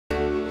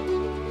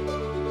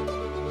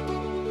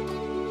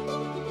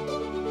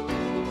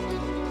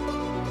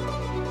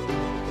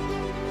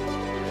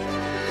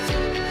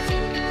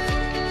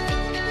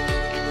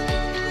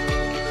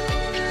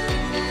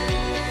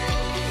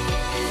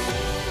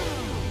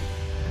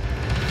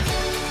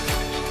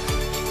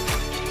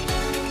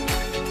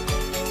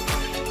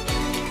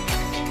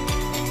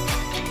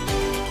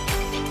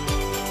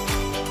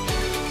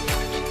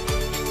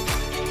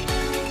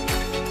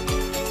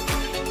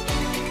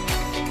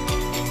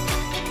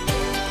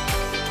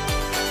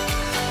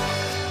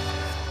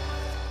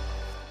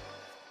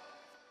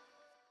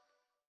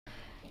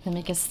Let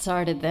me get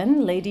started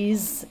then,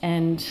 ladies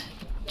and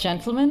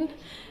gentlemen.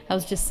 I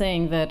was just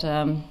saying that,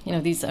 I'm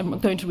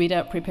going to read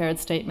out prepared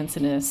statements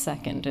in a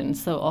second, and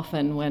so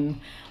often when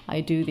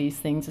I do these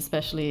things,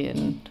 especially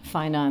in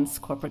finance,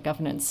 corporate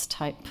governance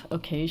type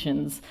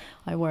occasions,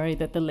 I worry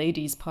that the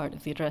ladies part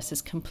of the address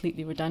is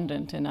completely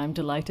redundant, and I'm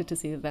delighted to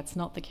see that that's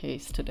not the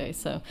case today.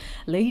 So,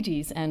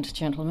 ladies and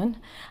gentlemen,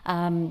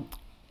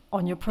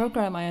 on your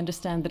program, I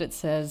understand that it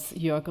says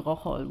Jörg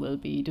Rocholl will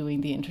be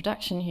doing the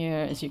introduction here.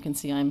 As you can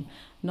see, I'm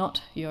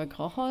not Jörg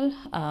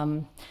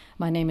Rocholl.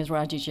 My name is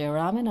Raji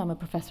Jayaraman. I'm a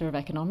professor of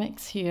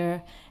economics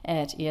here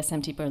at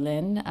ESMT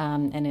Berlin,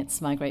 and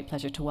it's my great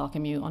pleasure to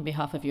welcome you on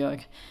behalf of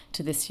Jörg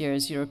to this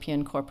year's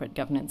European Corporate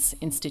Governance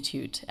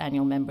Institute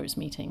annual members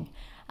meeting.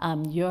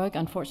 Jörg,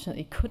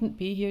 unfortunately, couldn't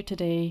be here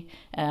today.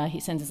 He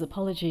sends his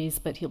apologies,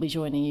 but he'll be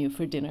joining you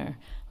for dinner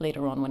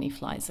later on when he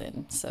flies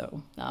in.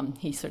 So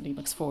he certainly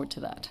looks forward to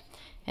that.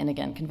 And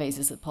again, conveys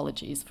his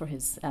apologies for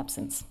his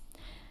absence.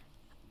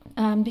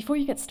 Before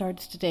you get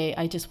started today,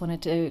 I just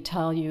wanted to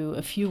tell you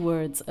a few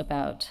words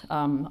about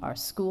our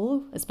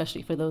school,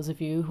 especially for those of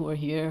you who are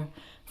here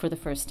for the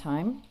first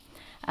time.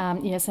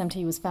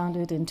 ESMT was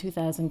founded in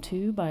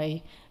 2002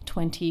 by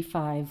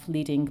 25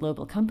 leading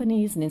global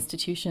companies and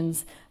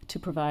institutions to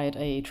provide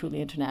a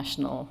truly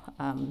international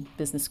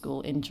business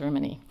school in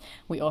Germany.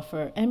 We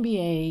offer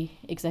MBA,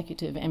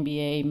 executive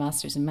MBA,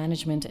 Masters in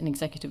Management, and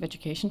executive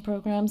education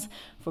programs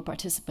for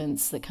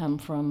participants that come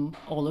from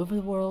all over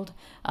the world.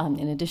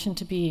 In addition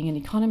to being an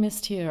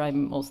economist here,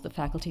 I'm also the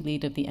faculty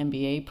lead of the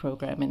MBA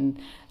program.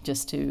 And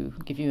just to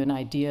give you an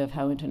idea of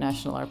how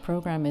international our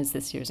program is,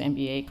 this year's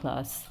MBA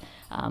class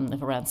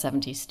of around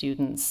 70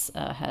 students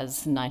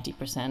has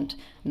 90%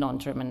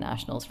 non-German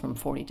nationals from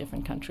 40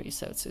 different countries.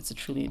 So it's a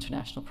truly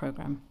international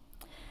program.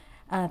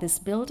 This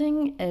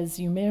building,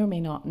 as you may or may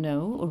not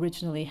know,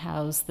 originally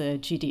housed the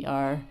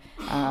GDR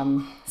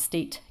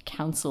State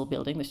Council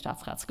building, the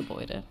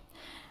Staatsratsgebäude.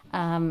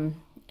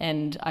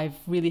 And I've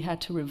really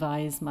had to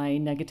revise my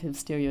negative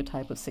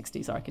stereotype of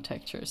 60s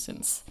architecture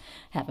since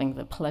having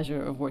the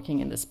pleasure of working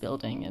in this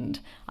building. And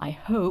I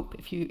hope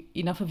if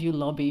enough of you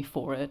lobby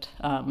for it,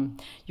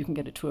 you can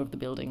get a tour of the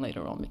building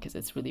later on, because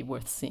it's really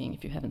worth seeing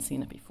if you haven't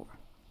seen it before.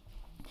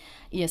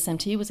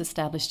 ESMT was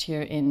established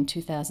here in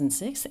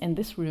 2006, and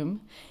this room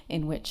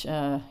in which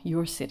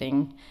you're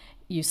sitting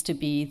used to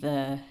be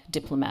the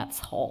diplomats'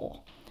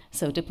 hall.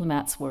 So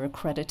diplomats were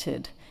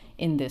accredited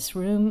in this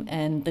room,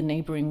 and the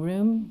neighboring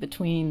room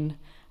between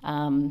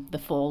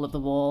the fall of the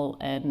wall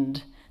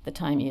and the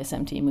time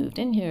ESMT moved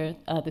in here,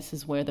 this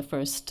is where the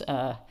first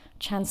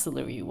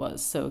chancellery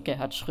was. So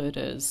Gerhard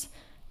Schröder's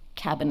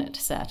cabinet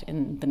sat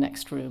in the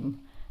next room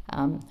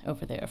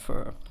over there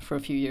for a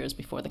few years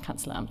before the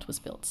Kanzleramt was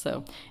built.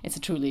 So it's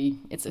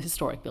a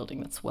historic building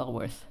that's well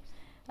worth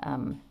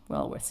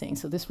seeing.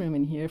 So this room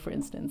in here, for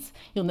instance,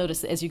 you'll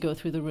notice that as you go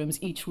through the rooms,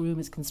 each room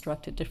is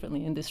constructed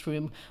differently. In this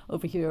room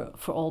over here,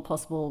 for all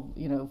possible,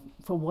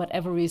 for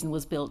whatever reason,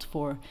 was built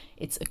for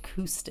its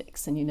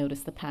acoustics. And you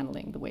notice the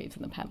paneling, the waves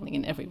in the paneling,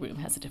 and every room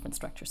has a different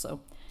structure. So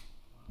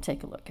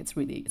take a look. It's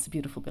a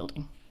beautiful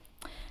building.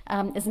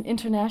 As an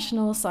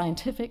international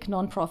scientific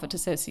nonprofit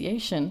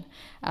association,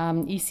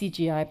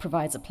 ECGI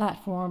provides a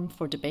platform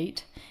for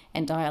debate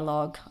and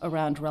dialogue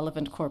around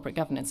relevant corporate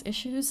governance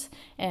issues,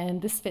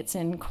 and this fits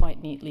in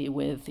quite neatly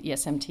with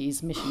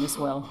ESMT's mission as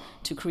well,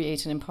 to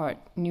create and impart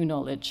new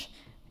knowledge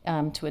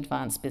to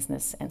advance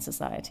business and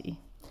society.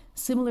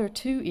 Similar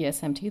to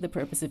ESMT, the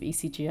purpose of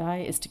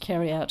ECGI is to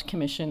carry out,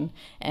 commission,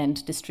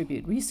 and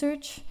distribute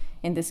research,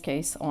 in this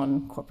case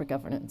on corporate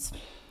governance.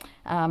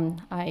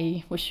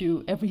 I wish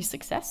you every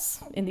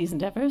success in these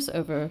endeavors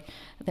over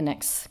the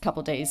next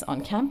couple days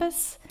on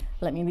campus.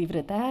 Let me leave it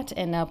at that.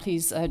 And now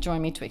please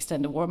join me to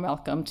extend a warm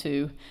welcome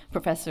to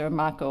Professor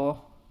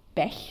Marco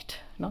Becht,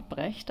 not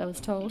Brecht, I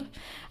was told,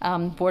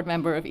 board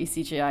member of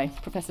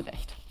ECGI, Professor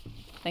Becht.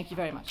 Thank you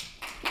very much.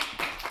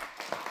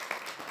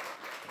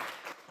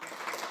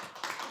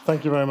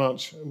 Thank you very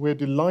much. We're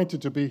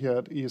delighted to be here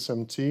at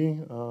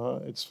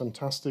ESMT. It's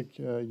fantastic.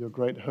 You're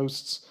great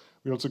hosts.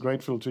 We're also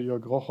grateful to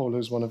Jörg Rocholl,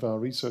 who's one of our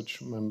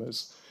research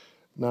members.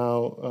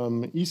 Now,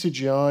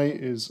 ECGI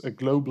is a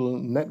global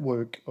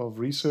network of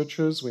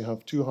researchers. We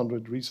have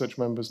 200 research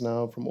members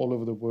now from all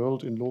over the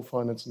world in law,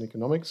 finance, and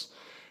economics.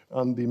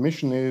 And the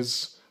mission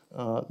is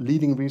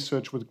leading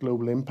research with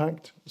global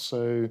impact.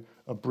 So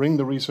bring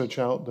the research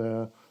out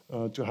there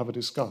to have it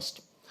discussed.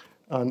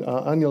 And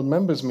our annual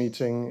members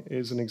meeting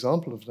is an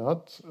example of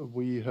that.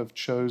 We have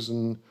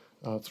chosen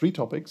 3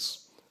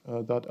 topics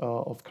that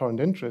are of current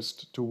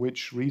interest to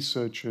which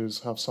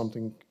researchers have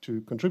something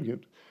to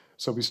contribute.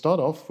 So we start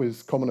off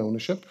with common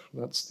ownership.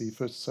 That's the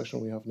first session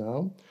we have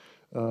now.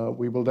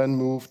 We will then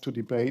move to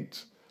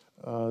debate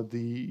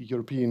the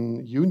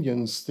European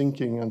Union's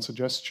thinking and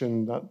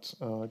suggestion that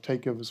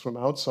takeovers from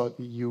outside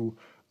the EU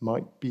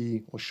might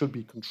be or should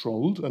be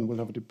controlled, and we'll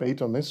have a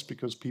debate on this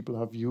because people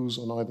have views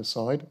on either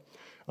side.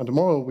 And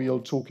tomorrow we'll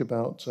talk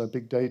about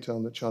big data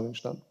and the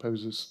challenge that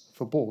poses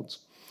for boards.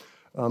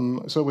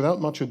 So without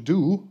much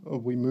ado,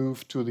 we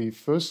move to the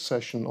first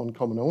session on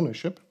common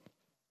ownership.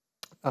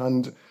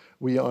 And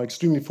we are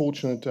extremely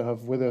fortunate to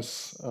have with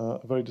us a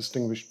very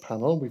distinguished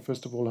panel. We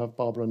first of all have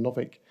Barbara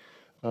Novick,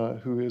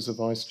 who is a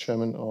vice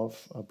chairman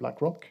of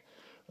BlackRock,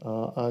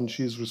 and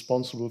she is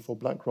responsible for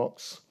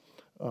BlackRock's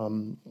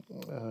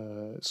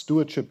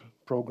stewardship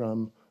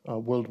program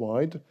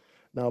worldwide.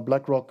 Now,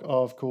 BlackRock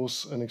are, of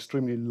course, an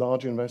extremely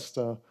large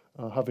investor,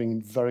 having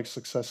been very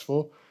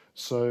successful.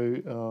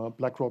 So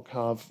BlackRock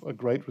have a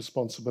great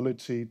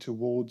responsibility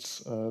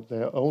towards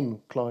their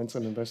own clients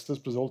and investors,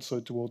 but also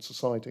towards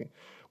society.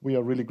 We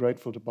are really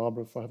grateful to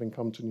Barbara for having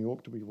come to New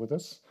York to be with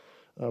us.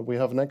 We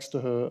have next to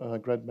her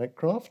Greg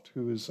Medcraft,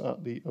 who is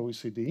at the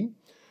OECD.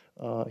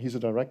 He's a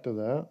director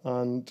there,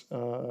 and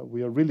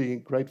we are really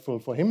grateful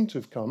for him to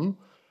have come,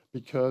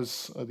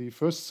 because the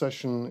first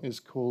session is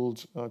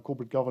called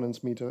Corporate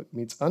Governance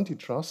Meets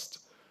Antitrust,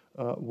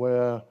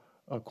 where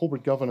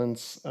corporate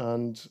governance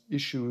and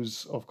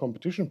issues of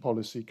competition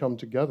policy come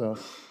together,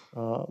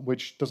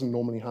 which doesn't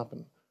normally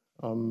happen.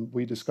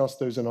 We discuss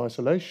those in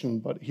isolation,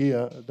 but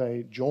here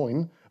they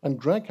join, and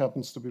Greg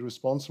happens to be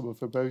responsible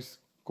for both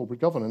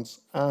corporate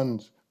governance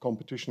and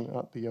competition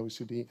at the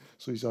OECD,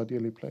 so he's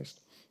ideally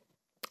placed.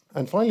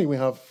 And finally, we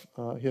have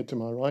here to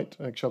my right,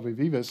 Xavier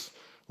Vives,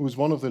 who is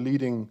one of the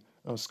leading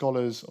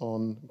scholars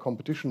on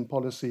competition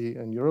policy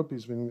in Europe.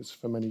 He's been doing this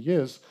for many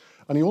years.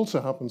 And he also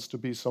happens to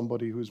be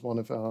somebody who's one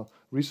of our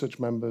research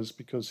members,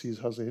 because he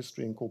has a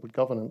history in corporate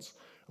governance,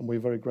 and we're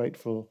very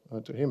grateful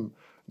to him.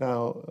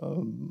 Now,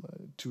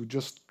 to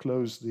just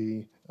close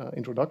the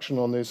introduction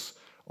on this,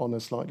 on a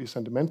slightly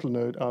sentimental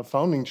note, our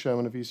founding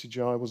chairman of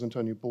ECGI was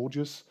Antonio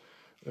Borges,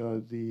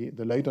 the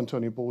late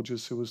Antonio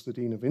Borges, who was the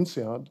dean of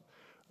INSEAD.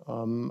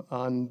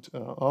 And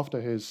after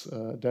his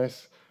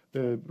death,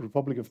 the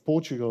Republic of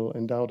Portugal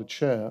endowed a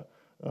chair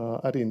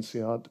at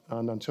INSEAD,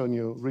 and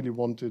Antonio really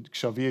wanted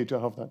Xavier to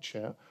have that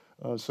chair.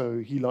 So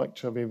he liked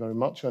Xavier very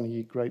much, and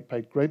he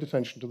paid great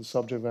attention to the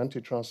subject of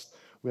antitrust.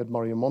 We had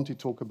Mario Monti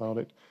talk about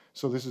it.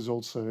 So this is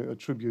also a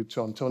tribute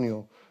to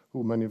Antonio,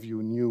 who many of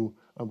you knew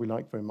and we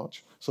like very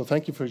much. So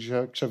thank you,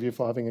 Xavier,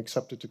 for having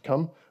accepted to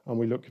come, and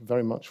we look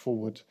very much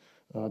forward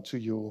to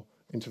your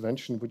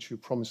intervention, which you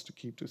promised to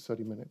keep to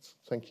 30 minutes.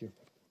 Thank you.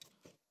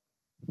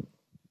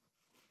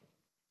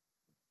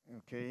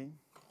 Okay.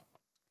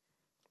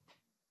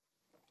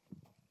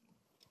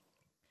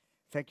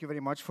 Thank you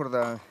very much for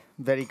the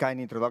very kind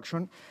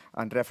introduction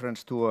and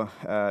reference to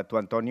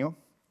Antonio.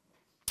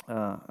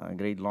 A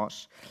great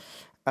loss.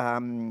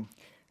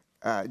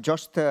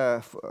 Just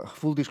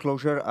full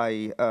disclosure,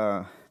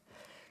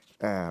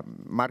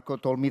 Marco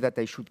told me that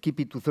I should keep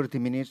it to 30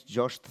 minutes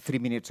just 3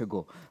 minutes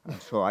ago.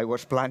 So I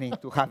was planning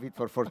to have it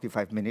for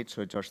 45 minutes,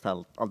 so just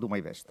I'll do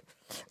my best.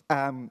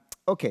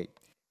 Okay.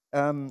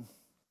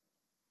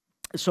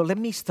 So let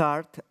me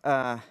start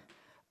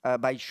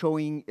by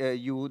showing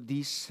you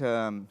this,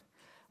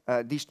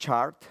 this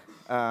chart,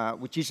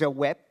 which is a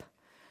web,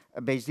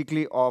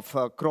 basically, of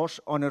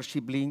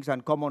cross-ownership links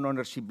and common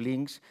ownership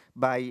links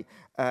by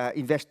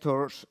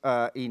investors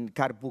in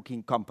car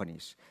booking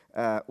companies,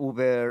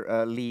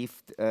 Uber,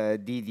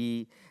 Lyft,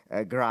 Didi,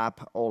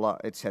 Grab, Ola,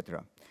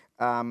 etc.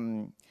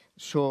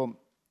 So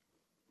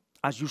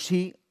as you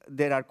see,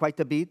 there are quite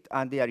a bit,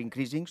 and they are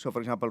increasing. So, for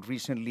example,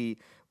 recently,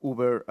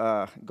 Uber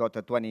got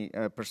a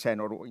 20%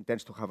 or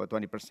intends to have a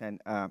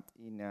 20%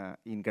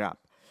 in Grab.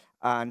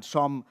 And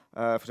some,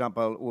 for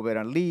example, Uber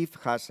and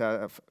Lyft has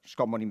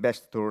common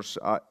investors,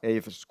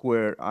 AF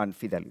Square and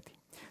Fidelity.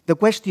 The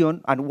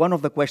question, and one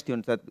of the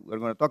questions that we're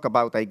going to talk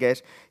about, I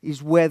guess,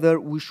 is whether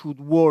we should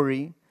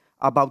worry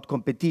about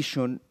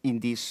competition in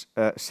this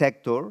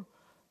sector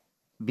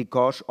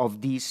because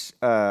of this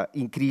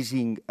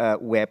increasing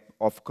web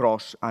of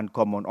cross and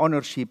common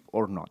ownership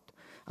or not.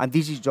 And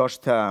this is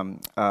just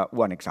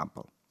one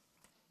example.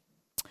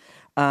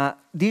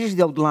 This is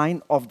the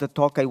outline of the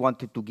talk I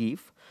wanted to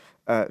give,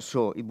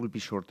 so it will be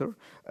shorter.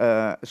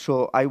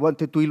 So I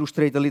wanted to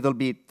illustrate a little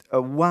bit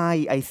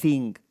why I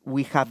think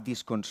we have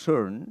this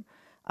concern.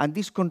 And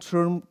this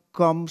concern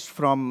comes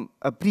from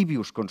a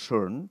previous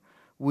concern,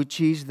 which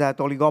is that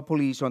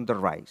oligopoly is on the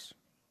rise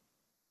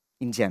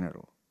in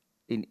general,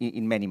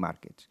 in many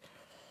markets.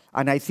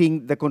 And I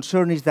think the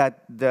concern is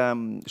that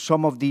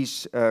some of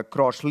these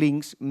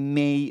cross-links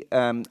may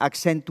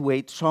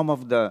accentuate some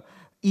of the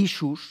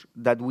issues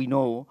that we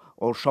know,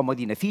 or some of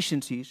the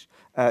inefficiencies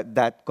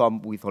that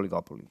come with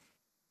oligopoly.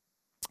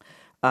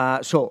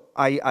 So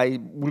I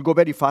will go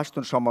very fast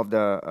on some of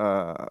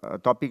the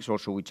topics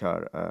also which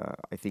are,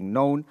 I think,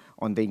 known,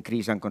 on the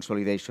increase and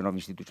consolidation of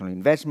institutional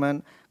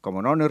investment,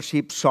 common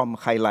ownership, some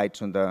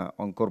highlights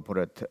on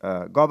corporate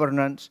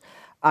governance.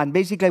 And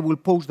basically, I will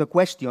pose the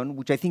question,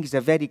 which I think is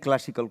a very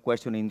classical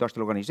question in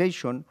industrial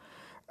organization,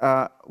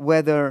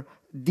 whether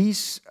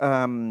these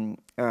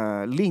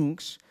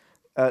links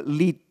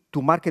lead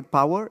to market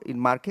power in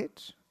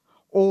markets,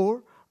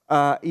 or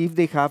if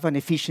they have an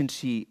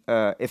efficiency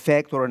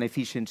effect or an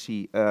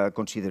efficiency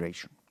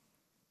consideration.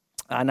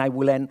 And I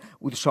will end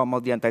with some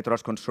of the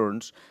antitrust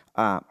concerns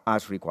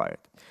as required.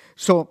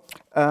 So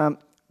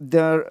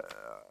the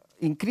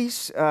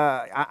increase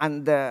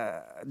and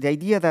the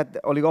idea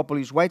that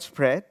oligopoly is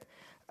widespread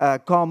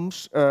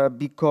comes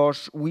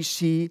because we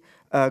see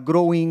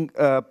growing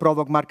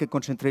product market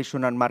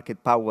concentration and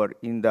market power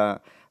in the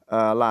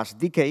last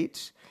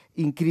decades,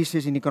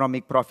 increases in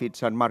economic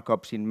profits and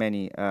markups in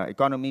many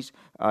economies.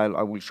 I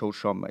will show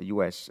some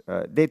US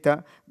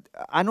data,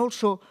 and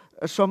also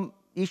some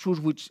issues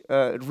which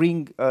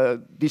ring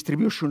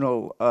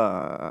distributional,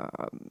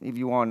 if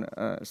you want,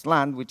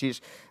 slant, which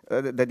is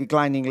the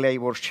declining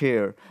labor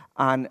share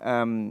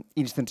and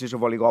instances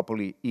of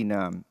oligopoly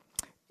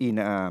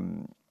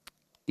in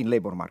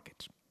labor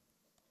markets.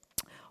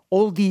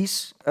 All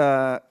this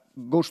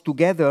goes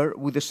together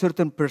with a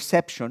certain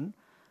perception,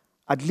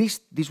 at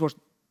least this was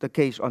the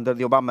case under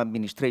the Obama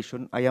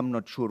administration. I am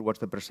not sure what's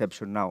the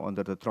perception now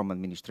under the Trump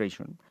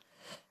administration,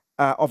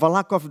 of a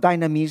lack of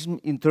dynamism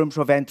in terms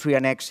of entry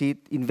and exit,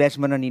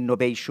 investment and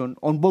innovation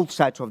on both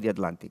sides of the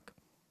Atlantic.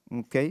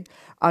 Okay?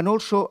 And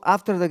also,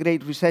 after the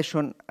Great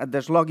Recession,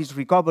 the sluggish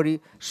recovery,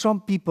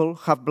 some people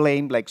have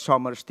blamed, like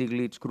Sommer,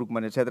 Stiglitz,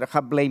 Krugman, etc.,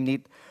 have blamed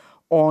it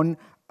on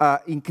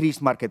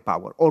increased market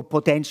power, or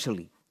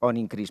potentially on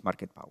increased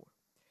market power.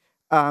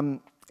 I'll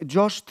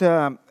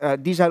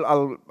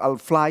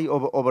fly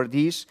over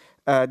these.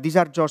 These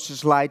are just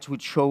slides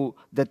which show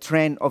the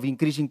trend of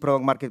increasing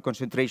product market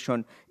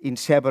concentration in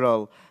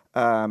several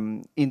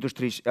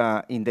industries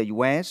in the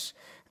US.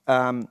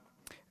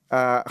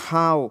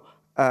 How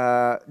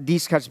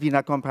this has been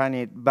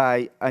accompanied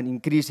by an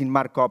increase in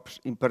markups,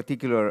 in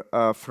particular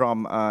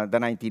from the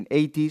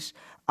 1980s,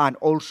 and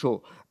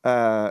also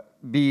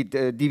be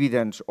it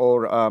dividends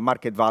or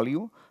market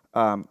value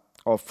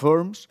of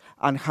firms,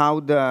 and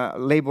how the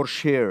labor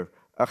share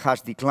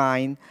has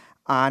declined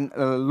and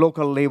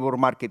local labor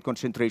market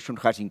concentration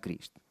has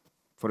increased.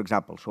 For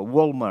example, so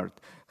Walmart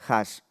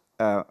has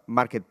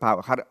market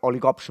power, had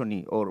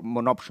oligopsony or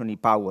monopsony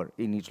power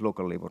in its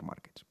local labor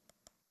markets.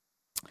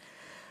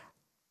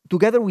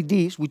 Together with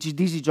this,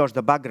 this is just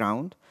the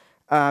background,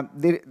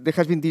 there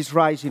has been this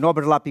rise in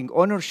overlapping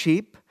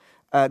ownership.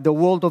 The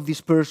world of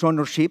dispersed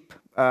ownership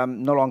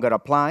no longer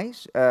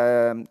applies.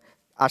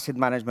 Asset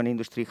management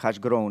industry has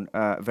grown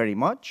very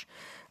much.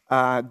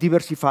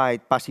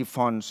 Diversified passive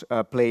funds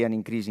play an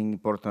increasingly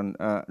important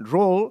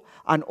role,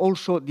 and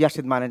also the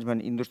asset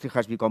management industry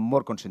has become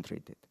more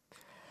concentrated.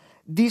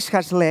 This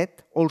has led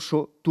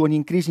also to an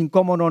increase in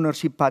common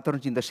ownership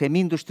patterns in the same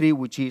industry,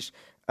 which is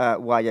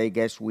why I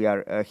guess we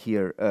are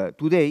here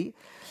today.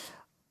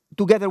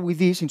 Together with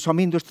this, in some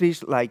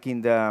industries, like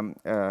in the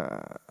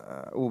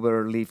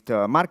Uber,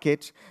 Lyft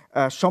markets,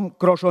 some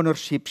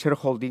cross-ownership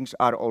shareholdings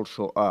are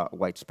also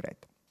widespread.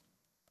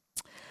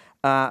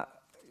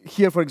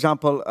 Here, for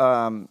example,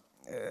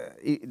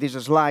 there's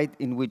a slide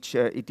in which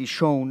it is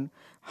shown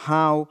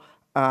how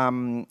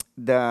the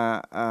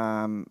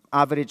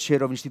average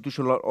share of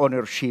institutional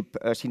ownership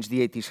since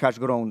the 80s has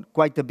grown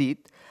quite a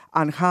bit,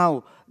 and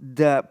how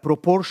the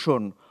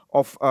proportion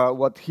of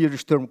what here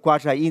is termed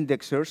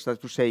quasi-indexers, that's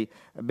to say,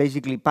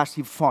 basically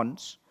passive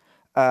funds,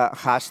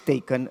 has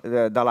taken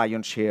the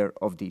lion's share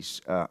of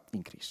this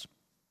increase.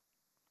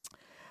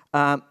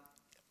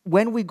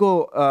 When we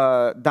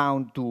go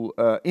down to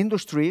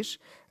industries,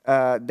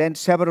 then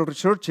several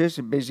researchers,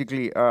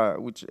 basically,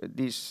 which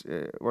this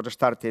was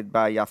started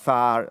by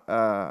Athar,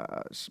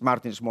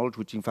 Martin Smalls,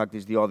 which in fact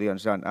is the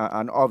audience,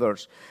 and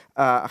others,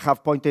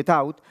 have pointed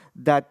out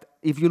that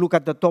if you look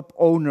at the top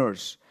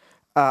owners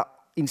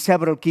in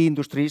several key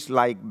industries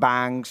like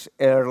banks,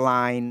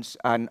 airlines,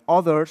 and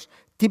others,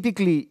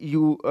 typically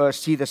you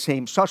see the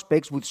same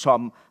suspects with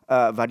some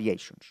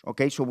variations,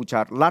 okay? So which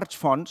are large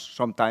funds,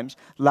 sometimes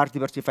large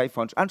diversified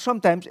funds, and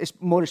sometimes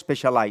more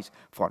specialized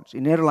funds.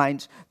 In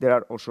airlines, there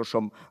are also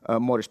some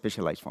more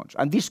specialized funds.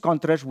 And this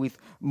contrasts with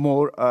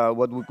more,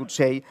 what we could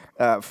say,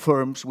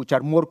 firms which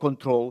are more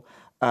controlled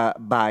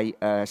by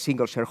a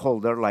single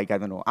shareholder, like, I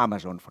don't know,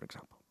 Amazon, for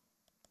example.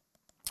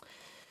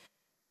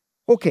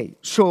 Okay,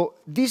 so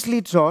this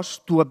leads us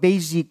to a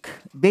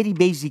very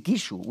basic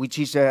issue, which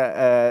is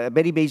a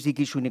very basic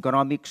issue in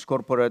economics,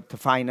 corporate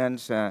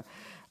finance,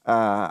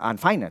 and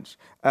finance,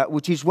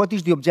 which is what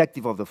is the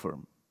objective of the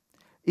firm?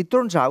 It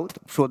turns out,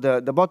 so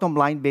the bottom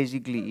line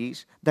basically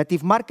is that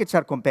if markets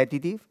are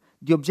competitive,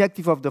 the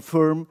objective of the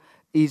firm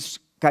is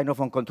kind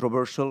of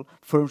uncontroversial.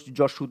 Firms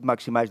just should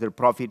maximize their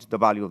profits, the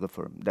value of the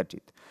firm, that's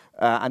it.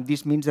 And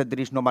this means that there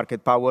is no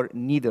market power,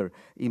 neither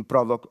in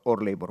product or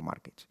labor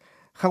markets.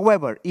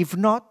 However, if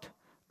not,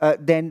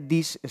 then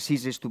this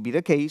ceases to be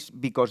the case,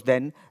 because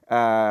then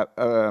the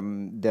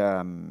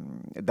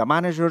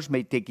managers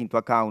may take into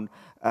account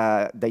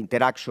the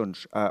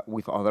interactions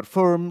with other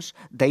firms,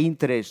 the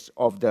interests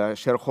of the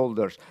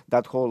shareholders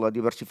that hold a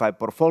diversified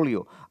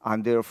portfolio,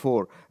 and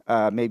therefore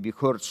may be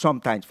hurt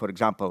sometimes, for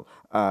example,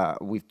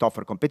 with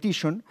tougher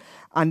competition.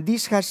 And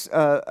this has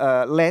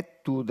led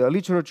to the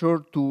literature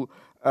to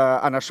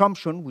an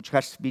assumption, which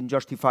has been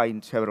justified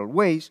in several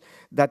ways,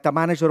 that the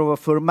manager of a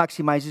firm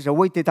maximizes a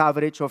weighted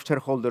average of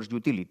shareholders'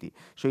 utility.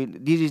 So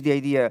this is the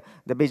idea,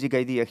 the basic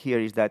idea here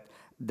is that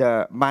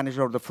the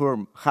manager of the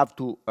firm have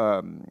to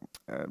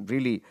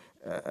really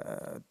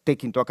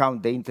take into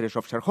account the interests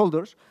of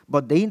shareholders,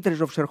 but the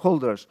interests of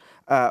shareholders,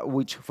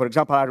 which, for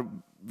example, are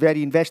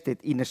very invested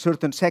in a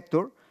certain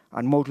sector,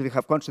 and mostly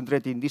have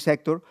concentrated in this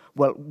sector,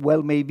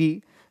 well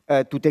maybe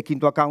to take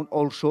into account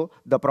also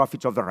the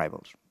profits of the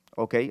rivals.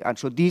 Okay, and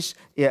so this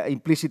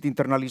implicit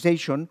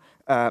internalization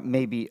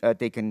may be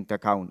taken into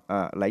account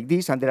like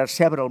this, and there are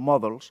several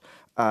models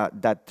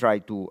that try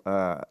to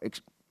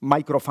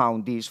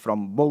microfound this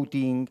from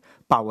voting,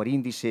 power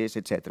indices,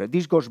 etc.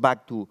 This goes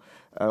back to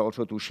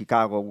also to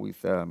Chicago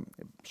with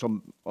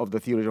some of the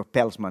theories of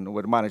Peltzman,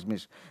 where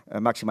management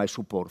maximize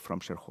support from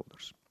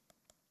shareholders.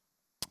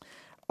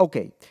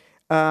 Okay,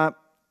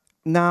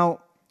 now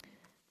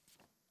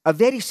a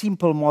very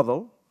simple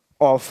model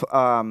of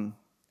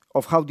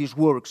how this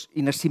works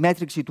in a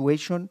symmetric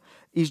situation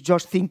is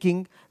just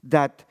thinking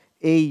that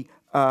a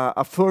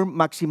firm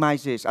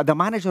maximizes, the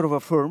manager of a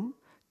firm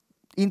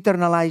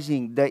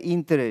internalizing the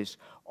interest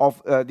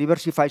of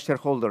diversified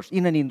shareholders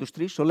in an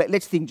industry, so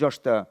let's think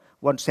just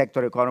one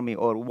sector economy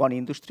or one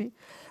industry,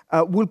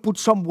 will put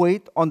some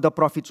weight on the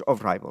profits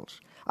of rivals.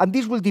 And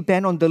this will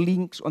depend on the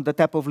links, on the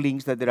type of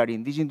links that there are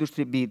in this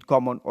industry, be it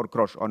common or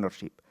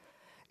cross-ownership.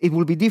 It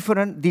will be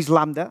different, this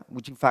lambda,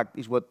 which in fact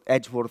is what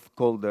Edgeworth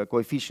called the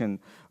coefficient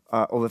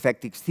of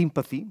effective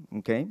sympathy,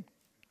 okay?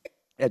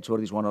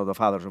 Edgeworth is one of the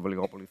fathers of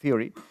oligopoly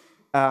theory.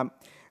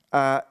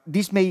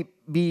 This may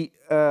be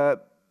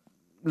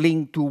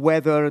linked to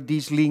whether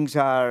these links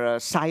are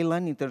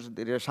silent, in terms of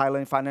they're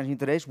silent financial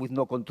interest with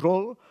no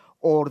control,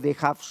 or they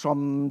have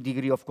some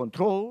degree of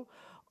control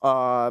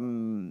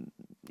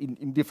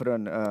in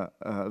different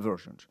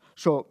versions.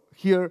 So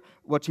here,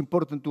 what's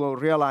important to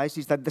realize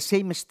is that the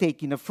same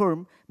stake in a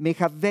firm may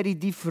have very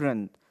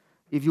different,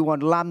 if you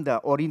want, lambda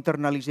or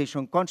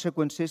internalization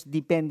consequences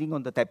depending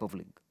on the type of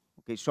link.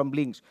 Okay, some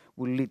links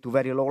will lead to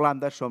very low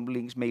lambdas, some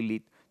links may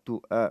lead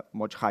to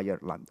much higher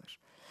lambdas.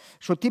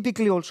 So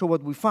typically also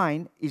what we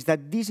find is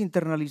that this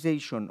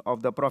internalization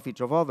of the profits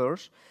of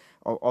others,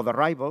 or other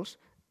rivals,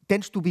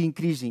 tends to be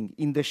increasing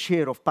in the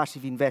share of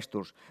passive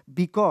investors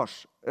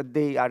because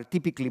they are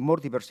typically more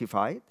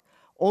diversified,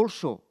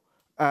 also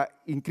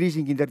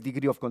increasing in their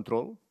degree of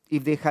control.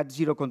 If they had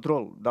zero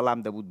control, the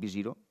lambda would be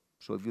zero.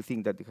 So if you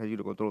think that they have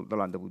zero control, the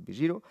lambda would be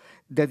zero.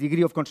 The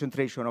degree of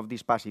concentration of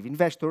these passive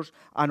investors,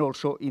 and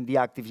also in the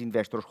active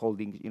investors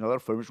holding in other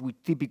firms, we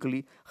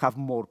typically have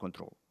more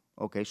control.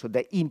 Okay, so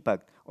the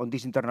impact on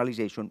this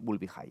internalization will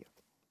be higher.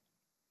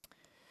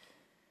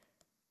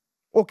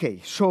 Okay,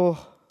 so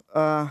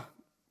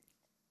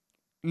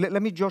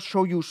let me just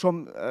show you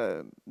some,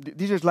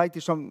 this slide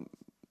is some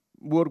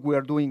work we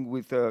are doing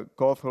with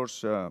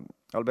co-authors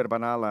Albert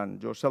Banal and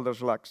Joe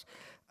Selderslax,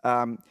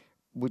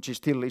 which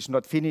is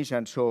not finished,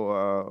 and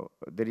so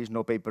there is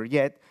no paper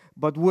yet,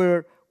 but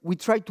where we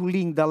try to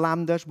link the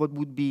lambdas, what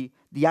would be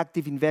the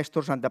active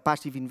investors and the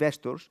passive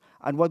investors,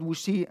 and what we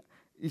see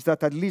is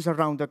that at least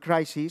around the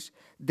crisis,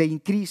 the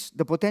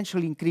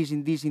potential increase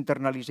in this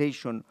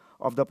internalization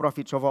of the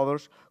profits of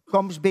others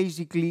comes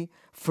basically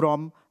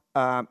from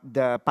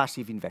the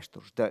passive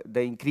investors,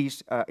 the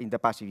increase in the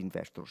passive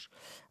investors.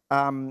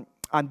 And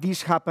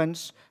this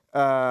happens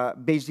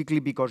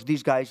basically because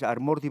these guys are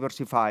more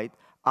diversified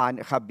and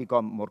have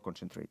become more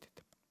concentrated.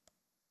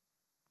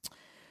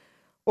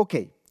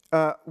 Okay,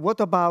 what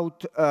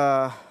about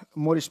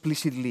more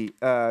explicitly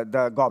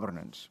the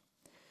governance?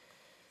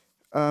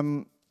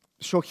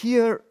 So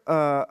here,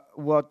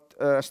 what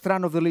a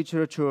strand of the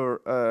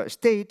literature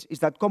states is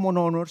that common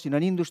owners in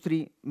an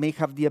industry may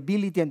have the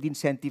ability and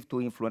incentive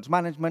to influence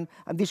management,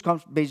 and this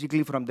comes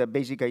basically from the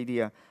basic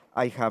idea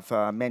I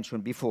have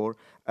mentioned before,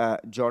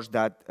 just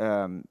that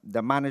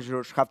the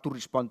managers have to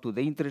respond to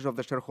the interests of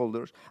the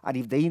shareholders, and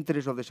if the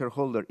interest of the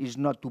shareholder is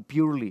not to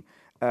purely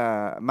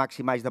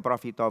maximize the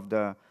profit of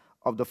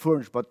the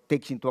firms, but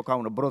takes into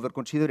account broader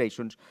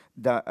considerations,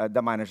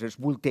 the managers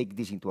will take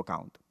this into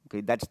account. Okay,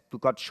 that's to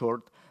cut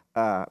short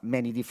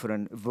many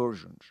different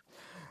versions.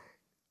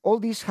 All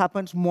this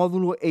happens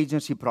modulo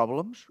agency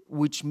problems,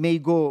 which may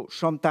go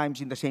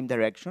sometimes in the same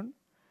direction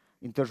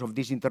in terms of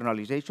this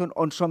internalization,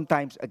 or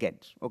sometimes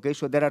against. Okay,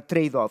 so there are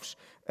trade-offs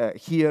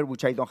here,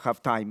 which I don't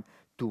have time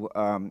to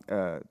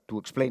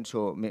explain,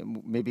 so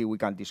maybe we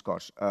can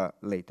discuss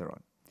later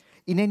on.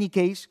 In any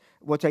case,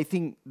 what I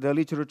think the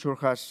literature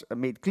has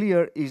made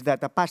clear is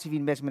that a passive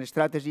investment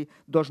strategy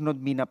does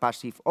not mean a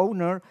passive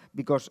owner,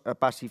 because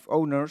passive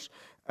owners,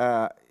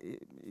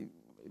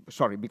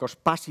 because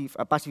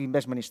a passive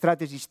investment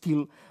strategy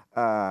still,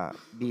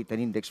 be it an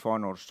index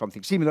fund or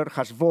something similar,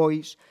 has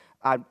voice,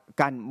 and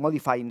can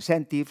modify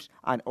incentives,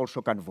 and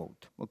also can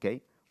vote,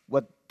 okay?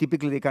 What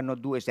typically they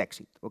cannot do is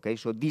exit, okay?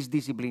 So this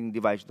disciplining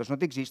device does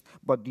not exist,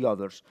 but the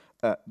others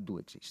do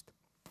exist.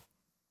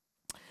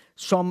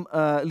 Some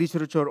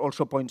literature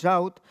also points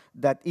out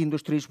that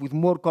industries with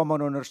more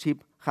common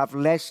ownership have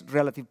less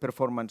relative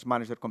performance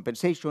manager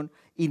compensation,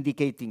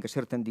 indicating a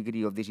certain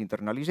degree of this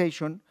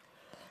internalization,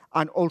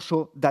 and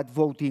also that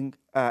voting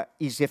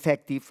is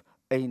effective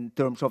in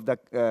terms of the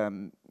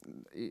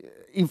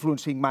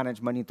influencing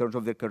management in terms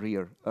of their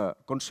career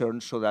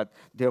concerns, so that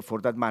therefore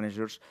that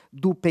managers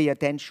do pay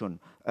attention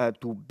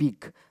to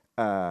big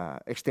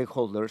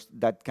stakeholders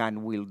that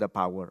can wield the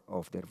power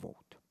of their vote.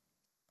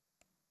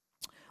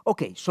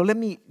 Okay, so let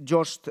me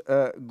just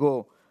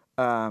go,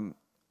 and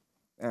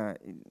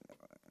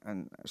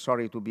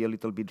sorry to be a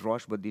little bit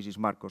rushed, but this is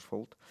Marco's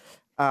fault.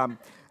 To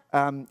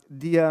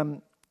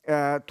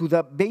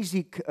the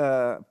basic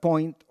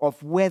point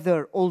of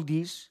whether all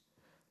this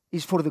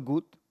is for the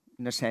good,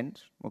 in a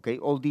sense, okay?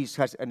 All this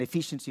has an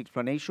efficiency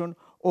explanation,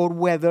 or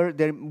whether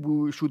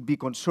we should be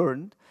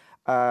concerned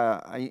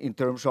in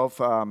terms of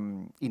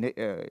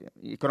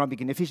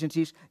economic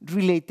inefficiencies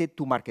related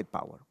to market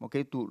power,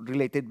 okay?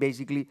 Related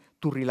basically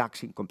to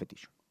relaxing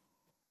competition.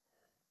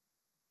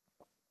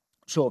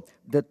 So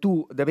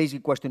the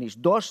basic question is,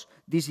 does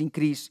this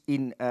increase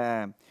in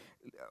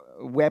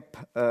web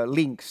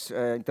links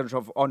in terms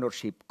of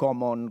ownership,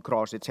 common,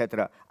 cross,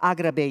 etc.,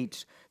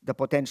 aggravates the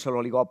potential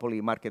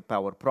oligopoly market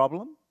power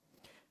problem?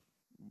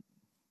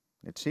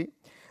 Let's see.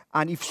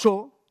 And if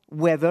so,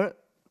 whether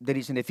there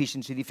is an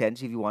efficiency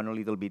defense, if you want, a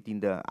little bit in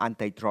the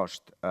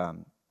antitrust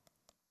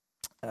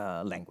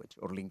language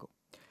or lingo.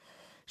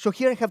 So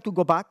here I have to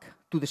go back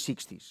to the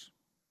 60s.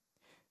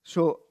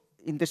 So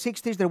in the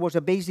 60s, there was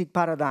a basic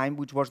paradigm,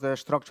 which was the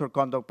structured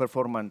conduct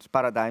performance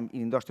paradigm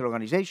in industrial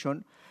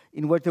organization,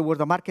 in which there was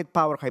the market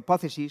power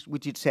hypothesis,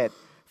 which it said,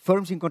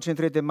 firms in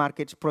concentrated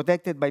markets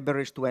protected by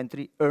barriers to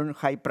entry earn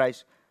high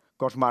price,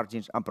 cost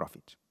margins, and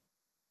profits.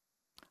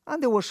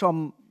 And there was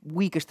some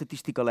weak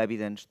statistical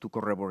evidence to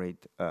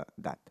corroborate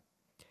that.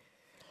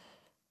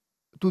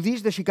 To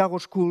this, the Chicago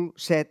School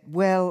said,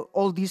 well,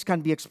 all this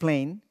can be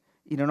explained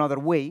in another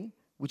way,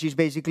 which is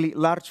basically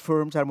large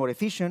firms are more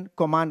efficient,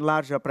 command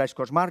larger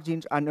price-cost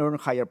margins, and earn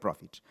higher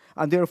profits.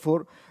 And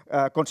therefore,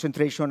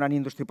 concentration and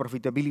industry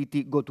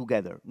profitability go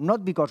together,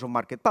 not because of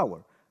market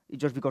power, it's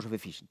just because of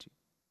efficiency.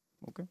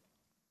 Okay?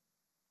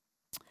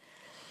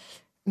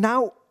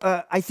 Now,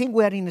 I think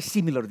we are in a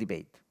similar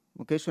debate.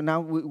 Okay, so now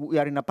we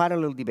are in a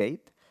parallel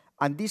debate,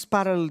 and this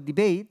parallel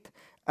debate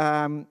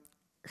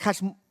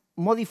has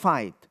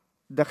modified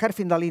the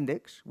Herfindahl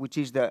index, which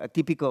is the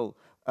typical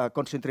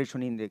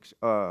concentration index,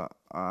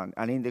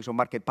 an index of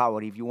market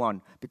power, if you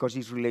want, because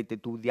it's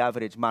related to the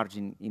average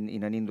margin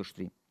in an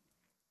industry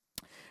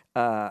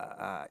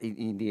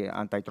in the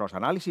antitrust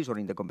analysis or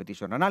in the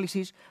competition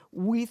analysis,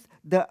 with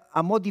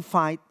a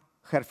modified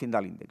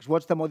Herfindahl index.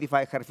 What's the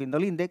modified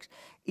Herfindahl index?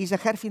 Is a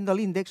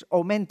Herfindahl index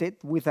augmented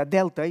with a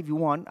delta, if you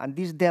want, and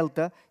this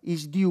delta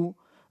is due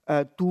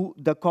to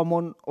the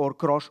common or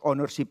cross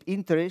ownership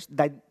interest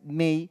that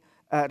may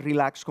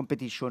relax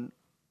competition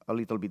a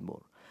little bit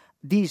more.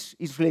 This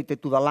is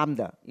related to the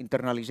lambda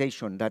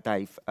internalization that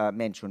I've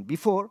mentioned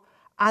before,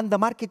 and the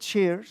market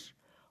shares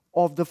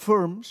of the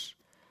firms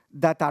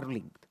that are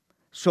linked.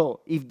 So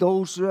if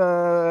those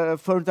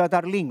firms that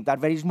are linked are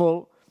very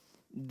small,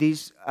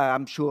 this,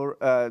 I'm sure,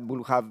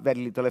 will have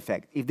very little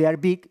effect. If they are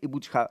big, it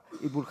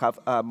will have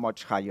a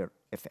much higher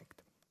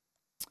effect.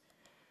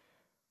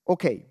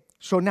 Okay,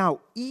 so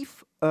now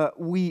if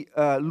we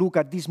look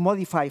at these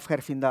modified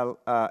Herfindahl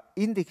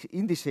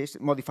indices,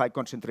 modified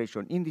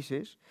concentration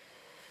indices,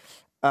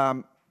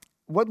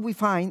 what we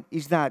find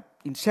is that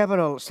in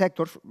several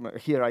sectors,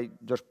 here I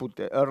just put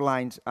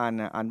airlines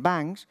and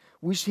banks,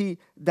 we see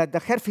that the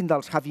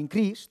Herfindahls have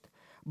increased,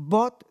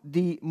 but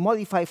the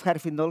modified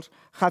Herfindahls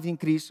have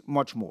increased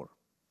much more,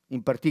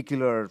 in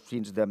particular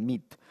since the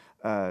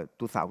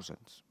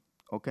mid-2000s,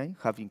 okay,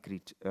 have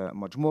increased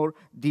much more.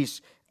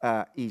 This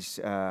is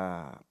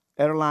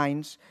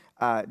airlines,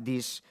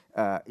 this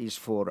is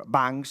for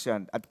banks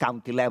and at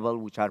county level,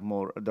 which are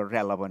more the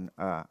relevant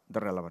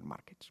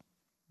markets,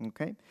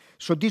 okay?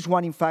 So this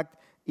one, in fact,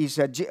 is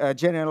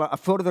a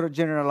further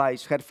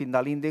generalized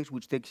Herfindahl index,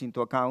 which takes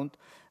into account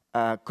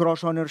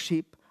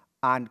cross-ownership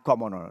and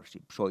common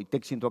ownership. So it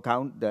takes into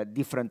account the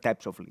different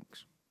types of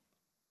links.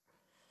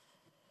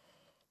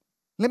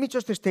 Let me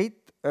just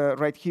state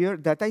right here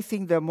that I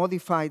think the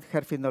modified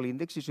Herfindahl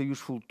index is a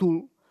useful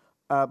tool,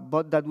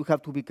 but that we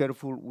have to be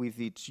careful with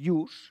its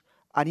use,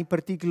 and in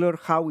particular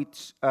how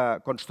it's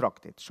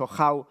constructed. So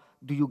how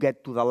do you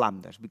get to the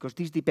lambdas? Because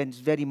this depends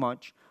very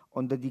much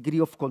on the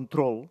degree of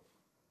control,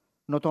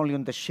 not only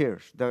on the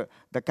shares,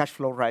 the cash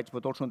flow rights,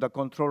 but also on the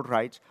control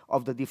rights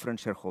of the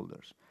different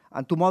shareholders.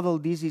 And to model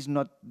this is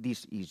not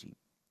this easy,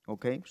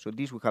 okay? So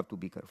this we have to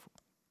be careful.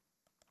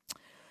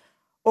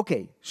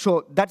 Okay,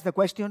 so that's the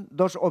question.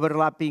 Does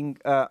overlapping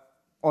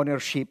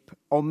ownership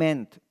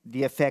augment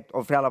the effect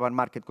of relevant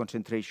market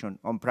concentration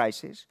on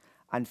prices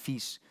and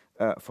fees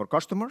for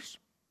customers?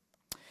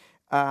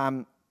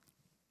 A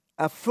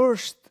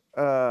first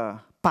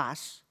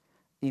pass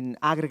in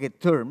aggregate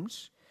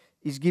terms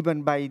is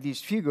given by this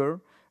figure,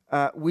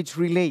 which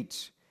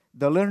relates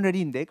the Lerner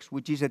index,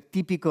 which is a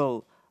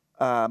typical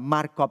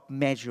markup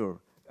measure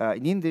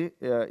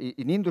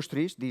in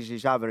industries. This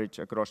is average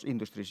across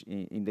industries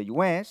in the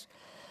US,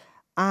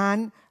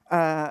 and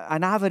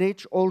an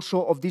average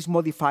also of this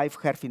modified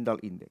Herfindahl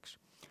index.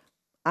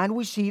 And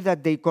we see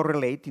that they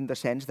correlate in the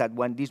sense that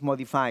when this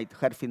modified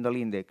Herfindahl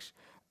index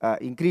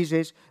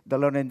increases, the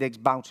Lerner index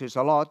bounces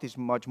a lot, is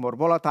much more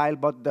volatile,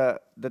 but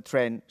the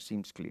trend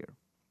seems clear.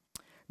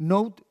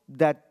 Note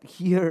that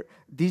here,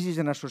 this is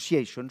an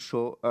association,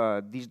 so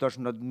this does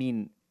not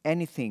mean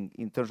anything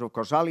in terms of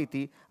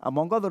causality,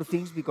 among other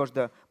things because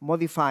the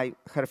modified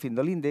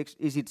Herfindahl index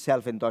is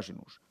itself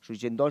endogenous. So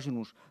it's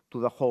endogenous to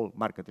the whole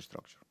market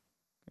structure.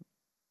 Okay.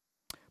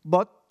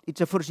 But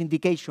it's a first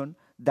indication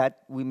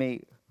that we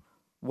may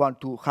want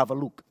to have a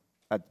look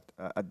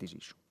at this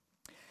issue.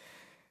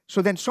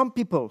 So then some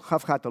people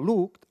have had a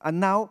look, and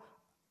now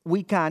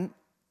we can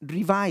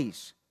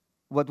revise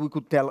what we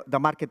could tell the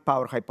market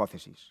power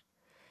hypothesis.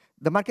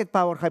 The market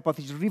power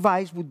hypothesis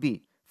revised would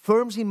be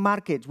firms in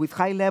markets with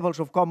high levels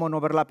of common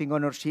overlapping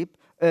ownership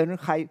earn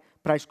high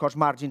price cost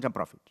margins and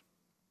profits,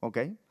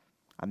 okay?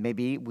 And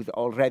maybe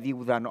already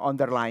with an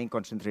underlying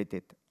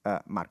concentrated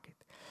market.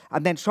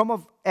 And then some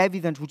of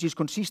evidence which is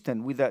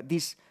consistent with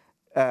this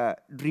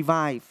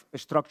revived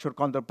structural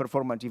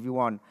counterperformance, if you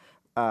want,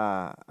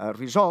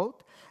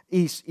 result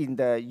is in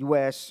the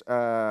US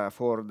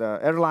for the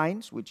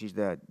airlines, which is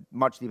the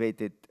much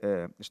debated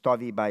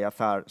study by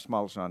Athar,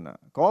 Smalls, and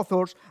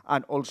co-authors,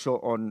 and also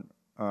on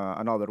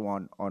another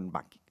one on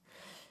banking.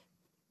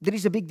 There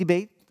is a big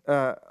debate,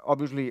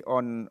 obviously,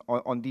 on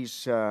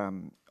this,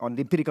 on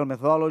the empirical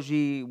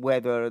methodology,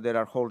 whether there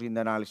are holes in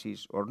the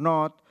analysis or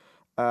not.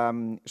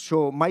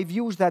 So my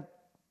view is that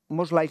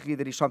most likely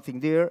there is something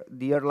there.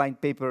 The airline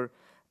paper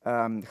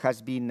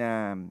has been,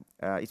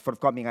 it's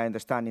forthcoming, I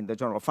understand, in the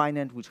Journal of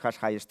Finance, which has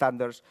higher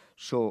standards.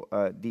 So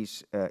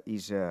this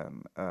is a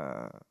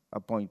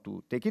point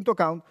to take into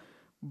account.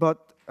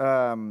 But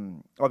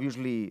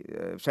obviously,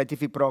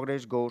 scientific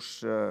progress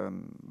goes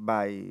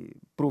by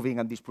proving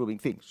and disproving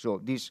things.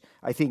 So this,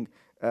 I think,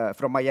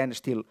 from my end,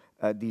 still,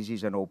 this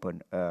is an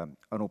open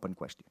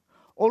question.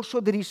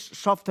 Also, there is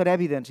softer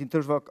evidence in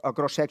terms of a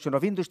cross-section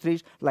of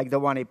industries, like the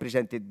one I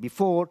presented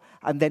before,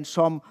 and then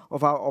some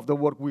of the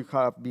work we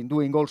have been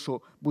doing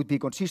also would be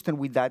consistent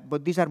with that,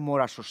 but these are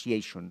more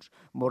associations,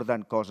 more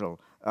than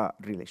causal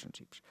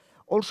relationships.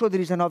 Also,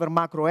 there is another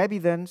macro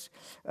evidence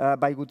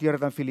by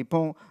Gutierrez and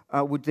Philippon,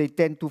 which they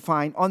tend to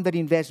find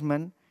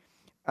underinvestment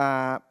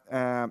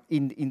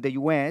in the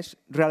US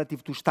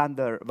relative to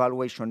standard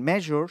valuation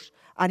measures,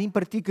 and in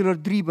particular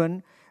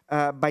driven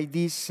by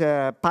this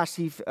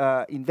passive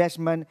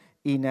investment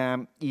in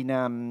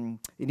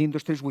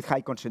industries with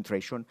high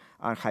concentration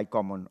and high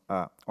common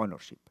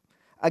ownership.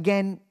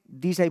 Again,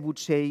 these I would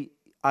say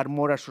are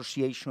more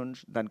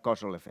associations than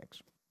causal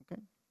effects.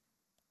 Okay?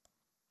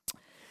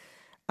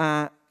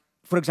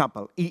 For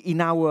example,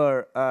 in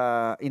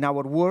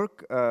our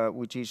work,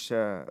 which is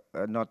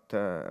not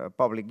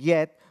public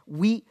yet,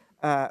 we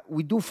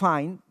do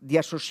find the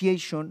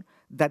association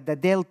that the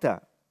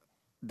delta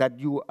that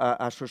you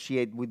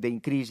associate with the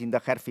increase in the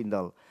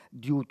Herfindahl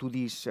due to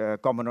these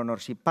common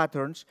ownership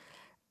patterns,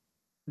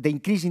 the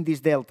increase in this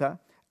delta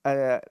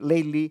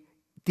lately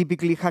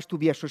typically has to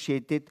be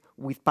associated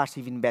with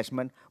passive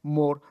investment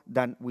more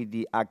than with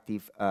the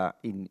active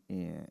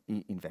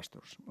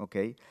investors,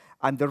 okay?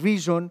 And the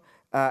reason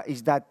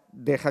is that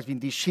there has been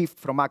this shift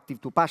from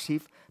active to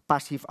passive.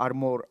 Passive are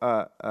more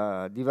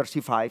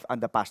diversified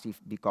and the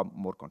passive become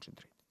more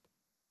concentrated.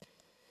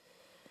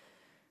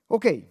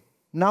 Okay.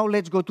 Now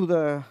let's go to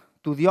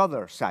the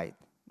other side,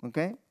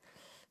 okay?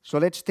 So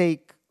let's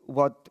take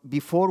what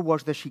before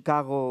was the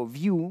Chicago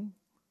view.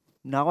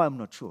 Now I'm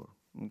not sure,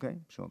 okay?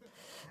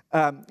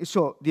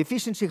 So the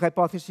efficiency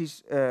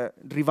hypothesis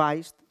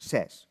revised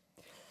says,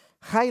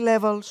 high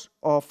levels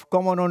of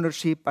common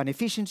ownership and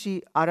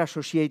efficiency are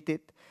associated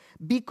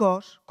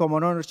because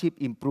common ownership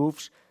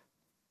improves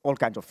all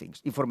kinds of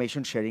things,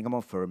 information sharing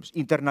among firms,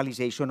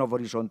 internalization of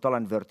horizontal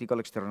and vertical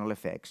external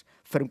effects,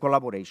 firm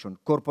collaboration,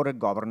 corporate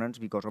governance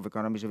because of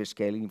economies of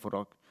scale in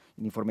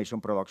information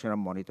production and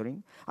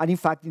monitoring, and in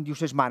fact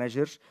induces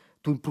managers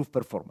to improve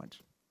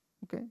performance.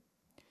 Okay?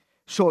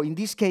 So in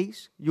this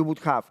case, you would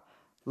have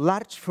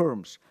large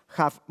firms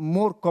have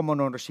more common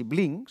ownership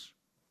links,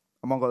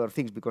 among other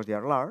things because they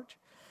are large,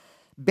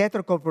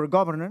 better corporate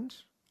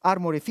governance, are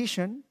more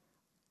efficient,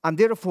 and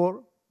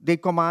therefore they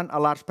command a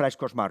large price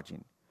cost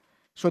margin.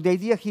 So the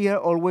idea here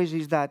always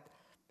is that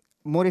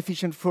more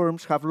efficient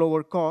firms have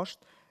lower cost,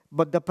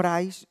 but the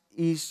price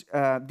is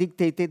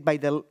dictated by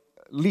the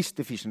least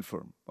efficient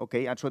firm,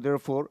 okay? And so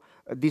therefore,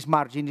 this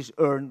margin is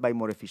earned by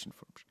more efficient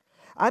firms.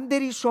 And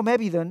there is some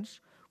evidence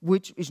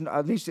which is,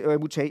 at least I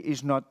would say,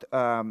 is not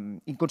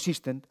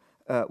inconsistent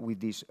with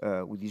this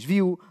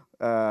view.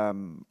 For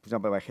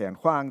example, by He and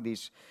Huang,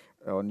 this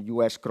on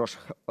US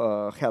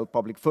cross-held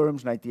public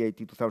firms,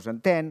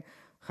 1980-2010,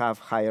 have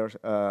higher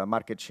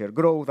market share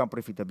growth and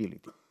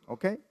profitability,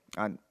 okay?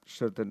 And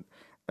certain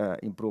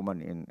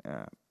improvement in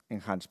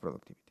enhanced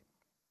productivity.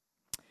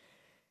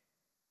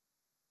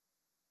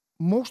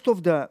 Most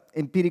of the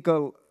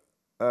empirical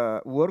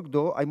work,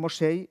 though, I must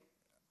say,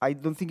 I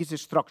don't think it's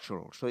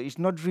structural. So it's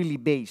not really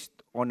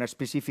based on a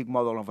specific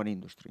model of an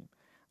industry.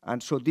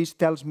 And so this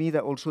tells me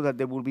that also that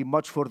there will be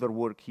much further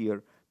work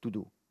here to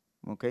do,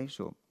 okay?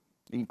 So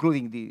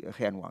including the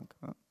He and Huang.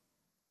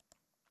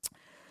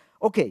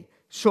 Okay,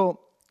 so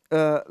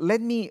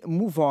let me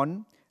move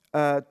on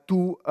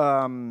to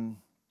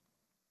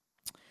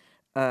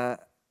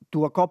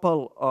a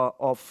couple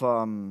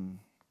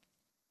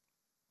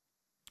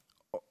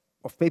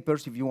of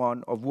papers, if you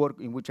want, of work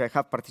in which I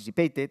have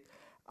participated,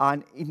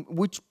 and in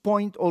which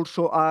point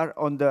also are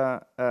on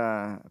the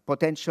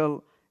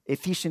potential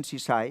efficiency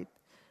side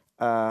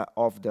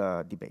of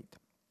the debate.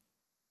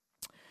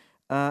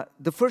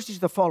 The first is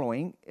the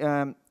following,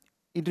 and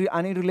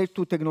it relates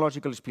to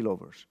technological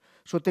spillovers.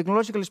 So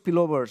technological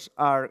spillovers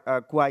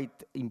are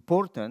quite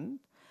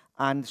important,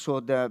 and so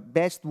the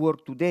best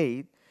work to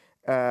date,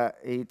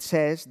 it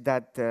says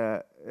that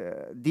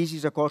this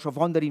is a cause of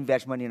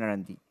underinvestment in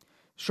R&D.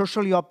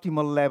 Socially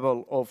optimal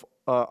level of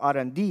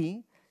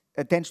R&D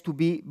tends to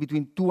be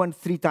between 2 and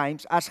 3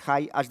 times as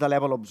high as the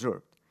level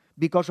observed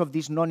because of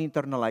these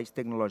non-internalized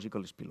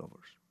technological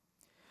spillovers.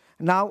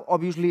 Now,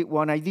 obviously,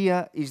 one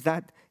idea is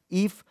that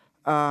if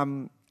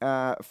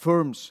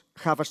firms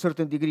have a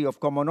certain degree of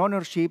common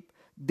ownership,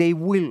 this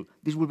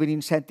will be an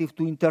incentive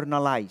to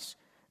internalize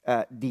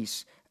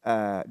these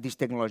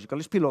technological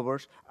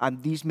spillovers,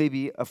 and this may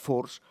be a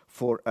force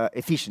for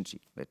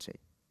efficiency, let's say.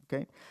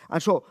 Okay?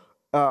 And so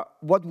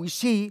what we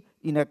see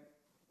in a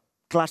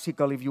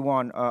classical, if you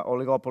want,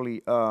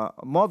 oligopoly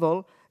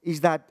model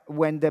is that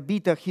when the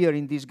beta here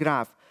in this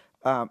graph,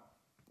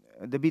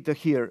 the beta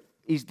here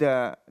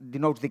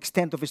denotes the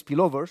extent of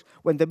spillovers.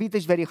 When the beta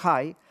is very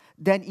high,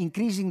 then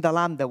increasing the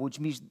lambda, which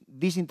means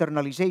this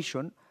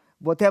internalization,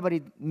 whatever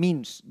it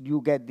means,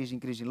 you get this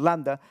increase in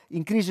lambda,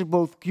 increases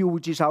both Q,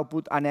 which is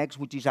output, and X,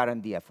 which is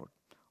R&D effort.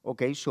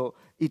 Okay, so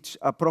it's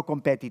a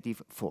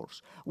pro-competitive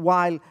force.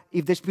 While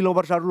if the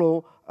spillovers are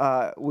low,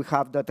 we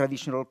have the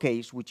traditional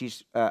case, which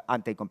is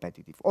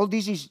anti-competitive. All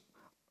this is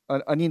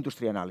an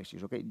industry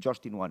analysis, okay,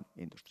 just in one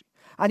industry.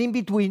 And in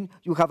between,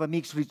 you have a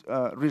mixed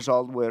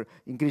result where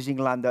increasing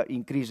lambda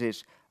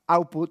decreases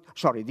output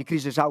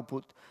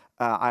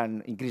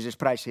and increases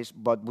prices,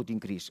 but would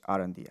increase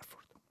R&D effort.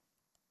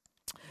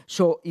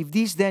 So if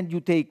this then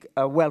you take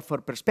a welfare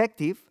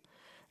perspective,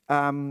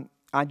 and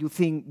you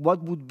think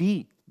what would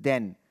be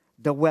then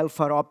the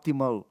welfare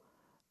optimal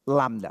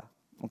lambda,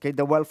 okay,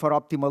 the welfare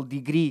optimal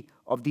degree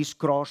of this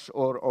cross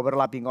or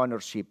overlapping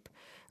ownership.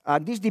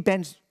 This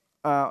depends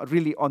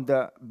really on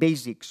the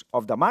basics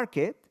of the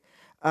market,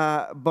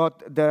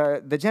 but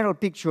the general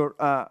picture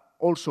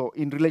also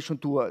in relation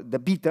to the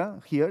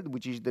beta here,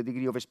 which is the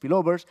degree of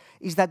spillovers,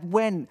 is that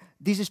when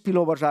these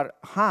spillovers are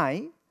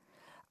high,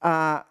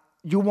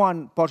 you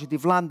want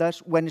positive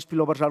lambdas. When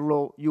spillovers are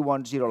low, you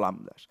want 0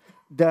 lambdas.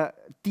 The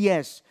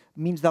TS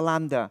means the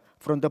lambda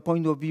from the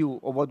point of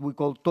view of what we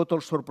call total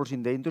surplus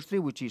in the industry,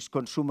 which is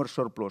consumer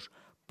surplus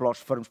plus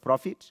firms'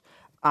 profits,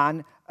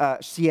 and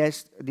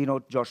CS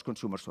denotes just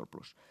consumer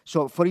surplus.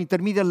 So for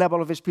intermediate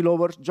level of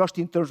spillovers, just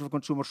in terms of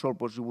consumer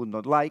surplus, you would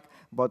not like,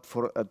 but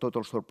for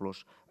total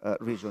surplus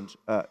reasons,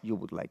 you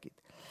would like it.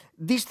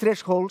 These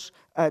thresholds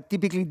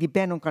typically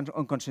depend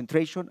on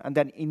concentration, and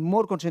then in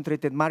more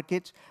concentrated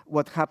markets,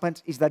 what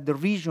happens is that the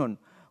region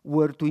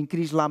where to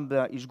increase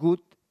lambda is good,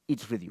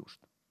 it's reduced.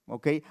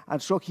 Okay?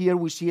 And so here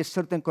we see a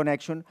certain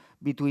connection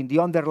between the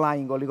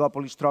underlying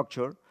oligopoly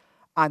structure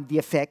and the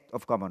effect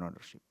of common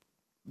ownership.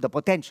 The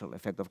potential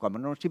effect of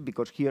common ownership,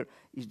 because here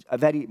is a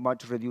very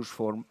much reduced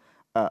form,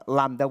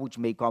 lambda, which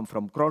may come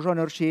from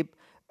cross-ownership.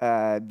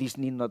 This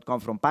need not come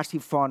from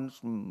passive funds,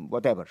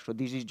 whatever. So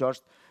this is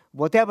just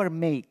whatever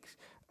makes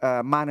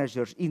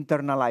managers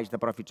internalize the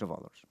profits of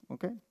others.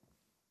 Okay?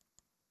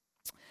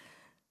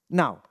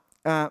 Now,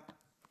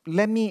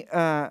 let me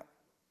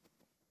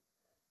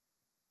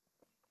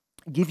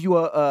give you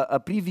a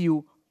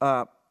preview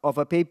of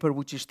a paper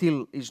which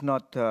still is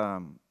not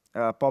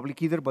public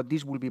either, but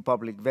this will be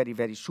public very,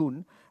 very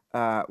soon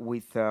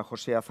with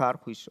José Azar,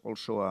 who is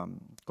also a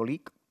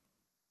colleague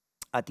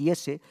at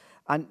IESE.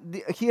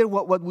 And here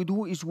what we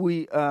do is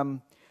we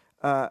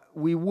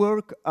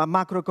work a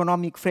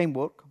macroeconomic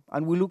framework,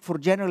 and we look for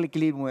general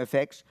equilibrium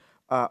effects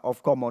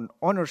of common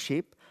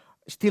ownership,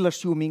 still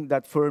assuming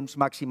that firms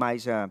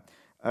maximize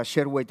a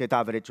share-weighted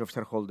average of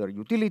shareholder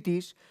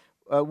utilities.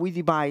 We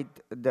divide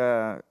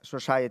the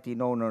society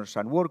in owners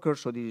and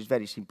workers, so this is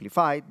very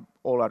simplified.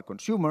 All are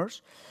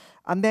consumers.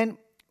 And then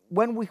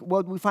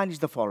what we find is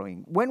the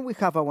following. When we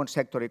have a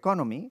one-sector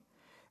economy,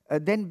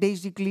 then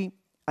basically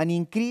an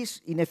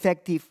increase in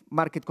effective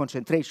market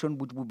concentration,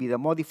 which would be the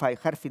modified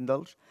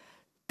Herfindahl's,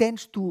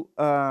 tends to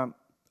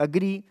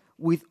agree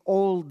with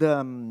all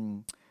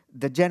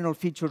the general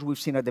features we've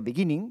seen at the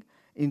beginning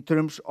in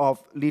terms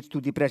of leads to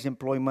depressed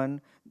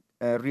employment,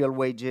 real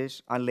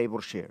wages, and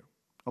labor share.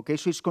 Okay,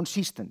 so it's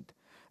consistent.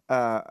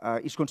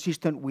 It's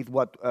consistent with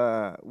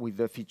with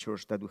the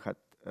features that we had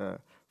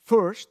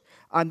first,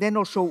 and then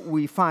also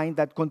we find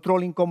that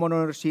controlling common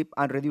ownership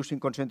and reducing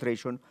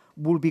concentration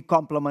will be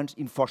complements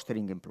in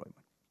fostering employment.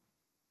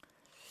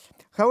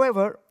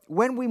 However,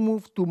 when we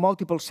move to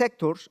multiple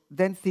sectors,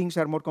 then things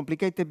are more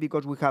complicated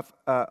because we have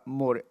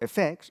more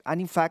effects, and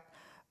in fact,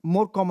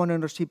 more common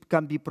ownership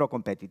can be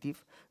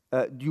pro-competitive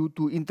due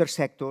to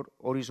intersector,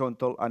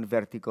 horizontal, and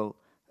vertical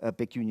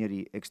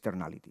pecuniary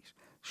externalities.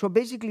 So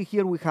basically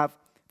here we have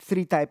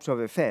 3 types of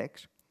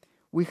effects.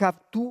 We have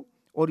 2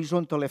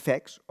 horizontal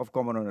effects of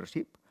common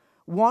ownership.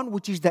 One,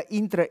 which is the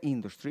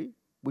intra-industry,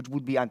 which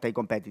would be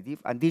anti-competitive,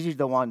 and this is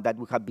the one that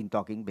we have been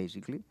talking,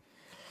 basically.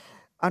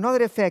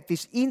 Another effect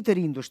is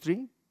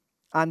inter-industry,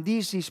 and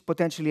this is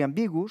potentially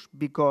ambiguous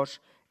because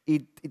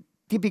it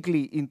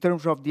typically, in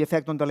terms of the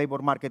effect on the labor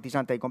market, is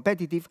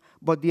anti-competitive,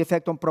 but the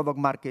effect on product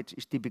markets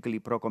is typically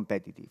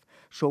pro-competitive.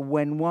 So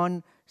when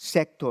one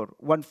sector,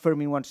 one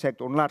firm in one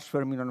sector, or large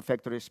firm in one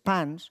sector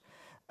expands,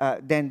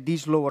 then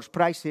this lowers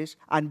prices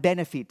and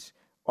benefits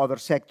other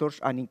sectors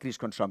and increase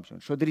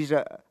consumption. So there is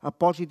a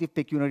positive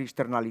pecuniary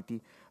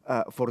externality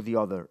for the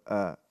other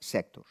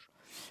sectors.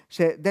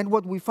 So then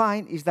what we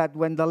find is that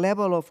when the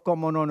level of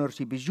common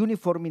ownership is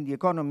uniform in the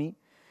economy,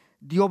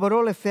 the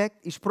overall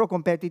effect is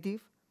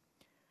pro-competitive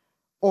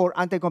or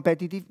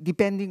anti-competitive,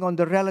 depending on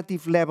the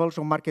relative levels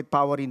of market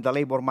power in the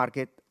labor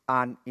market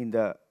and in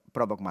the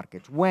product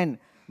markets. When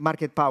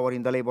market power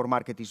in the labor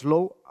market is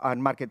low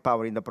and market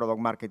power in the product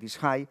market is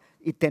high,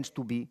 it tends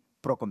to be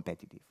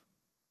pro-competitive,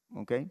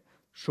 okay?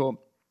 So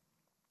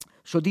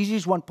this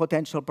is one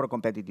potential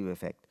pro-competitive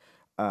effect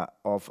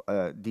of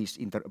this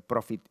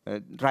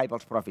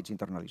rivals profits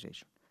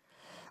internalization.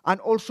 And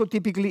also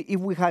typically,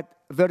 if we had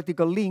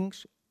vertical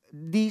links,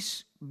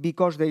 this,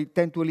 because they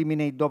tend to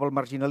eliminate double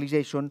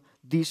marginalization,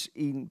 this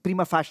in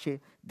prima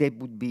facie, they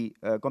would be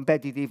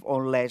competitive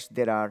unless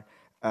there are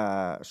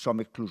some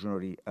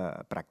exclusionary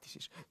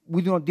practices.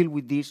 We do not deal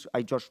with this,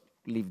 I just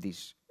leave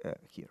this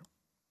here.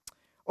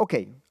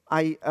 Okay,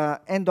 I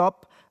end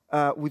up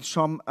with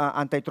some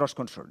antitrust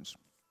concerns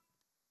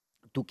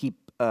to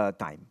keep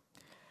time.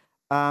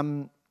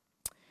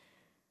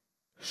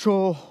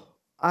 So,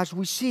 as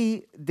we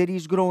see, there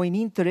is growing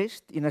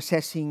interest in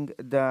assessing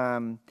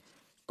the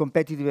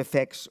competitive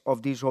effects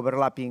of these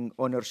overlapping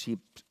ownership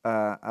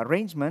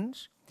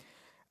arrangements.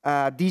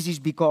 This is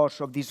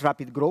because of this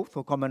rapid growth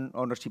of common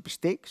ownership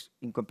stakes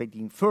in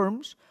competing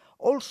firms,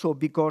 also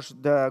because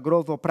the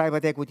growth of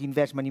private equity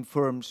investment in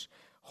firms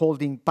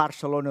holding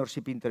partial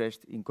ownership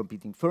interest in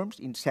competing firms,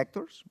 in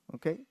sectors,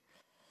 okay?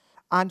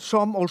 And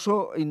some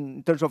also,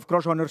 in terms of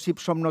cross-ownership,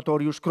 some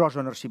notorious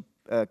cross-ownership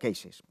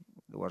cases.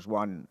 There was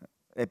one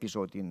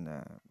episode in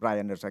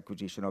Ryanair's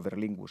acquisition of Aer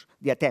Lingus,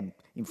 the attempt,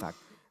 in fact,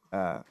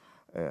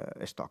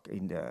 stock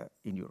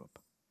in Europe.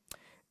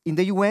 In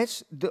the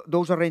US,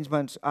 those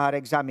arrangements are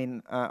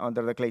examined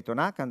under the Clayton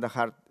Act and the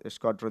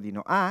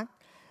Hart-Scott-Rodino Act,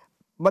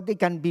 but they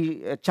can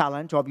be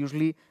challenged,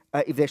 obviously,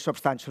 if they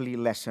substantially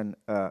lessen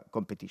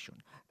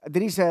competition.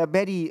 There is a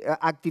very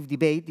active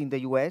debate in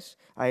the US,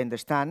 I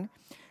understand,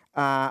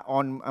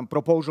 on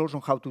proposals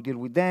on how to deal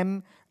with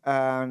them.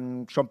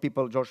 Some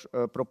people just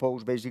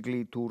propose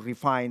basically to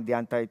refine the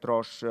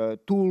antitrust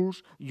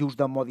tools, use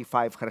the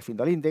modified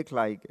Herfindahl index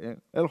like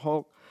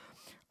Elhoff,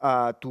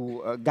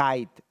 to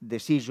guide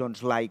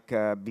decisions like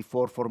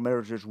before for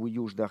mergers we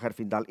use the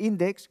Herfindahl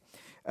index.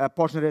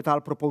 Posner et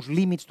al. Propose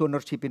limits to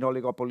ownership in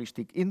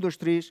oligopolistic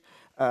industries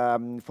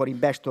for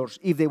investors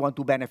if they want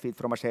to benefit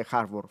from a safe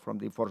harbor from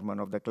the enforcement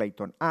of the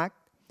Clayton Act.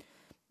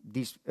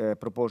 This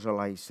proposal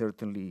I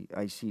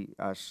see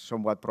as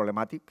somewhat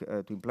problematic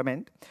to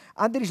implement.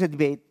 And there is a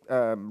debate,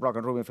 Brock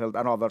and Rubenfeld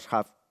and others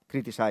have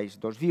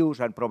criticized those views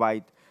and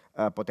provide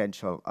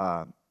potential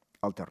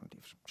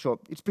alternatives.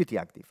 So it's pretty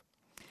active.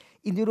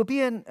 In the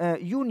European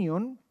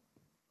Union,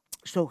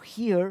 so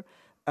here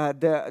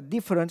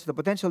the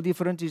potential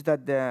difference is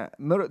that the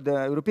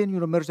European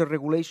Union merger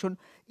regulation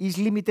is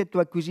limited to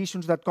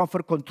acquisitions that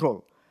confer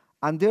control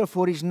and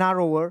therefore is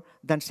narrower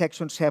than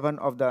Section 7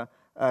 of the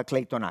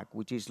Clayton Act,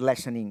 which is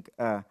lessening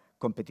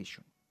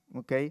competition,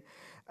 okay?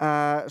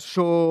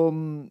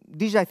 So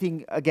this, I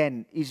think,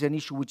 again, is an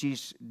issue which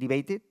is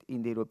debated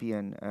in the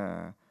European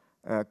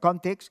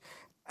context.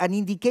 An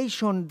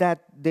indication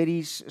that there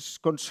is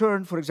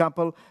concern, for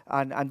example,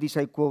 and this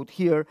I quote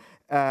here,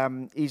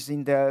 is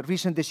in the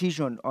recent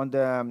decision on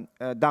the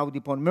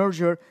Dow-DuPont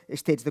merger,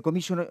 states the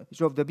Commission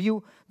is of the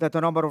view that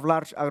a number of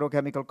large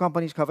agrochemical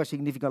companies have a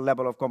significant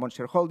level of common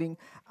shareholding,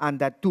 and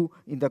that too,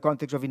 in the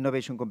context of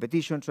innovation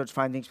competition, such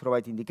findings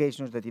provide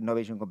indications that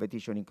innovation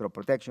competition in crop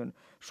protection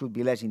should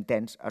be less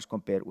intense as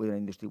compared with an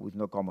industry with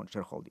no common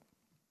shareholding.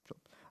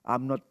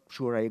 I'm not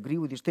sure I agree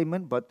with this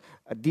statement, but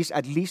this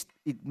at least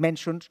it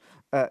mentions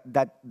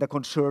that the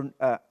concern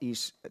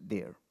is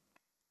there.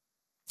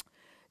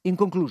 In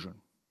conclusion,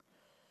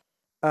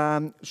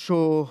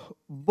 so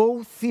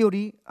both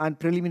theory and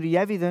preliminary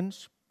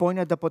evidence point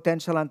at the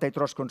potential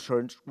antitrust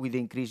concerns with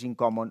increasing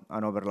common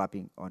and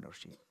overlapping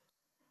ownership.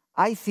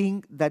 I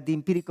think that the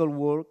empirical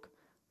work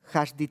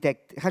has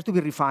to be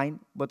refined,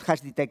 but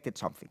has detected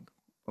something,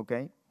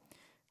 okay?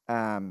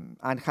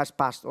 And has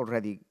passed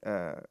already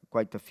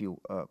quite a few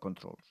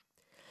controls.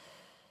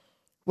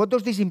 What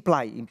does this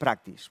imply in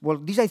practice? Well,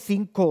 this, I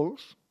think,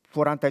 calls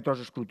for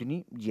antitrust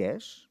scrutiny,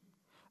 yes,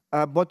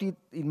 but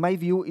in my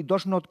view, it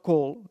does not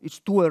call, it's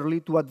too early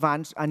to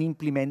advance and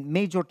implement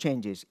major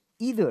changes,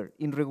 either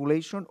in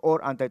regulation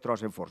or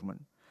antitrust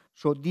enforcement.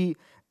 So the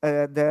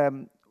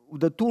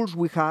tools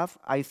we have,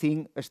 I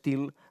think,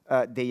 still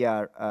they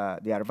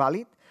are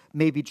valid.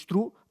 Maybe it's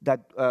true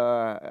that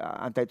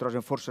antitrust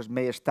enforcers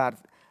may start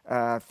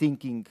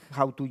thinking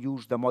how to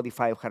use the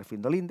modified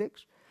Herfindahl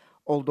index,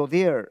 although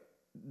there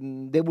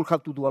they will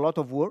have to do a lot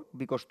of work,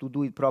 because to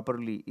do it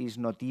properly is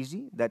not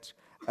easy. That's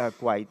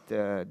quite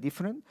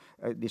different.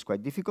 It's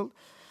quite difficult.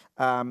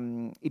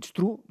 It's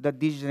true that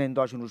this is an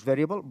endogenous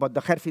variable, but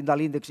the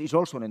Herfindahl index is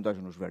also an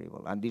endogenous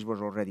variable, and this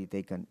was already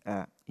taken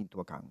into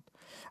account.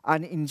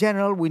 And in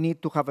general, we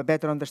need to have a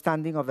better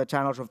understanding of the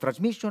channels of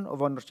transmission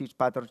of ownership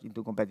patterns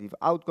into competitive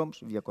outcomes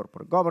via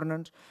corporate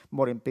governance,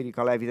 more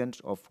empirical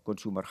evidence of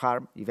consumer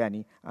harm, if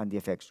any, and the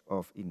effects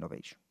of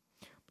innovation.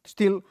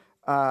 Still,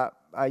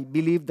 I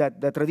believe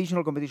that the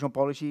traditional competition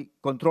policy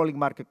controlling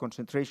market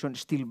concentration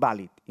is still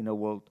valid in a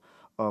world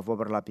of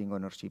overlapping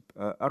ownership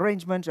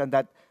arrangements, and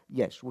that,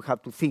 yes, we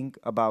have to think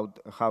about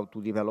how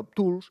to develop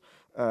tools,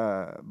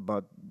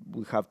 but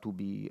we have to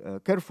be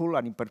careful,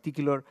 and in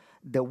particular,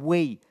 the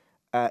way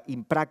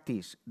in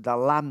practice the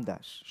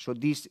lambdas, so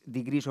these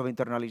degrees of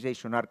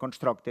internalization are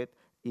constructed,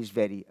 is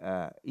very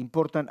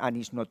important, and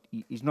is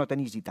not an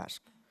easy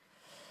task.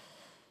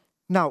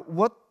 Now,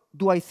 what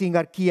do I think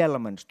are key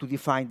elements to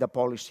define the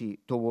policy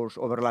towards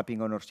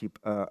overlapping ownership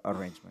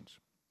arrangements?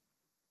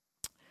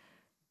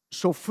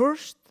 So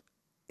first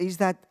is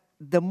that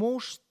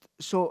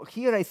so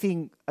here I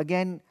think,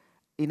 again,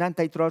 in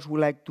antitrust we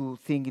like to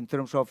think in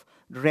terms of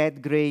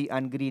red, gray,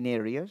 and green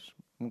areas,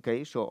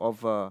 okay, so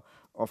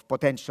of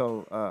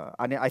potential,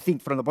 and I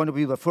think from the point of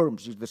view of the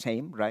firms is the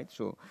same, right,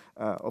 so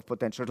of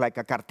potential, like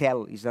a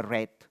cartel is a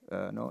red,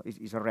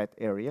 is a red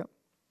area.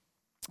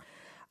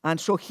 And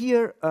so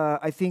here,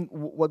 I think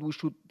what we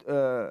should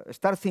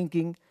start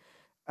thinking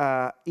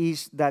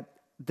is that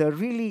the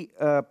really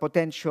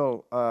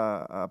potential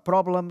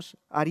problems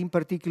are in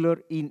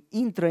particular in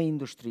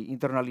intra-industry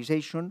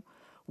internalization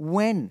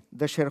when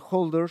the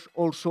shareholders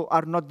also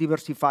are not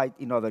diversified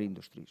in other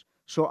industries.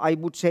 So I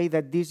would say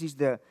that this is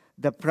the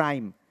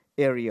prime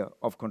area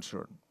of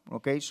concern,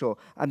 okay? So,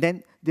 and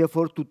then,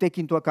 therefore, to take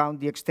into account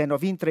the extent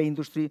of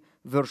intra-industry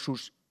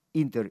versus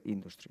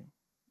inter-industry.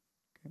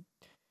 Okay?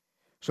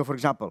 So, for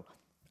example,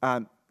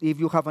 if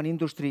you have an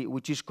industry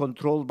which is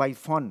controlled by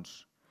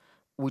funds,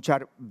 which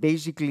are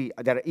basically,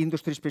 they're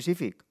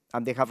industry-specific,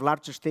 and they have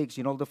large stakes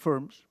in all the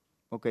firms,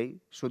 okay?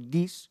 So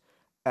this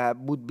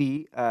would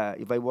be,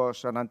 if I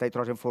was an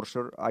antitrust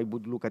enforcer, I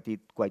would look at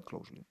it quite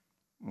closely,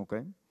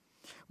 okay?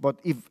 But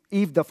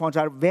if the funds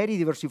are very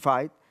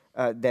diversified,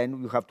 then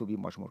you have to be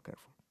much more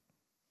careful.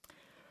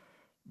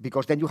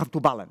 Because then you have to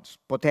balance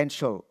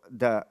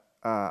the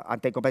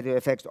anti-competitive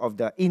effects of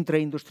the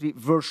intra-industry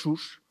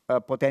versus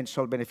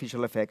potential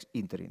beneficial effects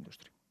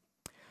inter-industry.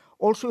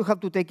 Also, you have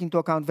to take into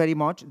account very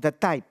much the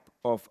type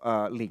of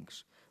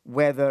links,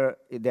 whether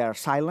they are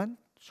silent,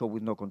 so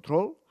with no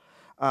control,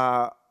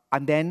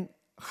 and then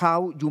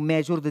how you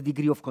measure the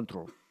degree of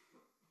control,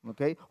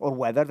 okay? Or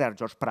whether they are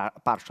just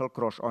partial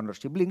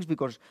cross-ownership links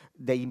because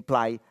they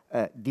imply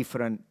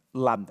different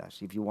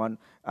lambdas, if you want,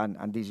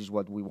 and this is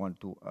what we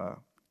want to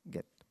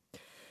get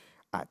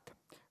at.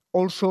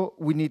 Also,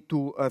 we need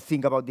to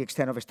think about the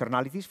extent of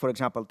externalities, for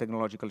example,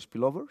 technological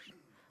spillovers,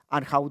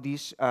 and how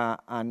this,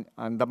 and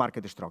the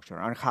market structure,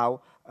 and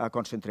how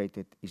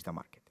concentrated is the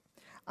market.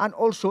 And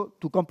also,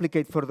 to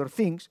complicate further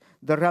things,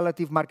 the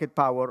relative market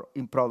power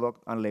in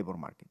product and labor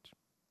markets.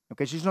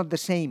 Okay, so it's not the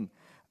same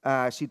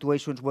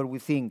situations where we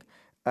think,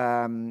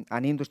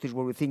 and industries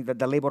where we think that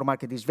the labor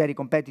market is very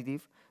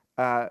competitive,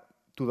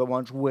 to the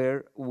ones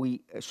where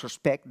we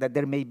suspect that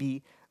there may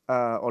be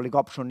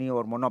oligopsony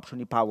or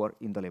monopsony power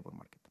in the labor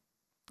market.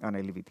 And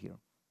I leave it here.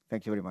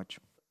 Thank you very much.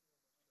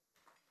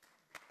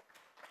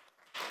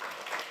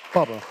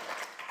 Barbara.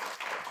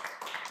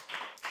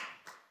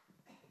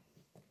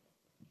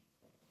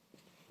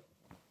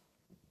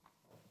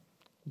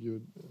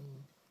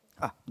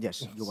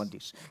 Yes, you want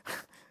this.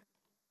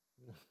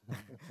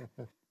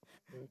 Let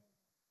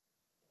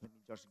me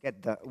just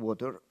get the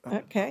water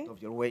out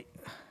of your way.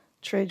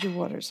 Trade your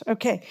waters.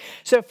 Okay.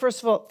 So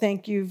first of all,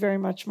 thank you very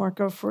much,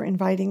 Marco, for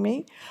inviting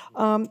me.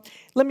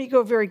 Let me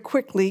go very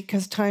quickly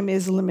because time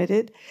is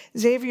limited.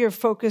 Xavier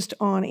focused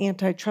on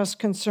antitrust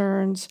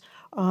concerns.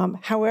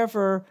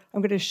 However,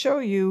 I'm going to show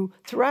you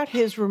throughout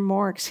his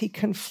remarks, he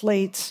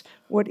conflates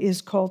what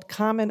is called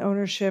common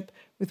ownership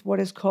with what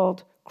is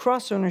called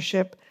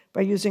cross-ownership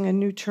by using a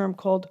new term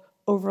called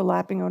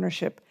overlapping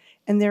ownership.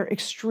 And they're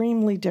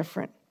extremely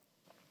different.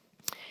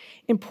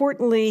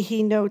 Importantly,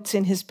 he notes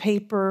in his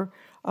paper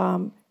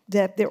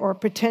that there are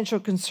potential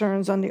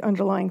concerns on the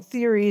underlying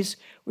theories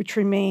which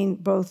remain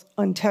both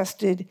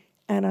untested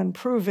and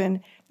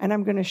unproven. And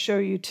I'm going to show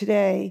you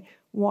today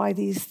why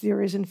these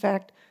theories, in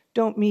fact,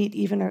 don't meet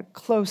even a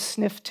close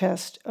sniff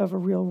test of a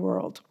real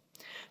world.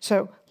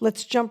 So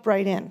let's jump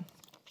right in.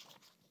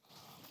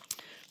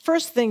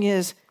 First thing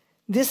is,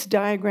 this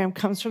diagram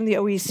comes from the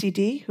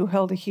OECD, who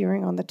held a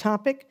hearing on the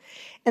topic.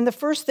 And the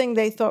first thing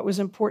they thought was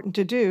important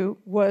to do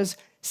was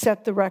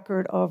set the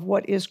record of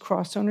what is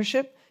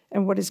cross-ownership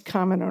and what is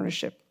common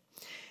ownership.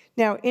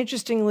 Now,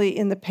 interestingly,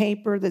 in the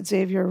paper that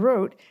Xavier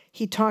wrote,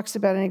 he talks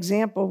about an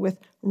example with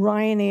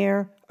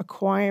Ryanair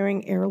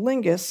acquiring Aer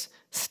Lingus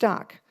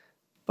stock.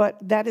 But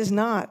that is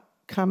not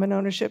common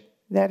ownership,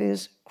 that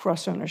is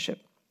cross-ownership.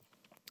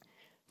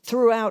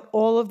 Throughout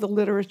all of the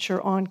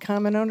literature on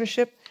common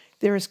ownership,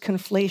 there is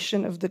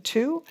conflation of the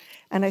two.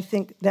 And I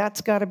think that's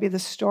got to be the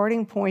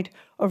starting point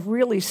of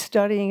really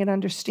studying and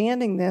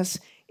understanding this,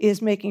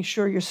 is making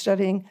sure you're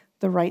studying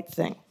the right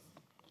thing.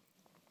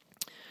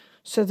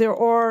 So there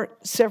are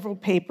several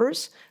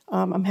papers.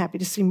 I'm happy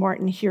to see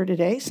Martin here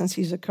today, since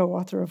he's a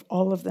co-author of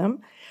all of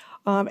them.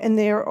 And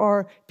there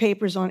are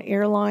papers on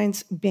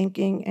airlines,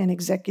 banking, and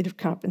executive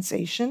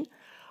compensation.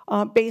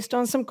 Based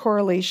on some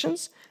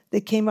correlations,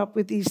 they came up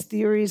with these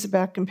theories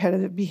about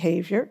competitive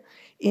behavior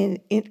in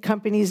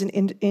companies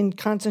and in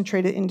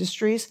concentrated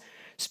industries,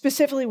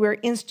 specifically where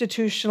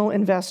institutional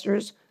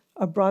investors,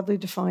 a broadly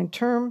defined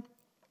term,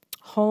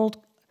 hold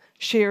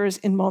shares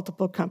in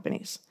multiple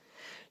companies.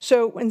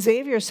 So when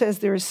Xavier says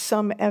there is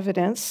some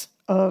evidence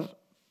of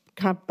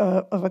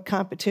a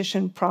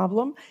competition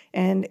problem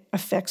and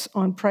effects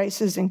on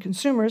prices and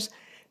consumers,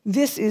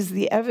 this is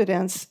the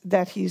evidence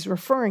that he's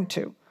referring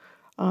to.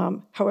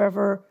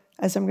 However,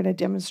 as I'm going to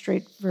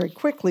demonstrate very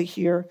quickly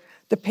here,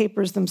 the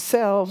papers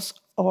themselves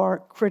are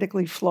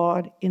critically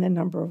flawed in a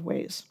number of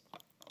ways.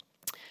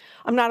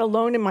 I'm not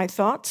alone in my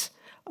thoughts.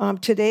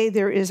 Today,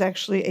 there is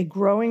actually a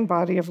growing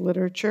body of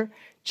literature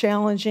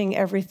challenging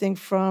everything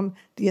from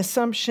the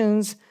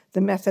assumptions, the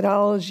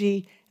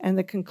methodology, and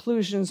the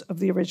conclusions of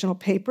the original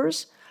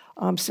papers.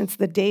 Since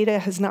the data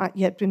has not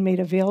yet been made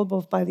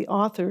available by the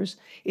authors,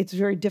 it's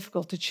very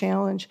difficult to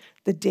challenge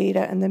the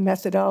data and the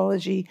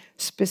methodology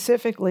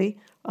specifically,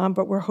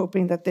 but we're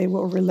hoping that they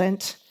will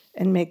relent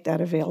and make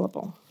that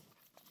available.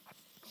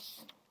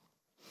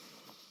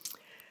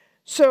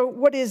 So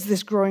what is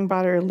this growing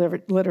body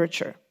of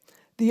literature?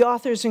 The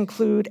authors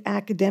include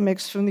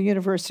academics from the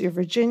University of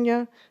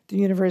Virginia, the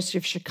University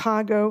of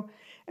Chicago,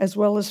 as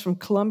well as from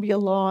Columbia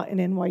Law and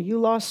NYU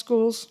Law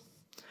Schools.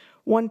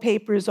 One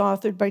paper is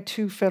authored by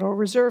 2 Federal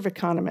Reserve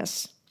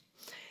economists.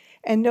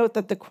 And note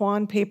that the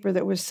Quan paper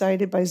that was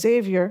cited by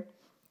Xavier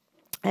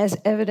as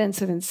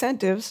evidence of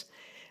incentives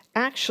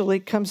actually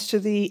comes to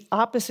the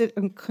opposite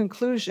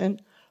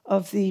conclusion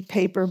of the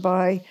paper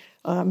by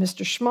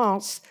Mr.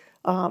 Schmaltz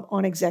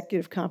on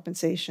executive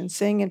compensation,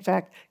 saying, in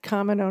fact,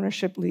 common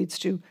ownership leads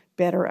to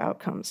better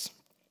outcomes.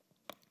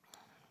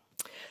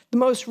 The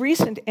most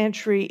recent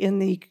entry in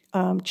the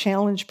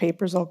challenge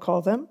papers, I'll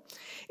call them,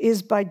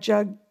 is by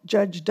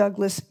Judge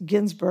Douglas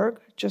Ginsburg,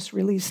 just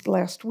released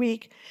last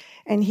week,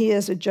 and he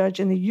is a judge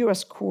in the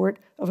U.S. Court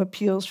of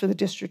Appeals for the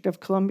District of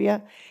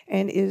Columbia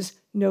and is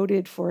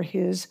noted for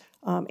his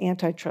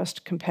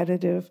antitrust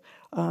competitive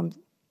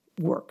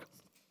work.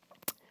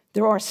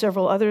 There are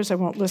several others, I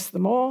won't list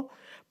them all,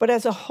 but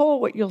as a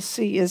whole, what you'll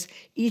see is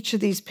each of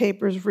these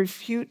papers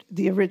refute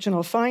the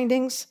original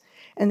findings,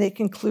 and they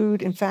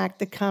conclude, in fact,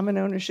 that common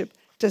ownership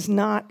does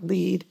not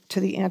lead to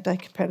the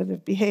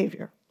anti-competitive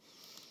behavior.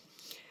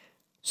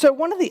 So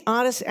one of the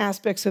oddest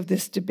aspects of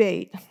this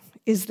debate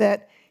is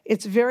that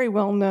it's very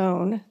well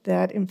known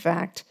that, in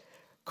fact,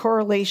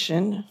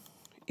 correlation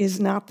is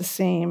not the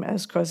same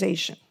as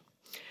causation.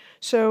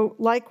 So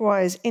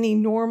likewise, any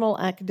normal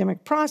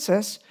academic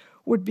process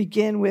would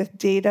begin with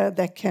data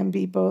that can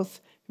be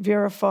both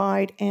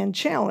verified and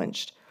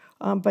challenged.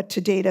 But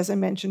to date, as I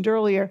mentioned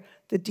earlier,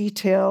 the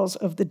details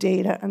of the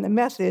data and the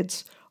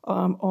methods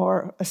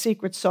are a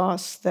secret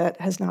sauce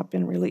that has not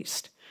been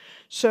released.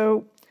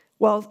 So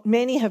while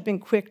many have been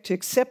quick to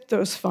accept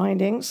those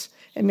findings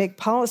and make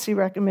policy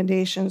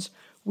recommendations,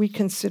 we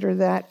consider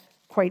that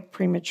quite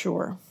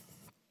premature.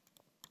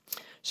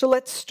 So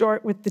let's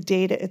start with the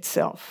data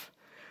itself.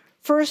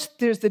 First,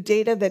 there's the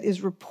data that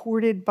is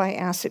reported by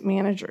asset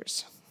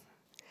managers.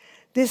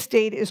 This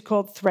data is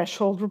called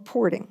threshold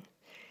reporting.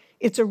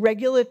 It's a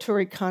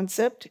regulatory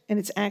concept, and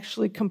it's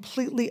actually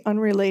completely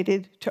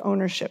unrelated to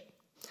ownership.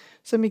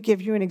 So let me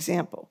give you an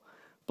example.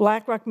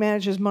 BlackRock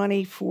manages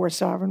money for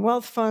sovereign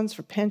wealth funds,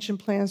 for pension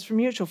plans, for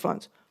mutual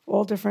funds,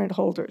 all different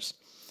holders.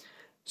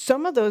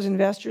 Some of those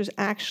investors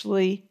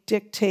actually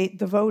dictate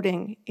the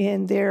voting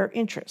in their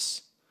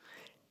interests.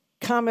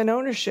 Common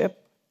ownership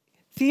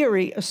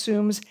theory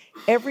assumes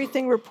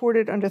everything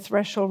reported under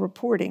threshold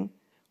reporting,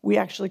 we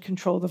actually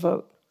control the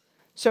vote.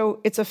 So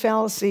it's a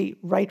fallacy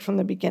right from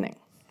the beginning.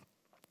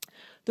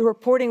 The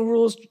reporting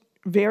rules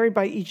vary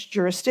by each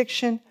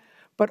jurisdiction,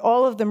 but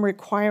all of them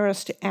require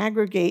us to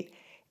aggregate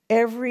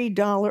every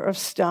dollar of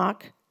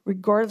stock,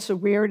 regardless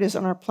of where it is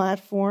on our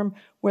platform,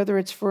 whether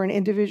it's for an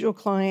individual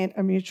client,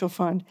 a mutual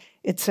fund,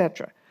 et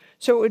cetera.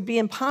 So it would be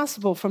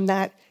impossible from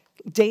that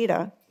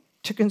data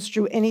to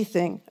construe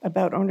anything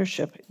about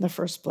ownership in the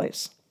first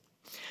place.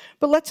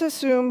 But let's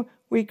assume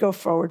we go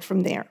forward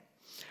from there.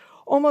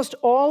 Almost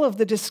all of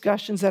the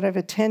discussions that I've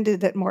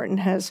attended that Martin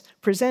has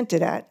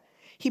presented at,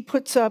 he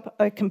puts up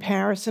a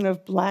comparison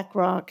of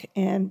BlackRock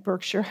and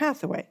Berkshire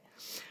Hathaway.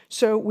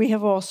 So we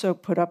have also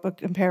put up a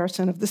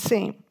comparison of the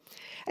same.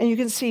 And you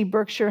can see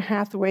Berkshire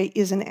Hathaway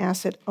is an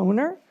asset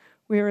owner,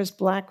 whereas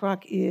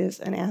BlackRock is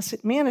an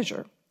asset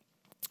manager.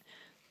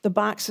 The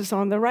boxes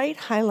on the right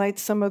highlight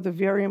some of the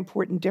very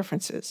important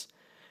differences.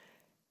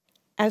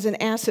 As an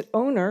asset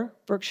owner,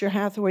 Berkshire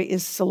Hathaway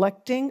is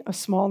selecting a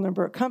small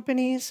number of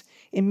companies.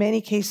 In many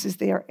cases,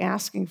 they are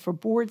asking for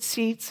board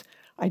seats.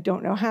 I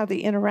don't know how they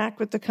interact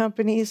with the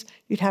companies.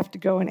 You'd have to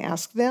go and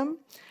ask them.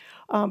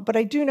 But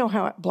I do know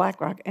how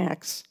BlackRock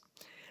acts.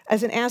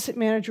 As an asset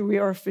manager, we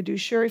are a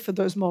fiduciary for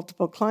those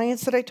multiple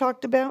clients that I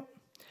talked about.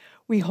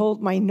 We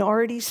hold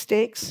minority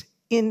stakes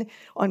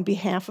on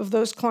behalf of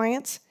those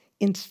clients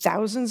in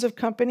thousands of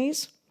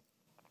companies.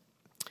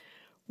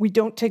 We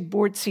don't take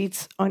board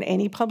seats on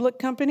any public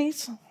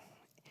companies.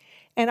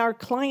 And our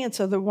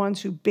clients are the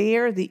ones who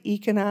bear the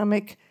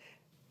economic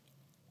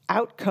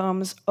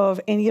outcomes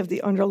of any of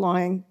the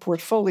underlying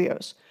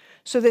portfolios.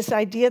 So this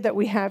idea that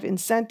we have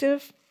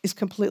incentive is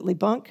completely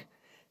bunk.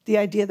 The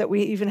idea that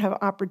we even have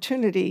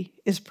opportunity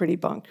is pretty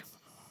bunk.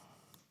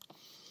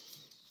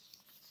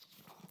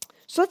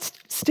 So let's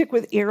stick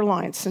with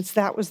airlines, since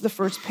that was the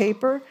first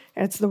paper,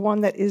 and it's the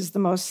one that is the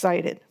most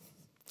cited.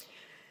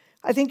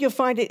 I think you'll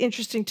find it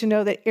interesting to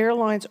know that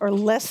airlines are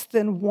less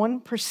than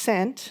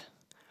 1%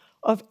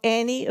 of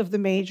any of the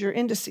major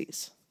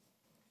indices.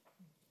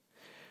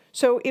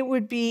 So it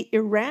would be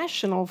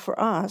irrational for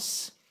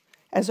us,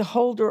 as a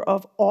holder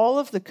of all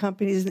of the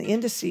companies in the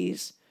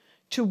indices,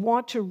 to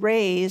want to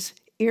raise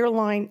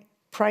airline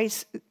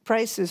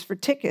prices for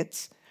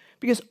tickets,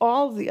 because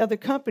all of the other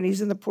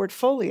companies in the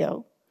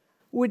portfolio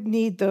would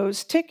need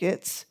those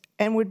tickets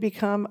and would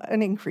become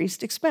an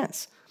increased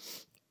expense.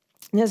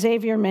 Now,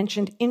 Xavier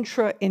mentioned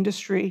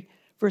intra-industry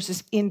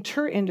versus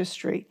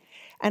inter-industry,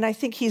 and I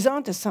think he's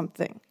onto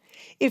something.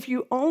 If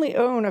you only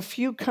own a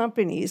few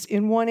companies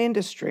in one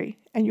industry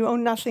and you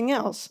own nothing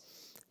else,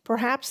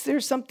 perhaps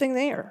there's something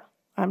there.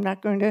 I'm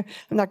not going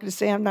to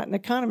say I'm not an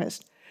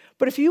economist.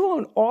 But if you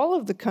own all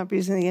of the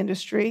companies in the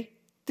industry,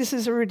 this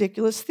is a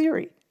ridiculous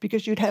theory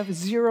because you'd have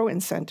zero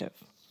incentive.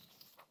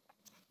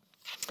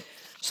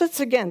 So let's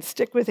again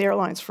stick with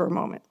airlines for a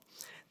moment.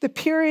 The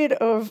period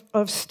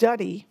of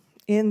study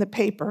in the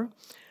paper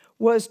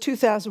was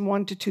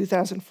 2001 to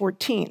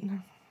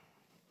 2014.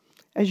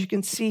 As you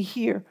can see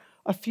here,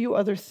 a few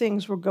other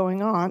things were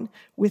going on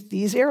with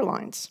these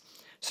airlines.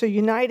 So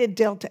United,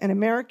 Delta, and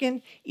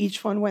American,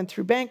 each one went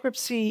through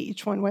bankruptcy,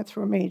 each one went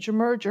through a major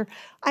merger.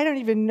 I don't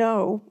even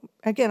know,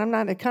 again, I'm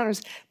not an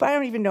economist, but I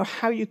don't even know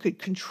how you could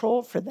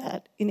control for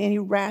that in any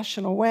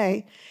rational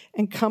way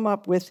and come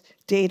up with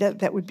data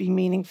that would be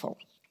meaningful.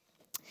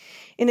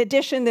 In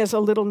addition, there's a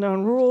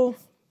little-known rule,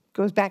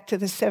 goes back to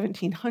the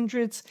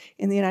 1700s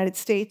in the United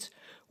States,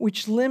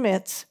 which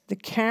limits the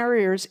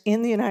carriers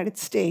in the United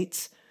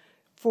States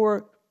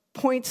for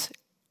points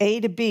A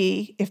to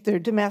B, if they're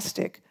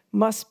domestic,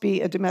 must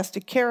be a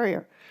domestic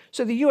carrier.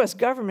 So the US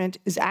government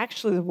is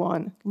actually the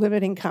one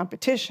limiting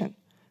competition,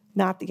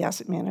 not the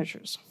asset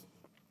managers.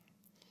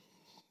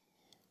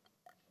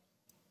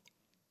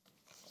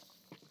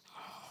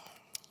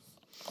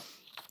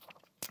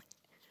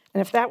 And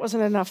if that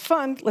wasn't enough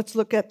fun, let's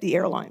look at the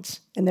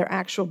airlines and their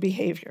actual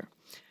behavior.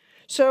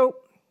 So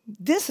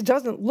this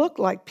doesn't look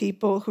like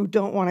people who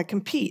don't want to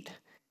compete.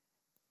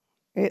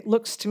 It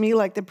looks to me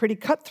like they're pretty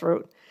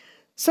cutthroat.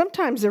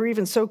 Sometimes they're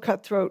even so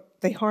cutthroat,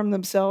 they harm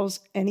themselves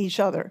and each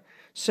other.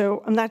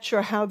 So I'm not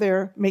sure how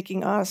they're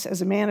making us,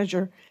 as a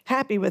manager,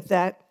 happy with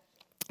that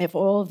if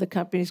all of the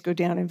companies go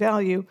down in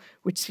value,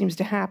 which seems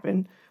to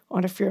happen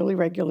on a fairly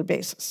regular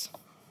basis.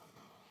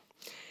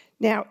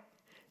 Now,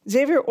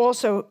 Xavier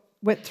also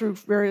went through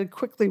very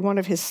quickly one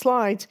of his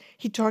slides.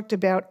 He talked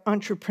about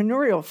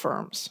entrepreneurial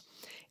firms.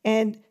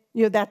 And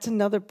that's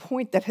another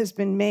point that has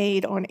been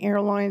made on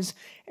airlines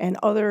and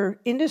other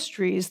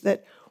industries,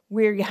 that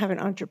where you have an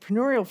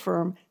entrepreneurial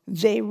firm,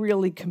 they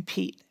really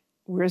compete,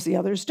 whereas the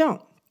others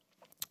don't.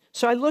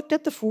 So I looked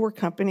at the 4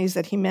 companies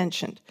that he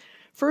mentioned.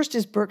 First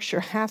is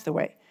Berkshire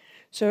Hathaway.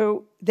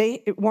 So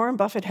Warren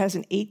Buffett has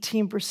an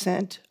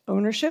 18%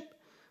 ownership,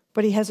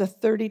 but he has a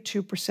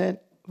 32%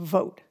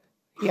 vote.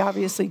 He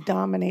obviously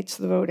dominates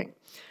the voting.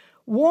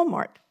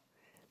 Walmart,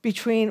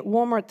 between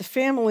Walmart the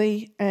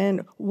family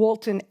and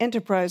Walton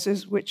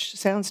Enterprises, which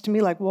sounds to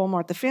me like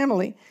Walmart the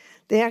family,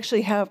 they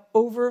actually have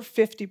over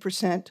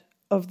 50%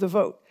 of the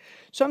vote.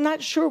 So I'm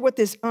not sure what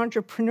this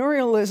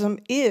entrepreneurialism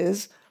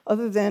is,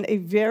 other than a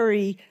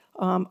very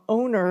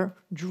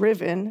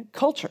owner-driven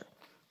culture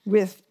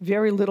with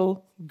very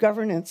little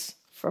governance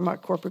from a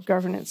corporate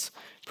governance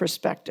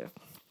perspective.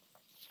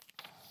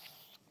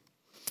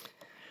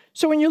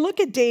 So when you look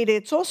at data,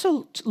 it's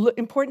also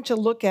important to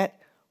look at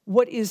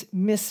what is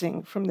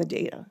missing from the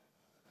data.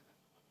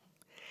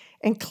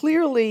 And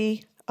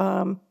clearly,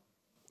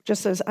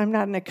 just as I'm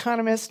not an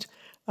economist,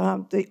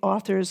 the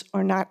authors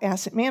are not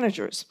asset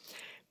managers,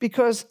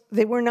 because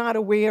they were not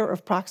aware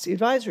of proxy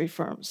advisory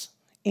firms.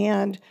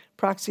 And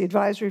proxy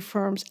advisory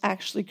firms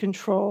actually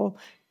control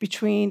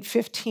between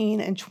 15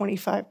 and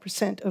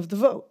 25% of the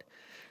vote.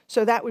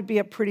 So that would be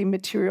a pretty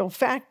material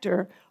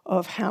factor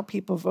of how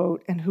people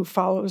vote and who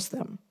follows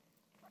them.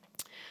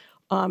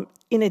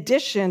 In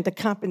addition, the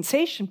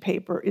compensation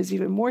paper is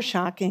even more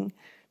shocking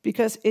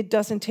because it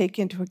doesn't take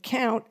into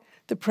account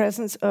the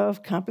presence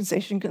of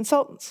compensation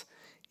consultants.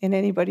 And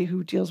anybody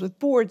who deals with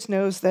boards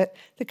knows that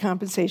the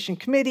compensation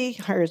committee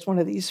hires one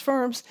of these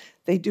firms.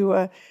 They do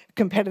a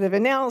competitive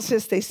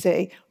analysis. They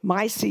say,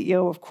 my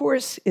CEO, of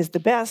course, is the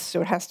best,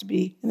 so it has to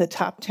be in the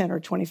top 10 or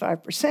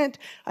 25%.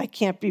 I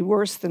can't be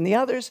worse than the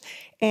others.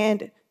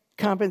 And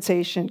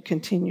compensation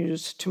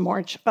continues to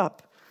march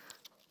up.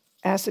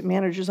 Asset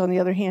managers, on the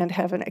other hand,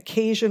 have an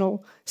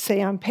occasional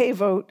say-on-pay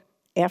vote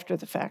after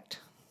the fact,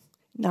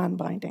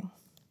 non-binding.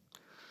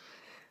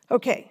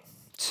 Okay,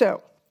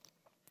 so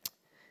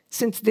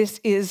since this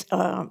is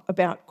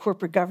about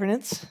corporate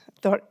governance, I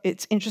thought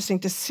it's interesting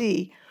to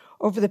see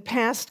over the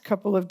past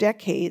couple of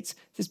decades,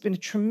 there's been a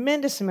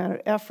tremendous amount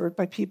of effort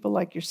by people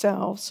like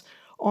yourselves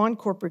on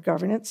corporate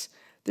governance.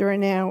 There are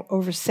now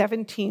over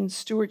 17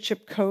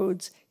 stewardship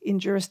codes in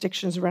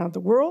jurisdictions around the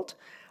world.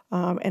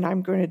 And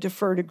I'm going to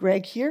defer to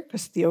Greg here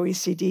because the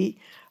OECD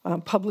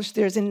published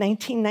theirs in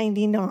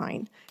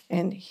 1999.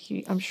 And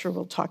I'm sure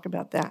we'll talk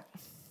about that.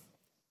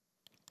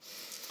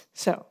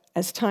 So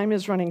as time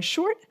is running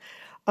short,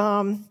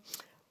 I'm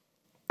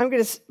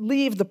going to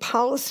leave the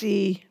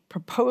policy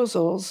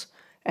proposals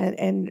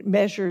and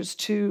measures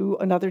to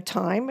another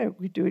time.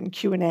 We do it in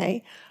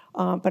Q&A.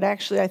 But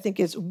actually, I think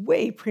it's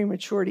way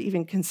premature to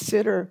even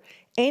consider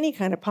any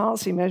kind of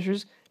policy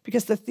measures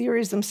because the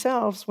theories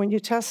themselves, when you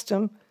test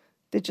them,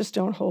 they just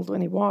don't hold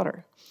any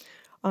water.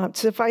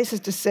 Suffice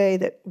it to say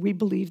that we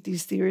believe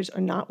these theories are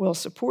not well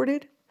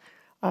supported.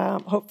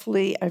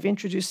 Hopefully, I've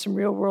introduced some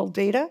real-world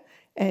data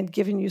and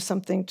given you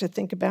something to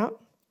think about.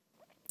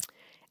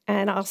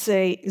 And I'll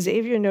say,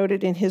 Xavier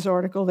noted in his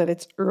article that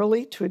it's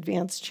early to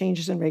advance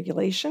changes in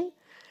regulation,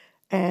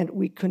 and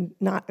we could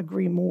not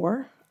agree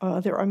more.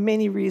 There are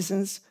many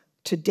reasons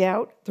to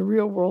doubt the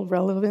real-world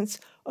relevance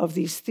of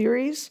these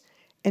theories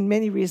and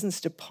many reasons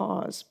to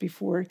pause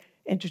before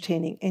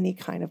entertaining any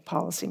kind of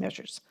policy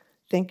measures.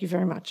 Thank you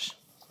very much.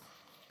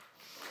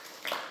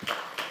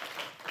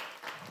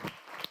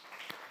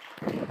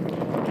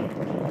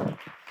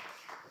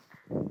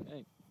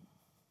 Okay.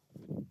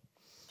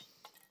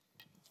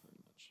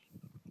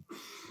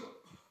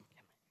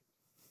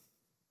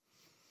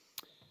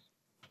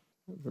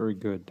 Very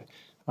good.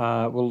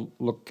 Well,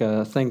 look,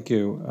 thank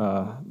you,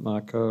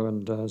 Marco,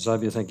 and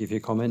Xavier, thank you for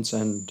your comments,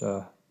 and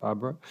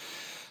Barbara.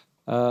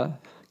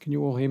 Can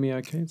you all hear me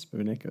okay? It's a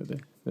bit of an echo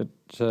there. But,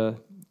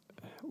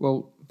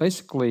 well,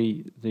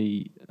 basically,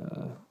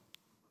 I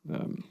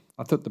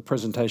thought the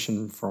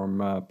presentation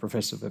from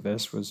Professor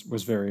Vives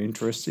was very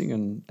interesting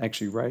and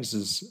actually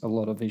raises a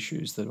lot of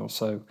issues that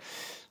also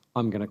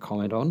I'm going to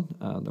comment on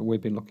that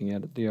we've been looking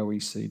at the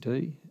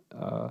OECD.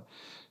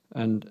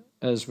 And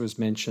as was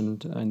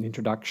mentioned in the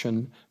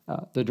introduction,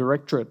 the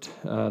directorate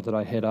that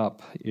I head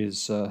up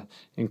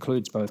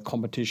includes both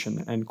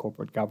competition and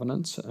corporate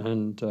governance.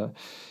 And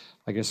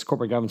I guess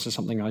corporate governance is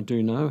something I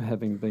do know,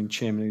 having been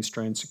chairman of the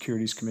Australian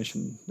Securities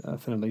Commission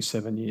for nearly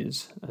 7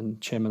 years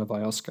and chairman of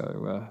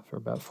IOSCO for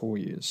about 4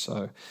 years.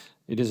 So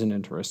it is an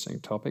interesting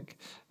topic.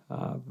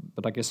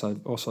 But I guess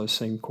I've also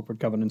seen corporate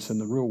governance in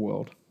the real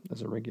world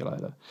as a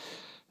regulator.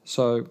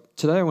 So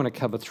today I want to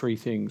cover three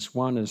things.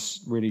 One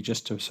is really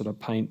just to sort of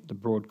paint the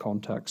broad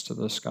context of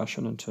the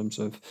discussion in terms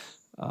of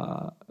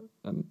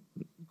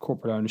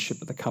corporate ownership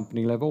at the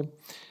company level,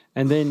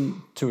 and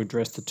then to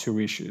address the two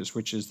issues,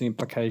 which is the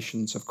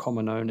implications of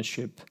common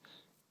ownership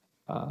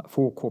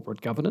for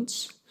corporate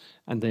governance,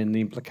 and then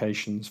the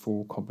implications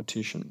for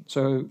competition.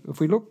 So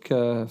if we look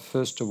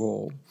first of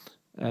all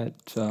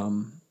at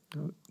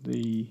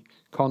the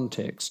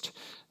context,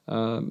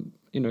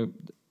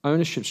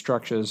 ownership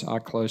structures are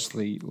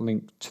closely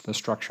linked to the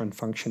structure and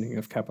functioning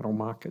of capital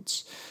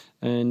markets.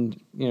 And,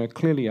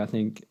 clearly, I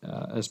think,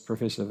 as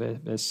Professor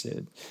Vives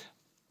said,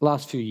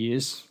 last few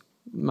years,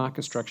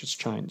 market structures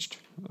changed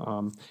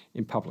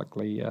in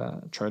publicly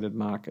traded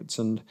markets.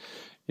 And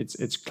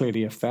it's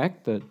clearly a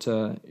fact that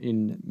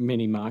in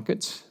many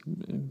markets,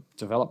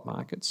 developed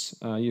markets,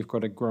 you've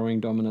got a growing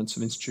dominance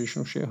of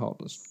institutional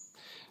shareholders.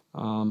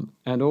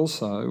 And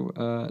also,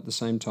 at the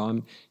same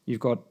time, you've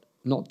got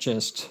not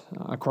just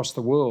across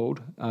the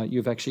world,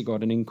 you've actually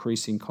got an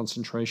increasing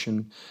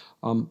concentration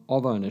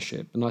of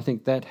ownership. And I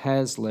think that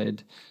has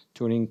led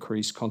to an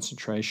increased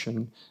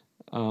concentration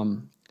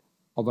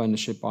of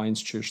ownership by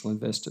institutional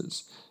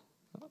investors.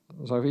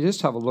 So if you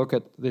just have a look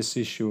at this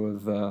issue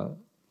of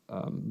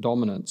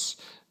dominance,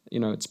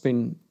 it's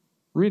been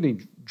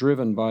really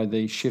driven by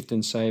the shift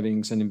in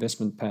savings and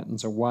investment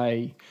patterns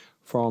away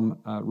from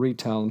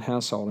retail and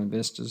household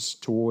investors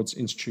towards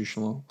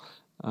institutional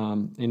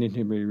and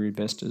intermediary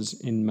investors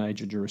in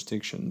major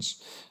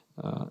jurisdictions.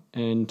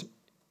 And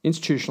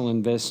institutional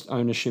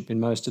ownership in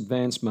most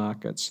advanced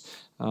markets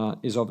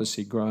is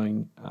obviously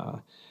growing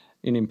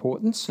in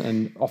importance,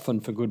 and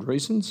often for good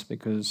reasons,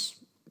 because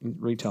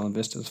retail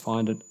investors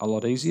find it a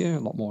lot easier, a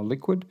lot more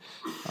liquid.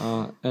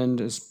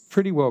 And it's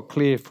pretty well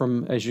clear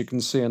from, as you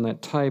can see on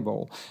that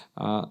table,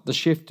 the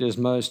shift is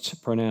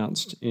most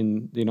pronounced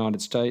in the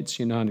United States,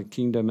 United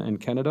Kingdom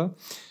and Canada,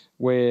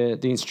 where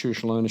the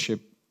institutional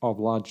ownership of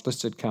large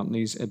listed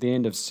companies at the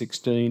end of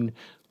 2016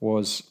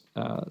 was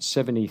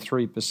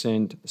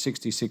 73%,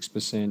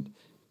 66%,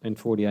 and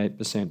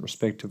 48%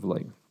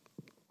 respectively.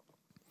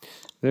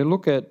 They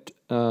look at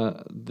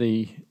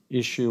the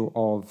issue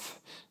of,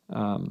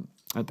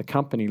 at the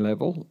company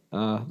level,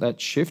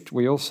 that shift.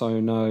 We also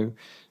know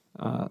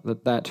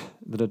that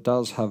it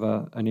does have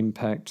an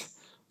impact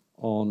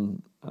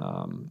on,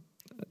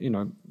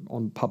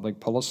 on public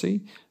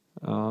policy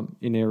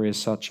in areas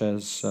such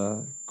as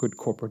good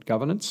corporate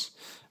governance,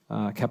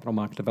 capital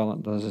market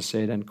development, as I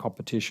said, and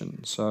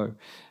competition. So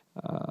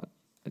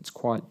it's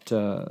quite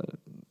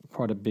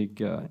a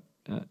big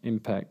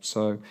impact.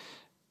 So,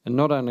 and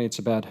not only it's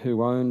about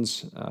who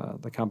owns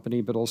the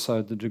company, but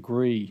also the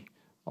degree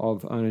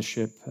of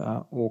ownership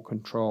or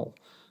control.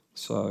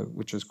 So,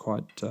 which is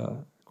quite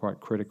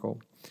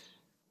critical.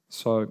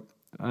 So,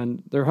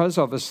 and there has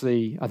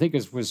obviously, I think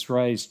as was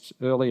raised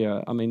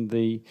earlier, I mean,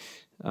 the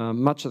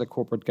much of the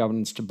corporate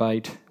governance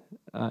debate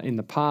in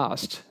the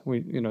past,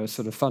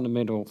 sort of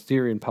fundamental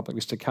theory in public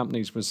listed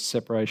companies was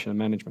separation of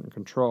management and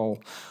control.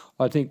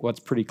 I think what's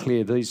pretty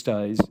clear these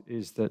days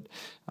is that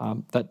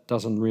that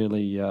doesn't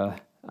really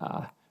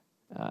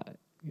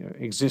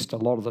exist a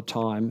lot of the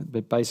time,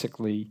 but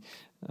basically,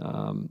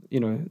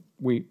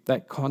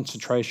 that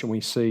concentration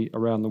we see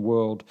around the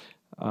world,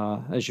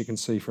 as you can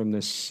see from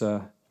this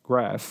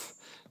graph,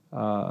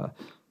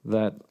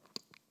 that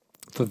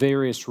for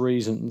various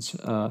reasons,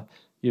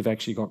 you've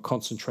actually got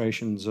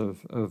concentrations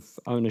of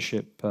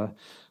ownership,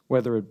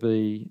 whether it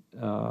be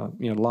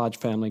large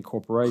family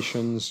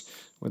corporations,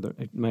 whether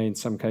it may in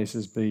some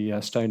cases be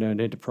state-owned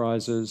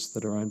enterprises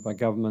that are owned by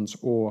governments,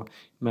 or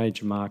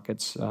major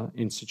markets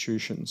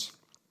institutions.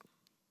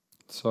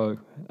 So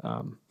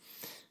I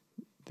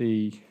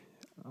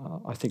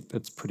think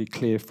that's pretty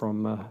clear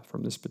from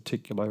this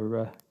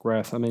particular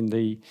graph. I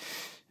mean,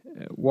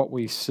 what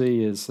we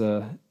see is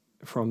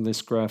from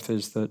this graph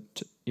is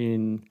that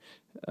in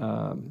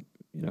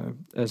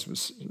as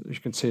you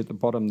can see at the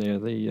bottom there,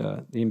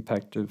 the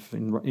impact of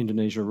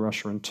Indonesia,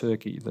 Russia, and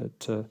Turkey,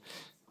 that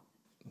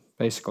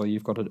basically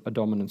you've got a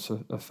dominance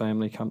of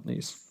family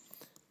companies.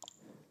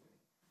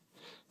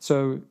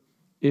 So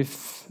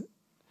if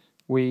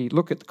we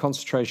look at the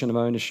concentration of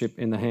ownership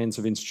in the hands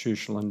of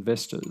institutional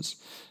investors,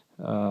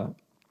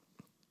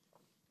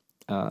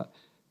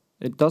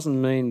 it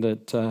doesn't mean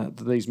that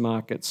these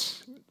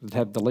markets that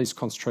have the least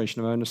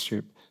concentration of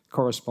ownership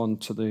correspond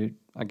to the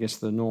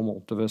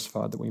normal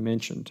diversified that we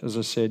mentioned. As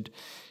I said,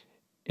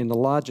 in the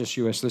largest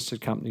US listed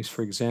companies,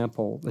 for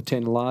example, the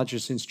 10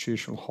 largest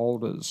institutional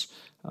holders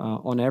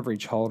on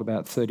average hold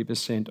about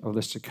 30% of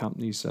listed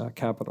companies'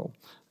 capital.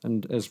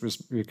 And as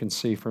you can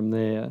see from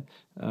there,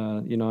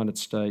 United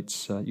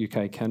States,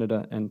 UK,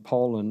 Canada, and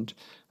Poland,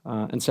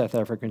 and South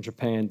Africa and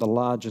Japan, the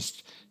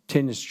largest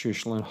 10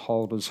 institutional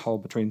holders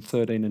hold between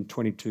 13 and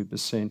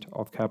 22%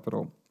 of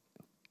capital.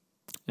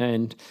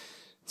 And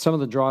some of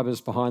the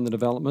drivers behind the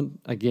development,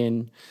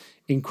 again,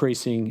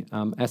 increasing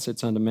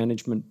assets under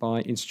management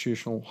by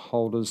institutional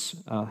holders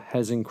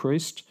has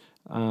increased,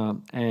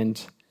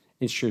 and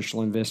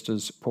institutional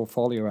investors'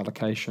 portfolio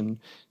allocation.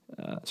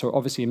 So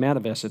obviously, amount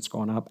of assets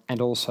gone up,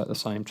 and also at the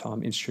same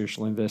time,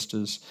 institutional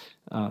investors'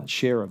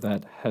 share of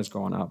that has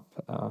gone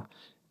up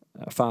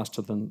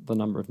faster than the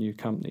number of new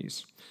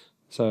companies.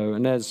 So,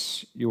 and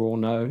as you all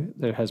know,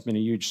 there has been a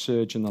huge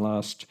surge in the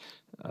last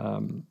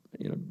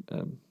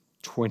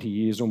 20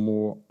 years or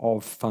more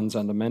of funds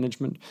under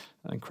management,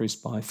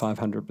 increased by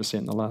 500%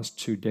 in the last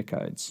 2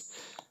 decades.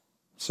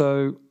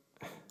 So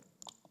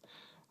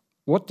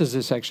what does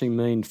this actually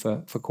mean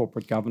for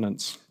corporate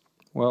governance?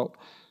 Well,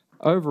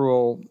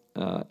 overall,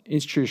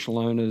 institutional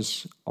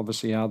owners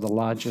obviously are the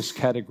largest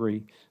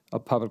category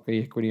of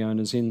publicly equity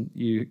owners in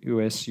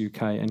US,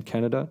 UK and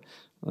Canada,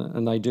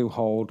 and they do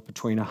hold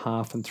between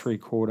 1/2 and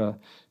 3/4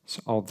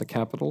 of the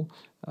capital.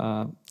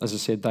 As I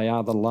said, they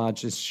are the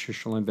largest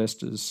institutional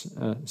investors,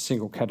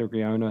 single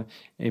category owner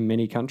in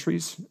many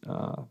countries.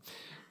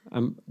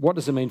 What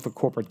does it mean for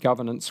corporate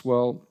governance?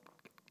 Well,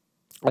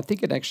 I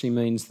think it actually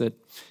means that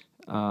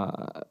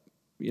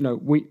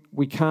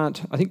we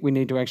can't. I think we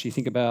need to actually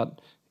think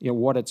about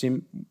what it's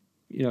in,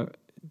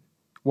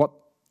 what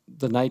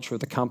the nature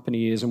of the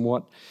company is, and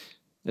what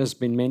has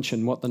been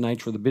mentioned, what the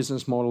nature of the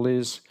business model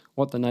is,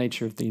 what the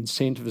nature of the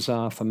incentives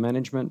are for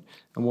management,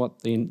 and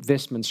what the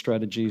investment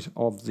strategies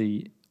of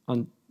the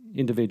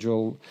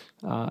individual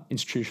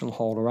institutional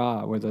holder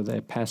are, whether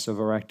they're passive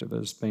or active,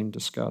 as been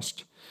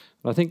discussed.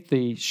 And I think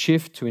the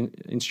shift to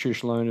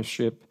institutional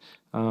ownership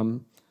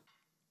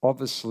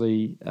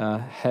obviously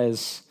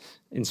has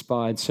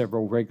inspired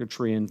several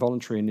regulatory and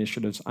voluntary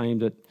initiatives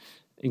aimed at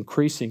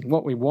increasing.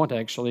 What we want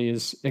actually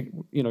is,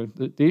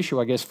 the issue,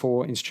 I guess,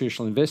 for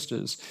institutional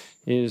investors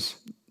is,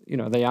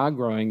 they are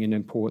growing in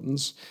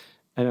importance.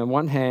 And on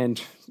one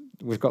hand,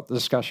 we've got the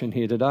discussion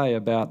here today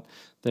about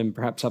them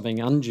perhaps having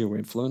undue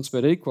influence,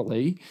 but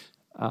equally,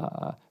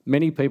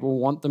 many people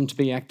want them to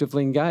be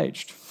actively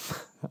engaged.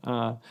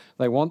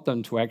 They want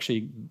them to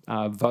actually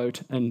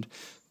vote and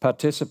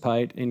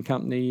participate in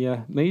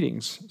company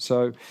meetings.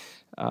 So,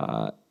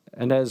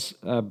 and as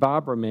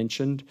Barbara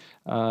mentioned,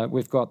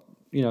 we've got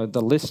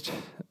the list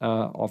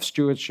of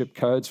stewardship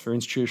codes for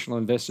institutional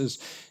investors,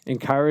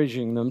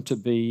 encouraging them to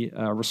be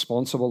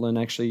responsible and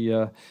actually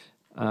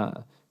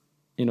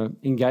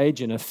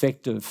engage in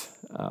effective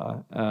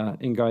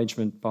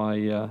engagement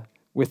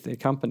with their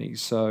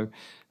companies. So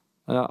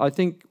I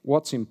think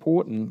what's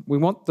important, we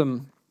want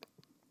them,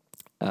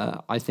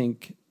 I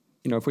think,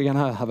 if we're going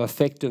to have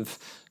effective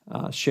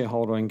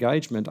shareholder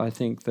engagement, I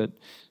think that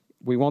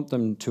we want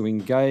them to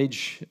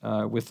engage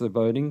with the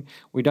voting.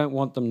 We don't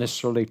want them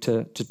necessarily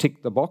to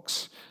tick the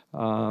box,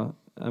 and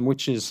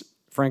which is,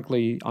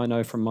 frankly, I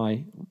know from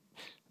my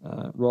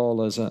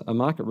role as a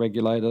market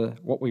regulator,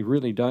 what we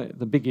really don't,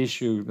 the big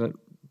issue that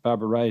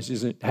Barbara raised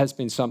is it has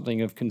been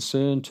something of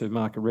concern to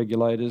market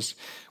regulators,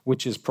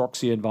 which is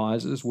proxy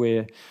advisors,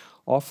 where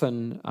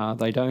often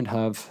they don't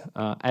have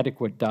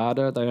adequate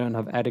data, they don't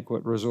have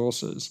adequate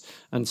resources,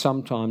 and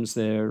sometimes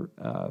their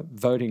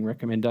voting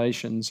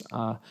recommendations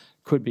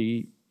could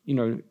be,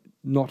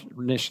 not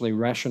necessarily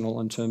rational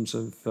in terms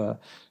of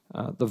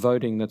the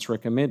voting that's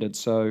recommended.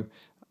 So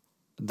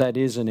that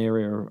is an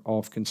area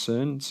of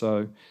concern.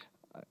 So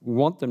we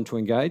want them to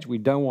engage. We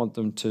don't want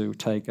them to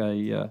take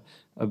a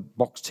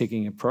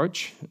box-ticking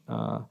approach.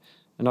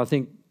 And I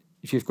think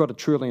if you've got a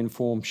truly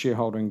informed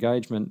shareholder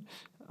engagement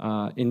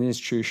in the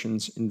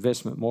institution's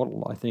investment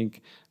model, I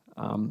think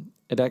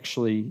it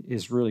actually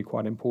is really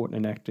quite important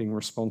in acting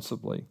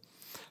responsibly.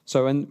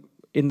 So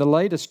in the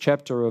latest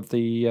chapter of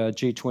the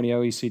G20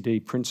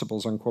 OECD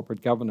Principles on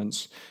Corporate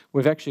Governance,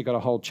 we've actually got a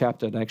whole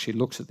chapter that actually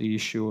looks at the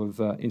issue of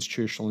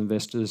institutional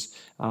investors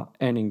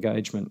and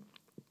engagement.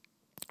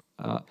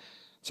 But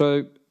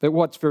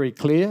what's very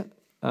clear,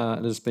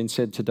 it has been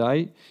said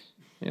today,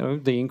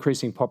 the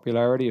increasing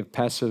popularity of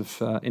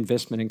passive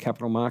investment in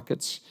capital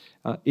markets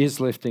is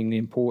lifting the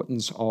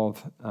importance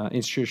of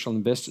institutional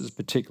investors,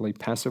 particularly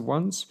passive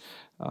ones.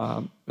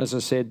 As I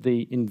said,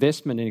 the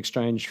investment in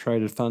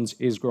exchange-traded funds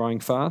is growing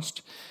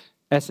fast.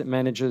 Asset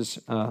managers,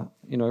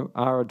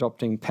 are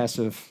adopting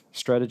passive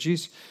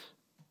strategies,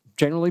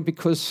 generally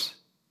because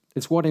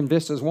it's what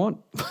investors want.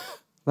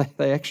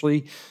 They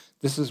actually,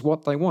 this is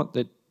what they want.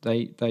 That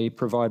they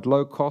provide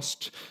low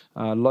cost,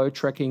 low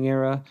tracking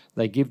error.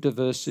 They give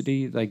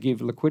diversity. They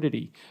give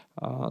liquidity.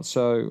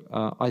 So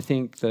I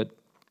think that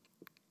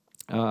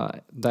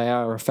they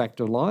are a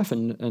fact of life,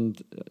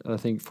 and I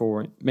think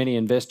for many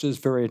investors,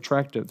 very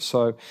attractive.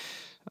 So,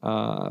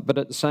 but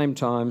at the same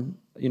time,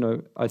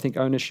 I think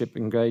ownership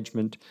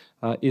engagement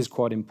is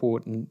quite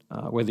important,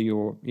 whether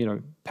you're,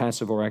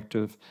 passive or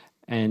active,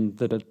 and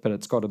but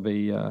it's got to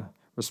be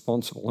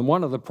responsible. And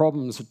one of the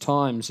problems at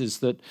times is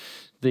that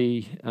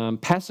the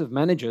passive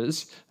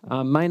managers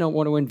may not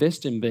want to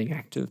invest in being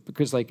active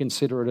because they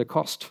consider it a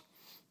cost,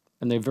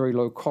 and they're very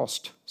low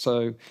cost.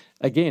 So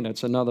again,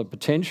 it's another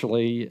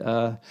potentially,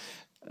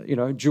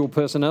 dual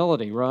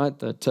personality, right?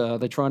 That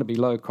they're trying to be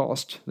low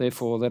cost,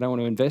 therefore they don't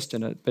want to invest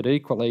in it. But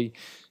equally,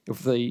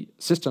 if the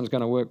system's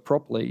going to work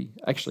properly,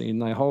 actually,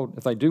 and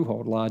if they do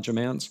hold large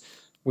amounts,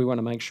 we want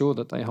to make sure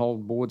that they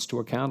hold boards to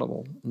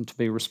accountable and to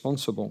be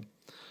responsible.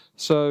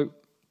 So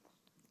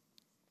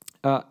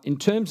in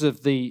terms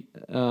of the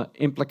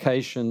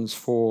implications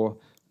for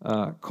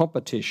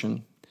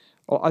competition,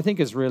 I think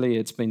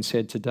it's been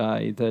said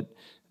today that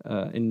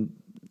in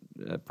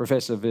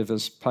Professor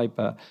Vives'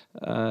 paper,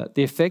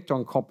 the effect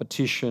on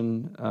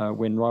competition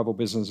when rival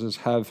businesses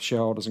have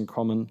shareholders in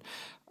common,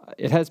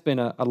 it has been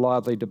a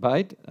lively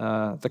debate.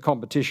 The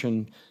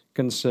competition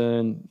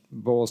concern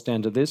boils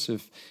down to this: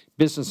 if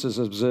businesses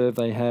observe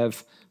they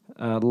have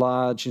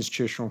large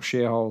institutional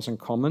shareholders in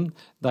common,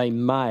 they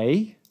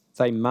may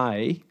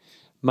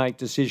make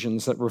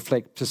decisions that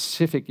reflect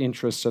specific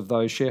interests of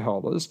those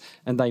shareholders,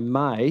 and they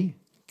may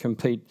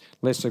compete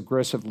less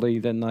aggressively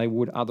than they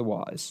would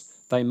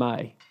otherwise. They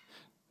may.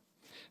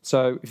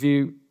 So if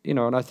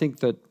and I think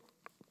that,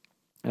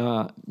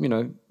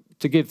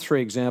 to give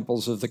 3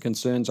 examples of the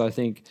concerns, I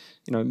think,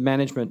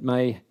 management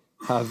may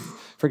have,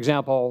 for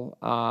example,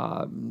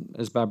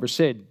 as Barbara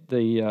said,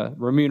 the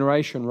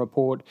remuneration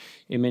report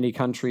in many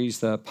countries,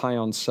 the pay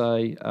on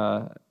say,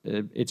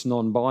 it's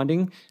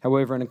non-binding.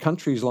 However, in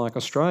countries like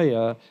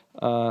Australia,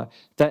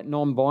 that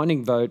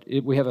non-binding vote,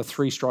 we have a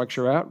 3-strikes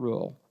you're out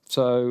rule.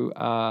 So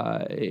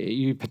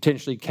you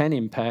potentially can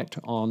impact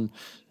on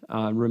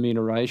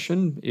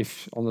remuneration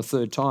if on the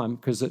 3rd time,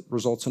 because it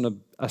results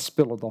in a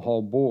spill of the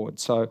whole board.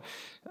 So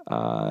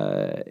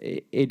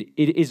it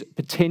is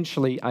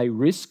potentially a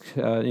risk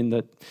in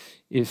that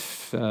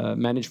if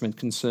management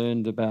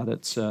concerned about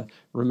its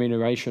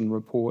remuneration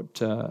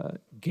report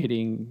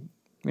getting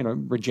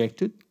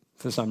rejected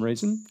for some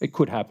reason, it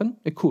could happen.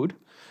 It could.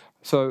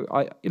 So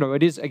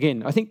it is,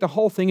 again, I think the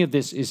whole thing of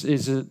this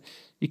is that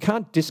you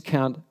can't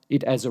discount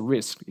it as a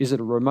risk. Is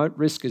it a remote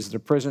risk? Is it a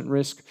present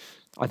risk?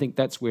 I think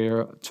that's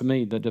where, to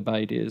me, the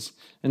debate is.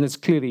 And it's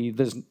clearly,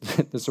 there's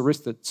a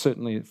risk that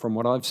certainly, from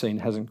what I've seen,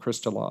 hasn't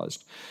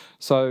crystallised.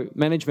 So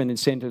management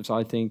incentives,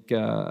 I think,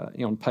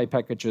 on pay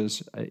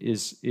packages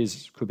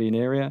could be an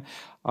area.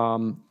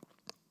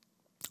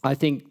 I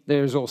think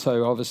there's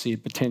also obviously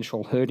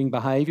potential herding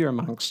behaviour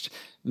amongst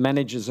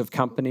managers of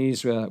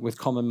companies with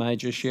common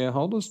major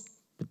shareholders.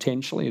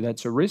 potentially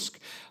that's a risk.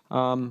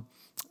 That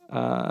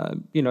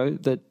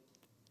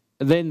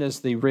then there's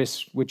the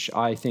risk, which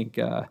I think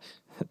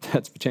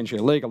that's potentially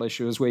a legal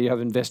issue, is where you have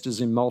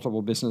investors in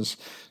multiple business,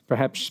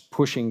 perhaps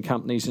pushing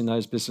companies in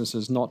those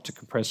businesses not to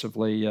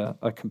compressively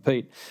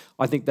compete.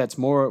 I think that's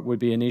more, it would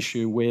be an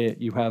issue where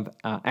you have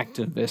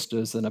active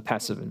investors than a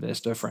passive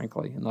investor,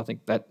 frankly, and I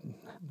think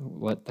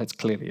that's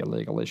clearly a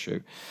legal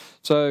issue.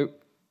 So,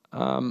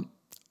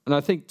 and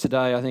I think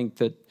today, I think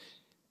that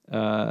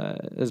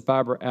as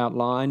Barbara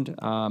outlined,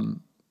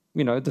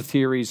 the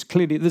theories,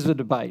 clearly there's a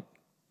debate,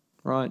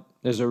 right?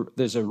 There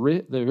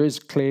is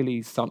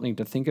clearly something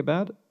to think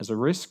about as a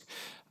risk,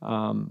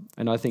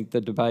 and I think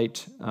the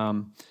debate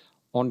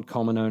on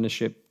common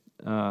ownership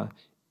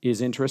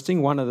is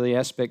interesting. One of the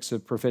aspects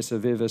of Professor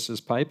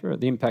Vives' paper,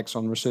 the impacts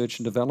on research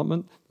and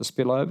development, the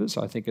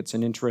spillovers, I think it's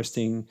an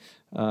interesting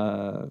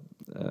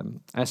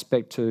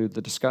aspect to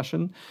the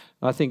discussion.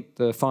 I think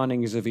the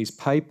findings of his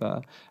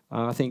paper,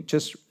 I think,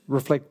 just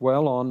reflect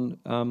well on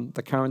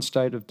the current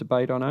state of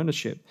debate on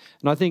ownership.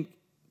 And I think,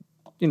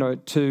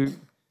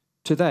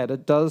 to that,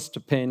 it does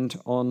depend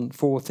on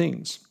four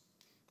things,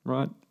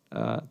 right?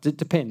 It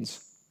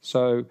depends.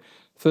 So,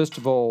 first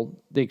of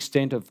all, the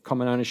extent of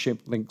common ownership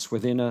links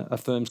within a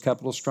firm's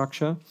capital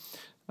structure.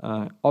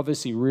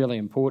 Obviously, really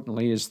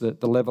importantly, is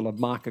the level of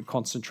market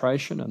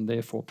concentration and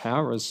therefore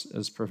power,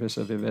 as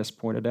Professor Vives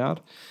pointed out.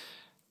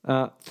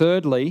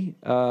 Thirdly,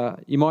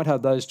 you might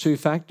have those two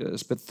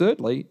factors, but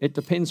thirdly, it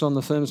depends on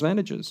the firm's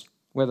managers,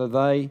 whether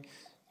they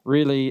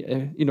really,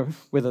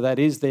 whether that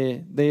is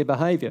their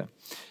behaviour.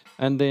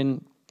 And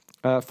then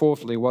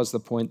fourthly was the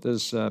point,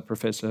 as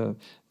Professor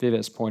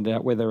Vives pointed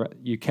out, whether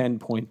you can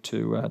point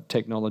to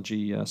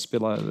technology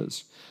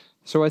spillovers.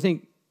 So I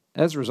think,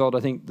 as a result, I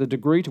think the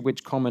degree to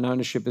which common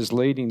ownership is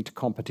leading to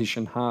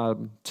competition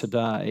harm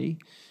today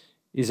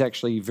is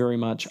actually very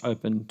much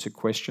open to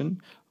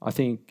question. I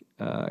think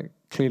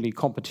clearly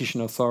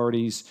competition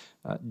authorities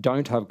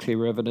don't have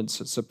clear evidence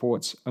that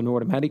supports an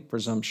automatic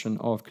presumption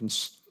of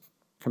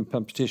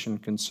competition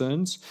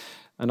concerns.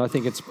 And I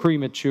think it's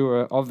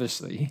premature,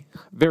 obviously,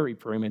 very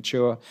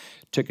premature,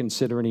 to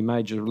consider any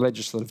major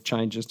legislative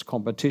changes to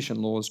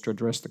competition laws to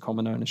address the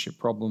common ownership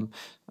problem,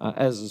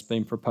 as has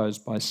been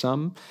proposed by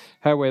some.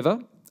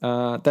 However,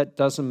 that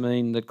doesn't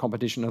mean that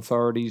competition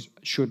authorities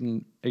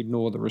shouldn't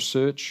ignore the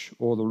research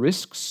or the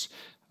risks.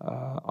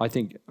 I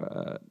think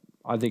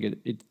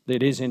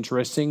it is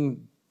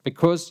interesting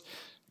because,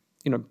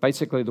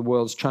 basically the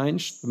world's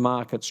changed, the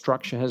market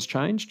structure has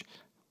changed.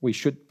 We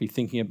should be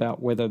thinking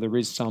about whether there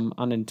is some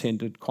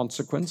unintended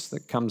consequence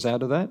that comes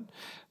out of that.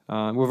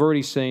 We've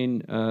already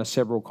seen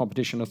several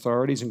competition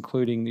authorities,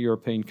 including the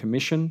European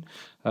Commission,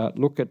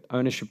 look at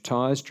ownership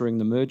ties during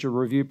the merger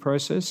review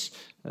process.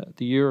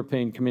 The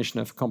European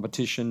Commissioner for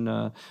Competition,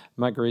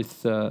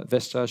 Margrethe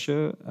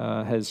Vestager,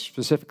 has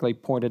specifically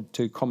pointed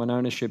to common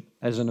ownership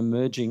as an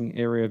emerging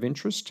area of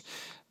interest.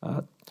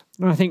 And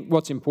I think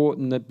what's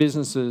important, that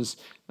businesses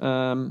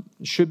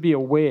should be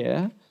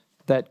aware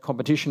that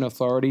competition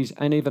authorities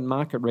and even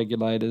market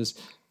regulators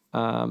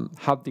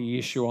have the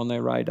issue on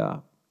their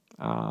radar.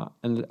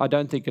 And I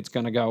don't think it's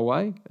going to go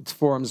away. It's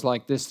forums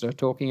like this that are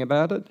talking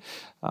about it.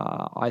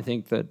 I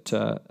think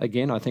that,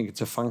 again, I think it's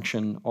a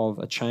function of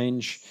a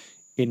change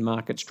in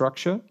market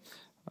structure.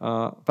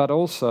 But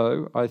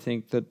also, I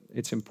think that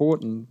it's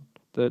important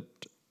that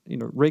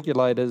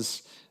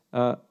regulators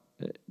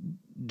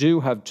do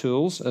have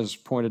tools, as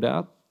pointed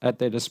out, at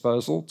their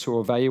disposal to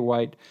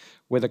evaluate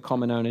whether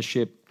common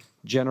ownership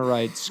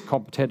generates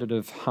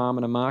competitive harm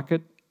in a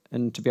market,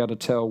 and to be able to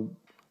tell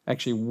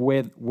actually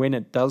when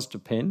it does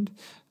depend.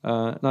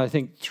 And I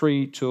think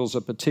three tools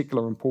of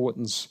particular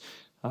importance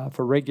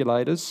for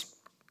regulators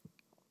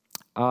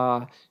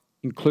are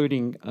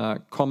including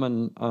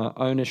common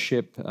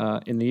ownership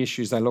in the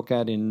issues they look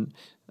at in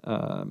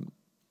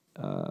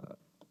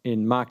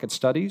market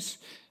studies,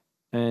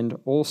 and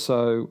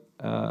also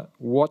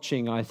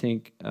watching, I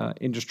think,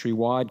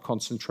 industry-wide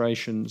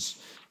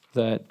concentrations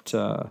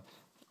that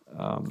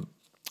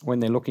when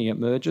they're looking at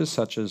mergers,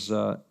 such as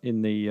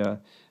in the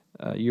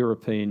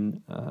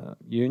European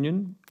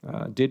Union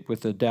did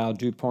with the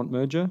Dow-DuPont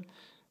merger.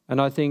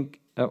 And I think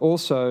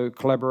also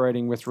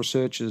collaborating with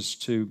researchers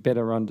to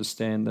better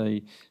understand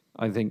the,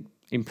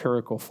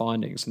 empirical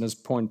findings. And as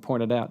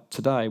pointed out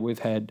today, we've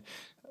had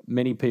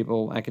many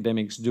people,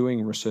 academics,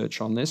 doing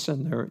research on this,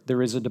 and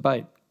there is a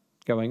debate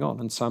going on.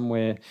 And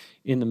somewhere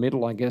in the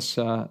middle, I guess,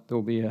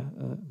 there'll be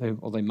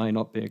or there may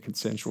not be a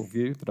consensual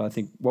view, but I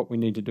think what we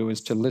need to do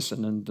is to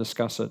listen and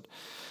discuss it.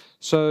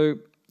 So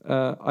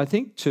I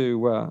think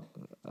to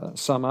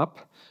sum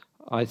up,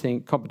 I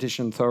think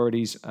competition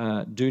authorities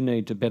do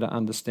need to better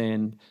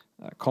understand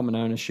common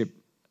ownership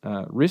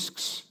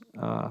risks,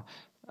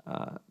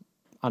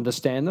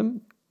 understand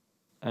them,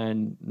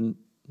 and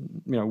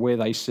where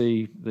they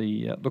see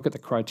the look at the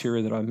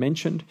criteria that I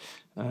mentioned,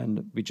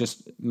 and be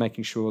just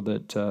making sure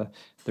that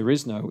there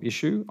is no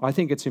issue. I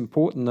think it's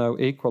important, though,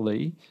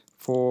 equally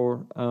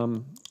for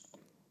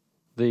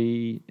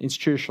the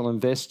institutional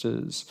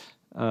investors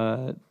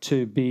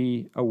to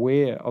be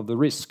aware of the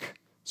risk.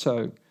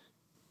 So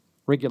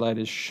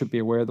regulators should be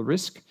aware of the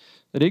risk,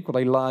 that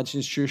equally large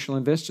institutional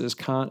investors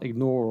can't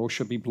ignore or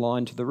should be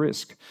blind to the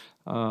risk.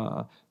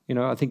 You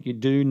know, I think you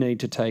do need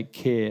to take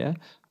care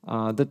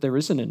that there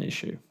isn't an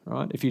issue,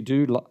 right? If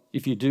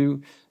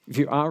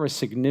you are a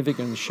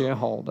significant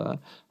shareholder,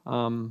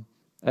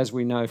 as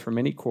we know from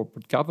any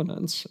corporate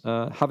governance,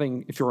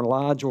 if you're a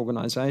large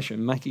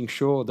organisation, making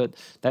sure that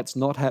that's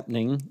not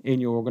happening in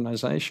your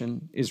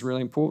organisation is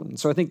really important.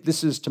 So I think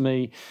this is, to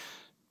me,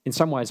 in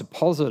some ways a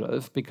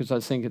positive, because I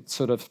think it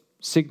sort of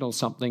signals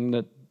something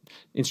that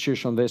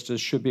institutional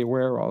investors should be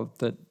aware of,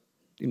 that,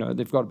 you know,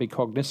 they've got to be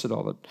cognizant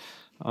of it,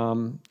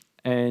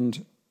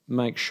 and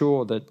make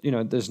sure that, you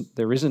know,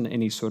 there isn't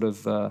any sort of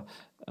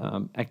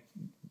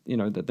you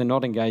know, that they're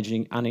not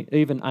engaging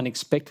even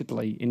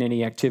unexpectedly in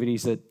any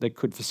activities that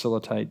could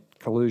facilitate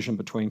collusion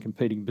between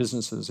competing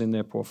businesses in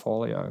their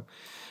portfolio.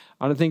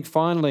 And I think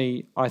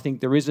finally, I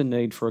think there is a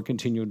need for a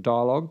continual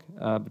dialogue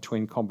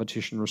between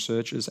competition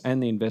researchers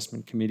and the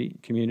investment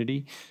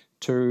community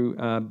to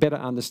better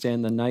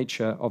understand the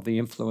nature of the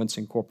influence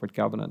in corporate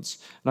governance.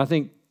 And I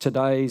think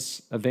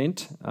today's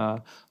event,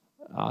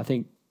 I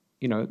think,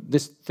 you know,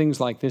 things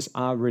like this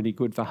are really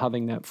good for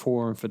having that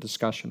forum for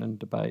discussion and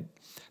debate.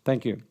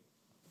 Thank you.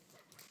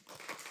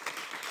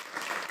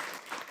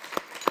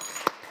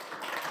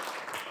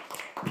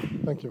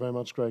 Thank you very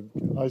much, Greg.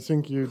 I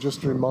think you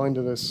just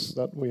reminded us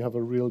that we have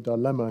a real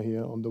dilemma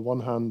here. On the one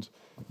hand,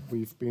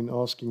 we've been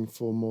asking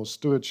for more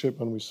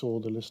stewardship, and we saw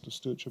the list of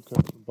stewardship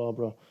codes from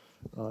Barbara.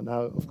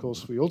 Now, of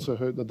course, we also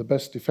heard that the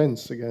best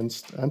defense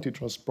against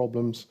antitrust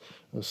problems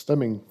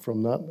stemming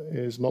from that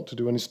is not to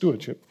do any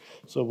stewardship.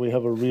 So we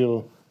have a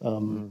real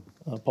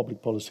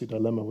public policy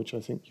dilemma, which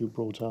I think you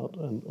brought out,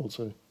 and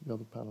also the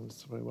other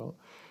panelists very well.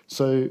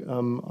 So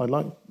I'd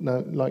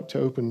like to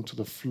open to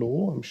the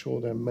floor. I'm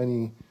sure there are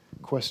many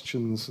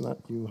questions that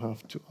you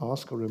have to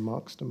ask or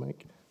remarks to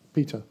make.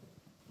 Peter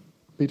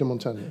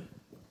Montagnier.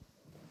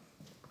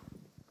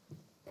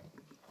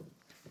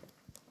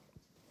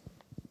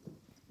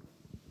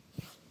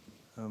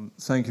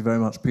 Thank you very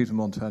much. Peter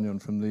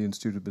Montagnon from the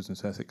Institute of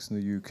Business Ethics in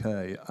the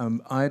UK.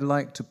 I'd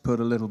like to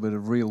put a little bit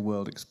of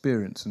real-world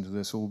experience into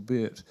this,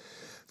 albeit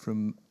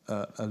from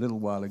a little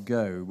while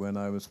ago when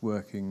I was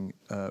working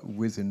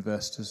with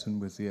investors and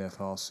with the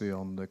FRC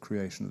on the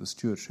creation of the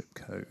Stewardship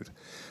Code.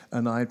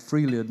 And I'd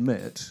freely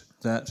admit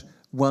that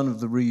one of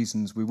the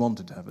reasons we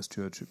wanted to have a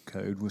Stewardship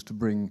Code was to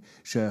bring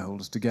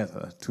shareholders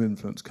together to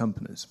influence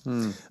companies.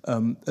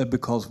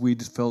 Because we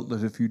felt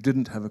that if you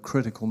didn't have a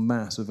critical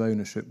mass of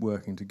ownership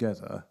working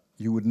together,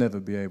 you would never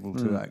be able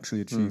to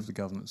actually achieve the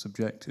governance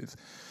objective.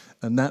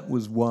 And that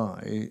was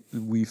why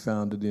we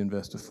founded the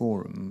Investor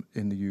Forum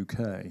in the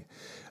UK.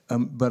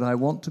 But I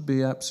want to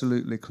be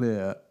absolutely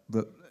clear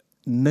that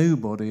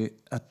nobody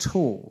at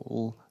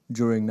all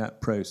during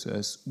that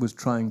process was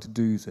trying to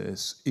do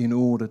this in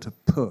order to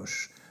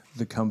push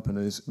the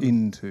companies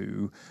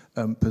into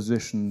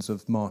positions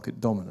of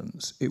market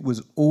dominance. It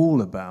was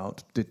all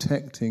about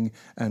detecting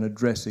and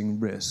addressing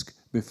risk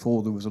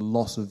before there was a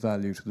loss of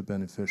value to the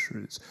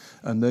beneficiaries.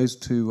 And those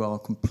two are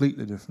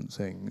completely different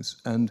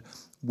things. And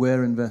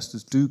where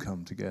investors do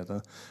come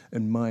together,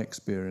 in my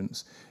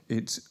experience,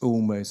 it's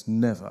almost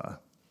never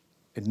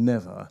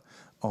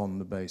on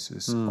the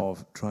basis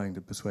of trying to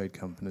persuade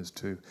companies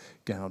to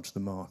gouge the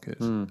market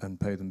and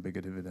pay them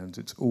bigger dividends.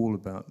 It's all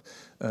about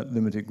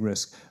limiting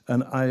risk.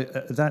 And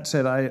that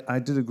said, I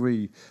did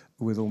agree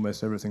with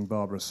almost everything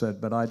Barbara said,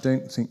 but I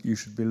don't think you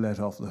should be let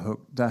off the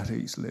hook that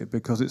easily,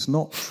 because it's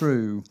not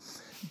true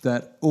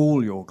that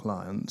all your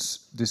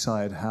clients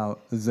decide how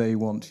they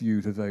want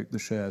you to vote the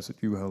shares that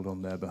you hold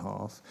on their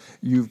behalf.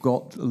 You've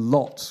got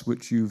lots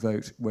which you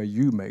vote where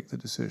you make the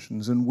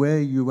decisions, and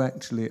where you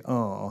actually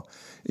are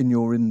in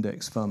your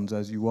index funds,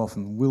 as you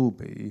often will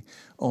be,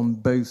 on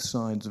both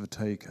sides of a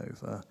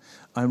takeover.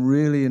 I'm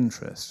really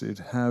interested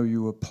how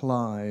you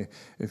apply,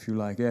 if you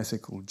like,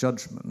 ethical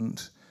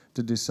judgment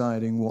to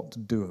deciding what to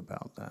do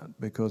about that,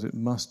 because it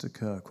must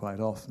occur quite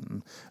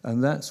often.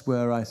 And that's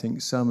where I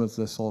think some of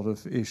the sort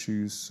of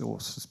issues or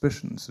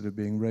suspicions that are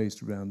being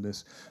raised around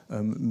this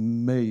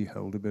may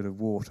hold a bit of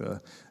water,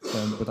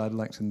 but I'd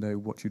like to know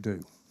what you do.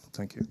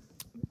 Thank you.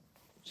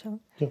 Shall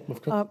I?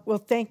 Yeah, well,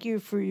 thank you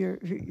for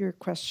your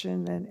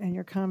question and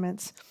your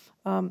comments.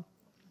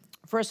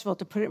 First of all,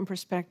 to put it in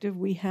perspective,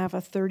 we have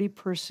a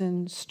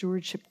 30-person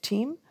stewardship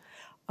team,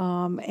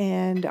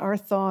 and our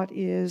thought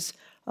is,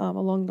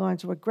 along the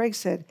lines of what Greg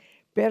said,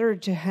 better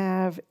to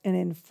have an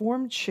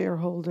informed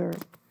shareholder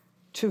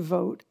to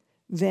vote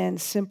than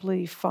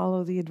simply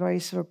follow the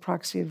advice of a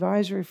proxy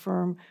advisory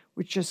firm,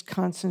 which just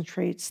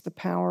concentrates the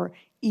power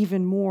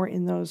even more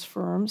in those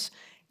firms.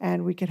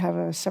 And we could have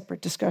a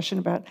separate discussion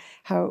about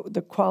how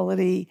the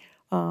quality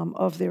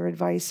of their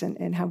advice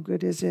and how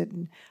good is it,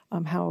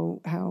 and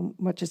how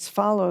much it's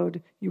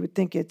followed. You would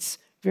think it's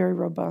very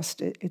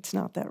robust. It's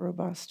not that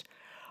robust.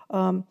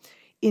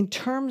 In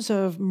terms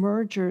of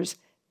mergers,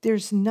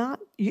 there's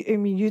not, I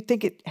mean, you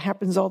think it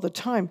happens all the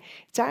time.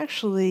 It's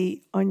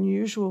actually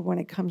unusual when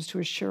it comes to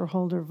a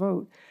shareholder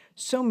vote.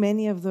 So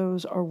many of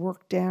those are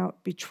worked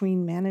out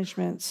between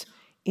managements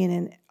in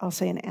an, I'll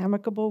say, an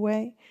amicable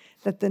way,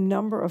 that the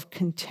number of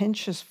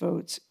contentious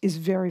votes is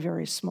very,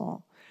 very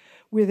small.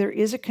 Where there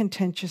is a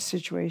contentious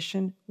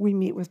situation, we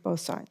meet with both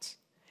sides.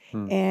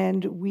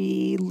 And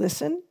we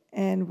listen,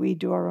 and we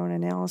do our own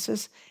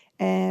analysis,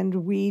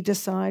 and we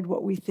decide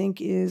what we think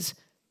is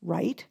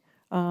right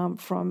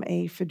from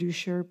a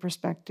fiduciary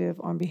perspective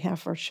on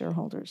behalf of our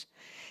shareholders.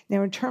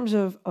 Now, in terms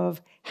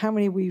of how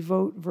many we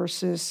vote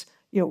versus,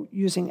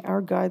 using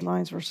our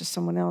guidelines versus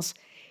someone else,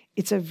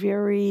 it's a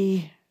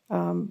very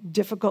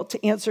difficult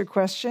to answer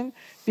question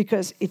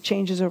because it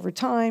changes over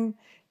time.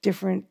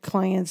 Different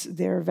clients,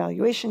 their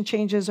evaluation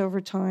changes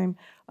over time.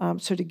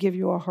 So to give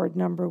you a hard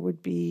number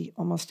would be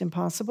almost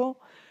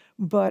impossible.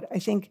 But I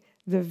think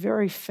the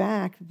very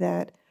fact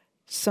that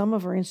some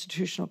of our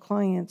institutional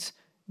clients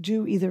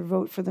do either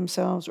vote for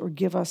themselves or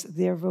give us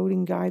their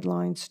voting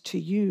guidelines to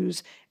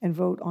use and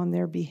vote on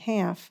their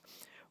behalf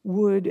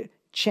would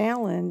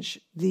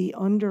challenge the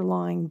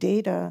underlying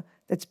data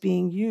that's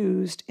being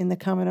used in the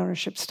common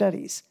ownership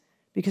studies,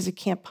 because it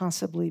can't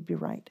possibly be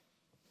right.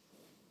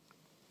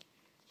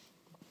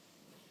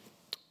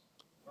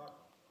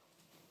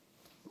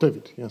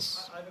 David,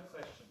 yes. I have a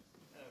question,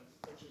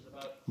 which is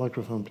about...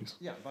 Microphone, please.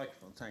 Yeah,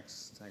 microphone.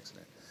 Thanks,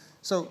 Elaine.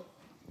 So,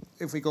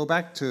 if we go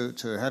back to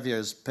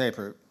Javier's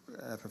paper,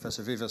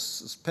 Professor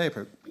Vives'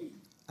 paper,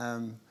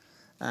 and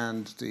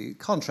the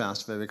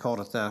contrast, if I may call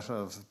it that,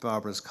 of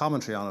Barbara's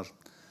commentary on it,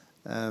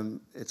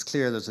 it's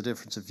clear there's a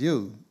difference of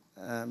view.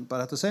 But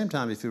at the same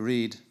time, if you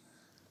read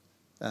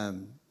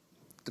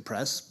the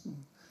press,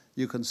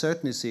 you can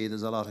certainly see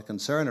there's a lot of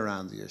concern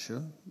around the issue,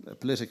 a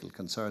political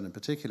concern in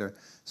particular.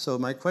 So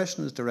my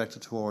question is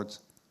directed towards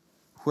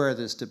where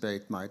this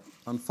debate might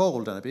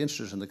unfold, and I'd be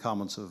interested in the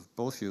comments of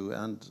both you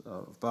and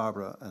of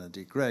Barbara and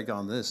indeed Greg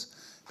on this,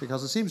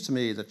 because it seems to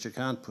me that you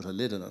can't put a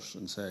lid on it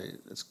and say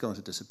it's going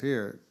to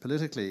disappear.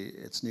 Politically,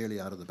 it's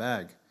nearly out of the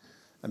bag.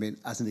 I mean,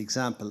 as an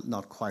example,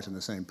 not quite in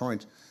the same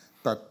point,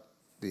 but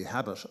the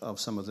habit of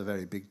some of the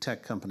very big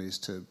tech companies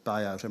to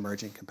buy out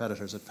emerging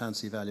competitors at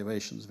fancy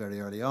valuations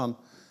very early on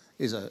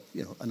is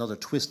another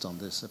twist on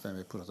this, if I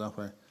may put it that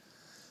way.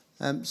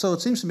 So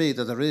it seems to me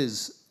that there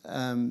is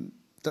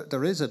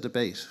a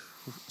debate.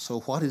 So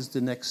what is the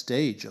next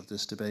stage of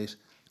this debate?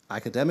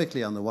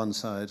 Academically on the one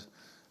side,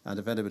 and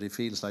if anybody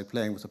feels like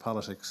playing with the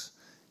politics,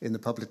 in the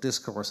public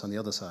discourse on the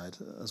other side,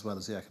 as well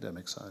as the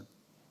academic side.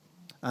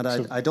 And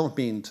I don't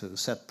mean to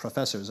set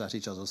professors at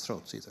each other's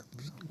throats either.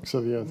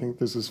 Xavier, I think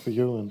this is for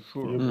you. And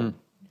sure. For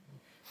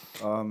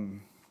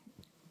you.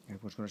 I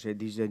was going to say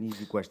this is an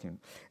easy question.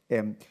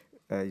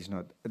 It's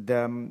not.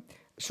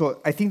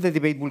 So I think the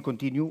debate will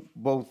continue,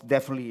 both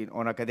definitely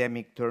on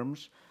academic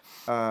terms,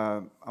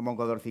 among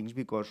other things,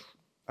 because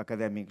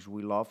academics,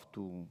 we love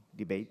to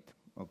debate,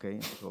 okay?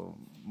 So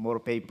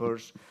more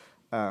papers.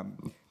 I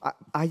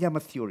am a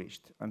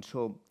theorist, and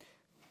so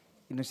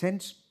in a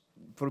sense,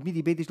 for me,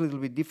 debate is a little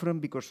bit different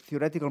because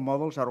theoretical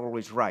models are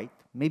always right.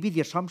 Maybe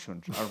the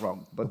assumptions are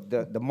wrong, but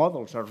the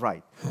models are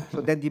right.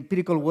 So then the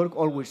empirical work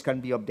always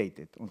can be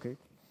updated, okay?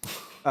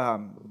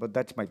 But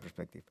that's my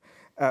perspective.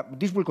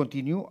 This will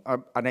continue,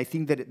 and I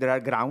think that there are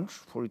grounds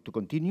for it to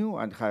continue,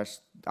 and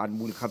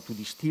we'll have to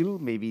distill.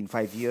 Maybe in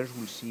 5 years,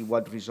 we'll see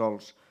what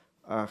results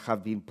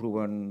have been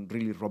proven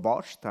really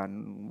robust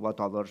and what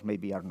others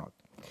maybe are not.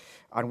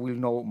 And we'll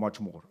know much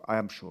more, I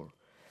am sure.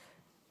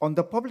 On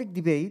the public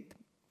debate,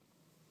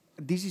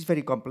 this is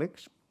very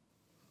complex.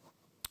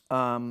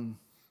 And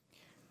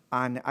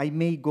I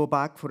may go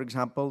back, for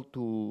example,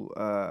 to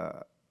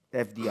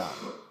FDR,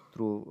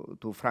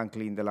 to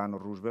Franklin Delano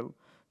Roosevelt.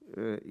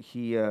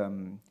 He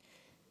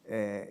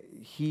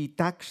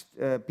taxed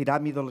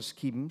pyramidal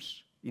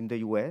schemes in the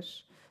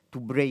US to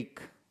break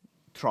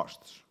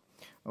trusts.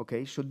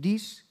 Okay, so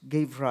this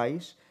gave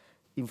rise,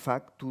 in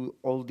fact, to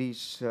all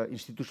this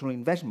institutional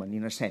investment,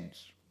 in a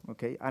sense.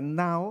 Okay, and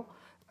now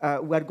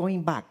we are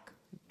going back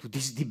to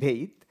this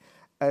debate,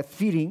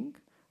 fearing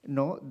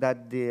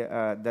that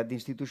the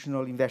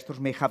institutional investors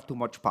may have too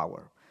much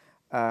power.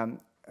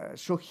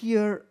 So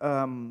here,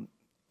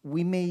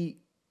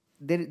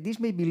 this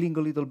may be linked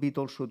a little bit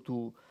also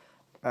to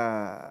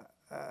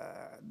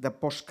the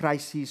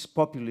post-crisis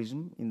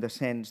populism, in the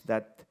sense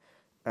that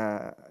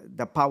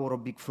the power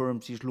of big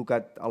firms is looked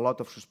at a lot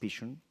of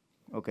suspicion.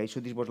 Okay, so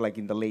this was like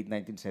in the late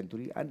 19th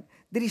century, and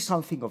there is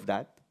something of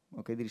that.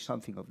 Okay, there is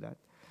something of that,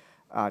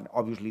 and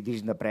obviously this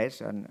is in the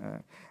press,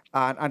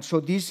 and so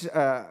this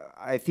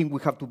I think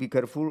we have to be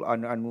careful,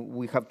 and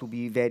we have to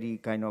be very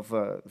kind of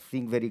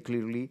think very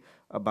clearly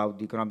about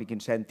the economic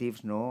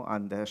incentives,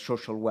 and the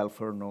social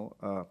welfare,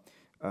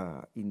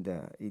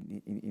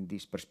 in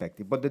this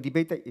perspective. But the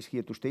debate is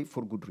here to stay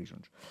for good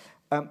reasons.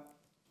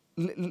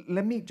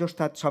 Let me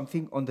just add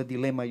something on the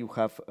dilemma you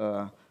have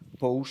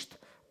posed,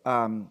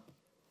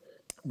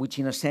 which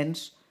in a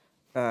sense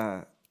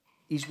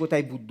is what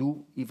I would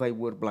do if I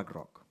were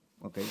BlackRock.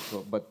 Okay,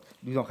 so, but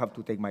you don't have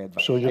to take my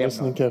advice. So you're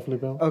listening carefully,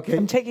 Bill? Okay.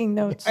 I'm taking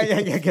notes.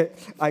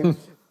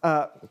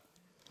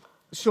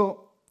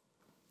 So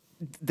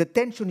the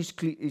tension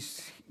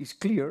is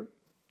clear,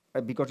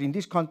 because in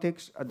this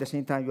context, at the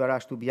same time, you are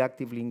asked to be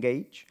actively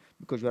engaged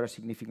because you are a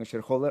significant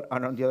shareholder,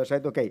 and on the other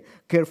side, okay,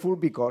 careful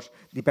because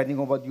depending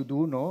on what you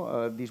do,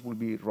 this will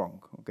be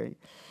wrong, okay?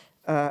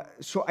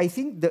 So I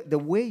think the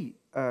way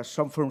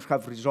some firms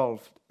have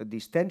resolved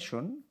this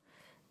tension,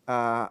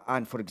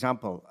 and for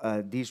example,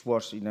 this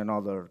was in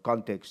another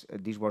context,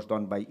 this was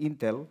done by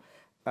Intel,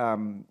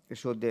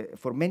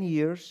 for many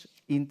years,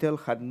 Intel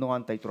had no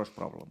antitrust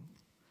problem.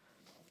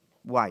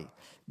 Why?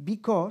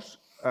 Because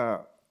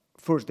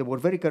first, they were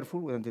very careful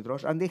with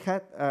antitrust, and they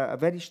had a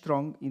very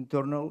strong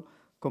internal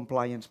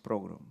compliance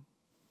program,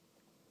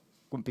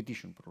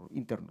 competition program,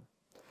 internal.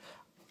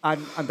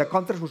 And the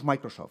contrast was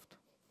Microsoft,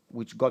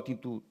 which got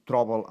into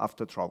trouble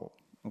after trouble,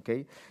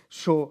 okay?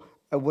 So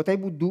what I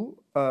would do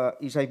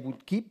is I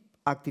would keep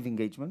active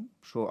engagement.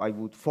 So I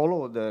would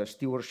follow the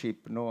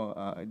stewardship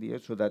idea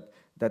so that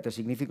a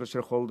significant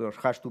shareholder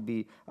has to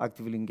be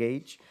actively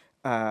engaged.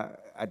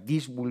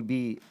 This will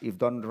be, if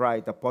done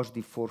right, a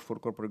positive force for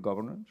corporate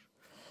governance.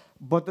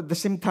 But at the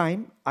same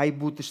time, I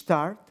would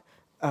start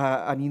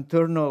an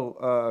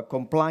internal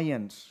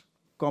compliance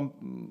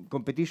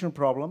competition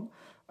program,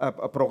 to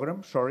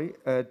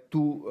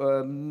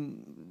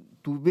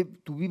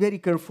be very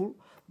careful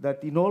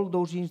that in all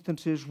those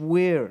instances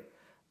where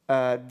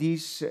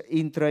this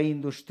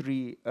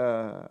intra-industry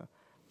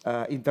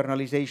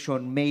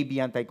internalization may be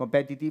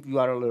anti-competitive, you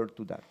are alert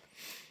to that.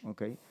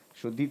 Okay,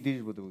 so this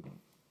is what we do.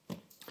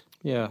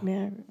 Yeah.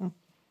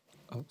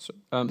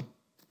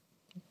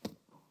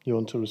 You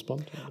want to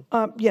respond?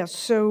 Yes.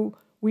 So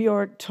we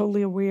are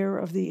totally aware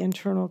of the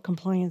internal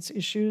compliance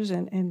issues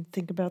and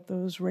think about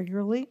those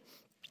regularly.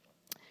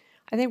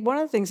 I think one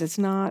of the things that's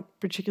not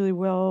particularly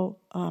well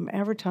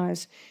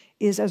advertised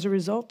is as a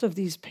result of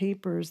these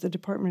papers, the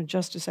Department of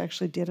Justice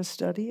actually did a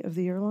study of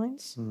the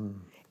airlines,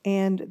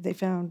 and they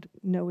found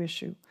no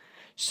issue.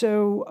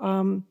 So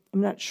I'm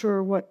not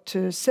sure what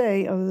to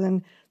say other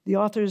than the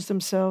authors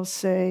themselves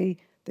say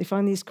they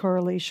find these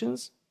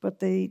correlations, but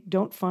they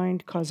don't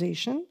find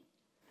causation.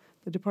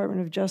 The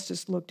Department of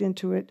Justice looked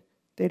into it.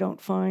 They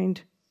don't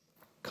find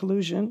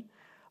collusion.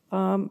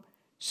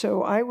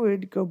 So I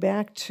would go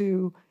back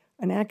to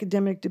an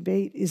academic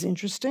debate is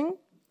interesting,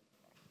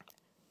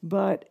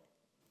 but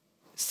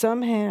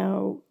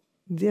somehow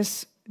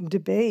this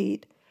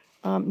debate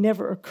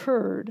never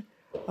occurred.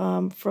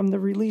 From the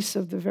release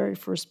of the very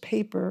first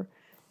paper,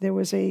 there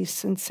was a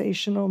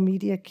sensational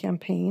media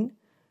campaign,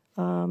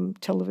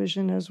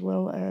 television as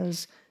well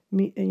as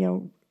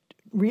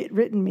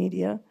written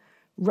media,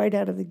 right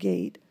out of the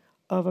gate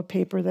of a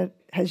paper that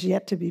has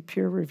yet to be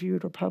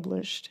peer-reviewed or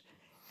published.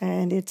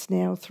 And it's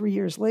now 3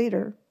 years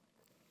later,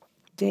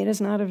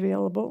 data's not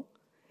available,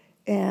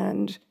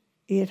 and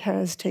it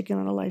has taken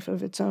on a life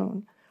of its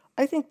own.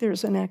 I think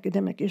there's an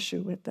academic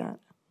issue with that.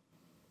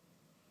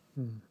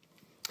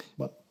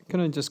 Can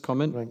I just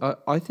comment? Right.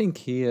 I think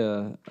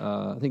here,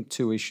 I think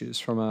two issues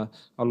from a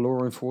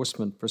law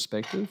enforcement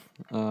perspective.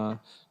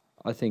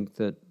 I think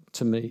that,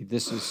 to me,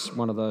 this is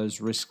one of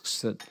those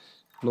risks that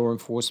law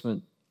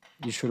enforcement,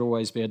 you should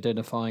always be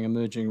identifying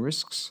emerging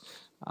risks.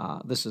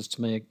 This is,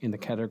 to me, in the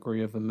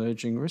category of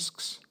emerging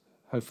risks.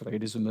 Hopefully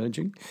it is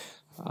emerging.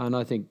 And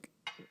I think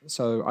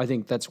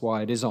that's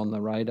why it is on the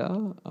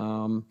radar.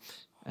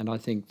 And I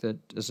think that,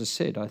 as I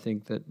said, I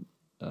think that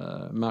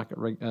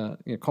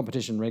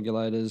competition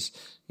regulators,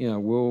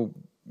 will,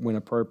 when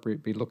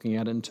appropriate, be looking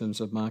at it in terms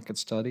of market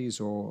studies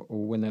or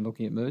when they're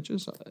looking at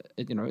mergers.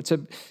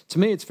 To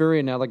me, it's very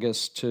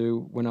analogous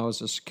to when I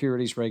was a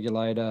securities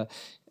regulator,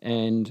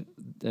 and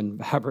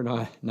Barbara and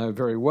I know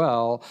very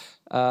well,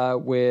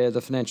 where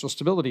the Financial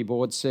Stability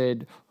Board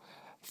said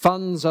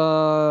funds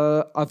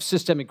are of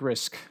systemic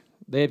risk.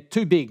 They're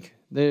too big.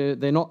 They're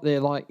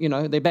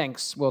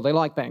banks. Well, they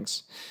like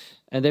banks.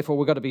 And therefore,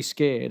 we've got to be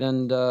scared.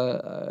 And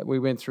we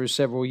went through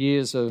several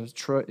years of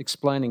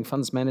explaining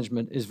funds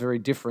management is very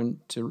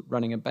different to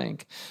running a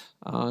bank.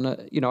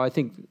 I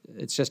think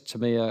it's just, to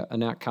me,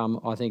 an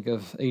outcome, I think,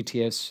 of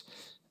ETFs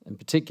in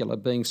particular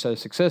being so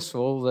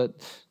successful that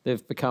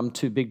they've become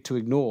too big to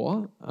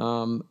ignore.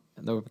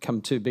 They've become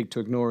too big to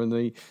ignore, and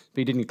we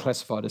didn't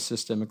classify it as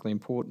systemically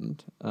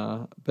important.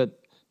 But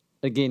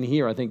again,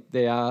 here, I think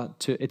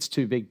it's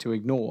too big to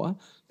ignore.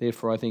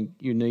 Therefore, I think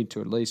you need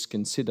to at least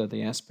consider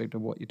the aspect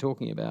of what you're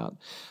talking about.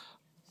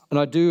 And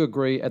I do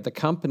agree at the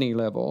company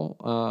level.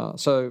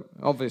 So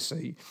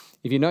obviously,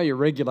 if you know your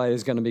regulator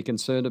is going to be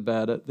concerned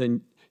about it,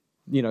 then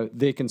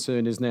their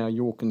concern is now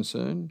your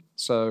concern.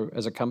 So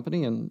as a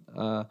company, and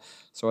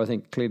so I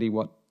think clearly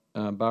what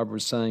Barbara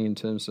was saying in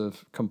terms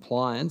of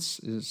compliance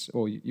is,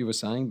 or you were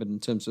saying, but in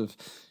terms of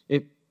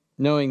it,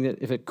 knowing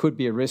that if it could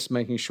be a risk,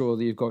 making sure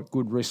that you've got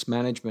good risk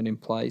management in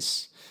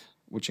place,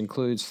 which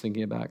includes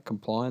thinking about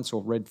compliance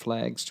or red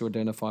flags to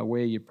identify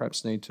where you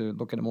perhaps need to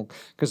look at it more.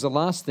 Because the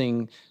last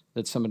thing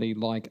that somebody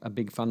like a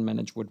big fund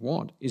manager would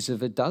want is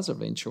if it does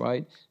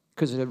eventuate,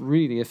 because it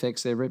really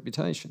affects their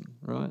reputation,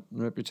 right?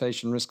 And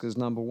reputation risk is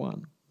number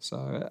one.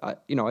 So, I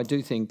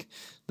do think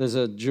there's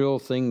a dual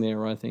thing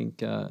there. I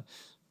think,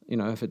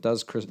 if it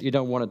does, you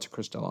don't want it to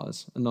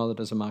crystallise, and neither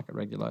does a market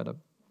regulator.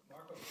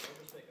 Marco, can I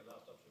just make a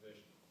last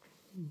observation?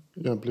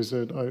 Yeah, please.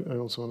 I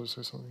also want to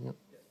say something. Yeah,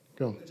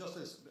 go on. Just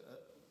this,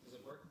 does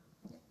it work?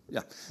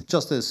 Yeah,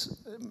 just this.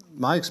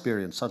 My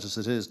experience, such as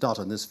it is, not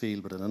in this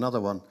field but in another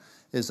one,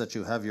 is that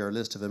you have your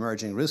list of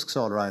emerging risks,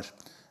 all right,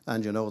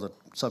 and you know that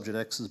subject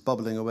X is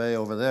bubbling away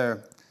over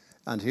there,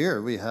 and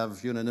here we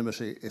have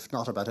unanimity, if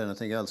not about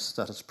anything else,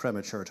 that it's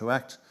premature to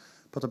act.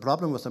 But the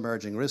problem with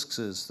emerging risks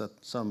is that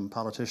some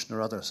politician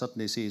or other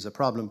suddenly sees a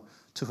problem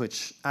to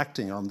which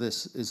acting on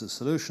this is a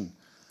solution.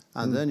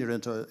 And then you're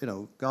into,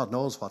 God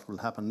knows what will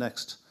happen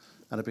next,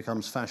 and it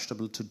becomes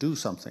fashionable to do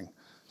something.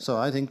 So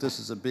I think this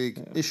is a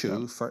big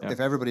issue if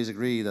everybody's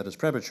agreed that it's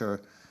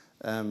premature.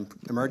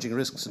 Emerging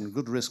risks and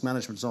good risk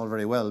management is all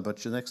very well, but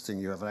the next thing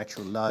you have an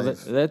actual live. Well,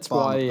 that's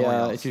why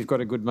if you've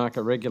got a good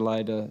market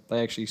regulator,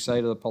 they actually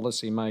say to the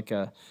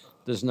policymaker,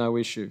 "There's no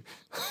issue."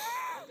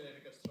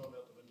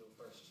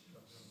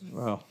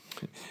 Well,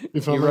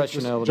 if I may,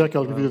 Jack,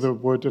 I'll give you the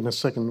word in a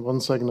second.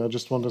 1 second, I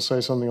just want to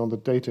say something on the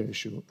data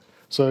issue.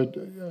 So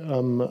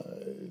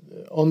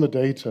on the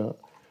data,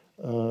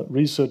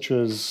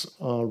 researchers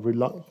are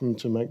reluctant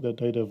to make their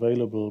data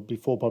available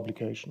before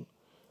publication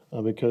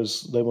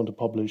because they want to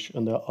publish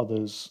and there are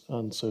others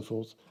and so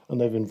forth, and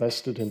they've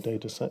invested in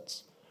data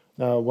sets.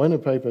 Now, when a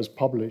paper is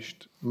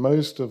published,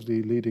 most of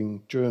the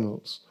leading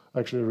journals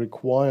actually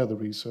require the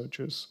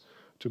researchers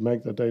to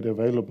make the data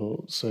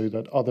available so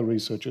that other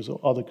researchers or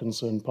other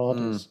concerned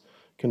parties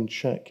can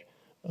check.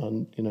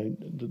 And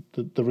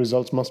the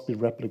results must be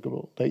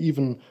replicable. They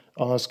even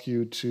ask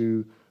you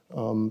to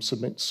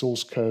submit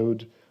source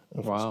code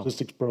for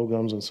statistics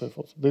programs and so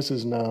forth. This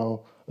is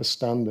now a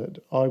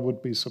standard. I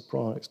would be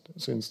surprised,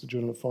 since the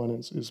Journal of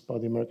Finance is by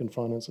the American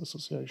Finance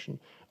Association,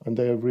 and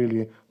they are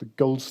really the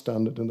gold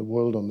standard in the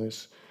world on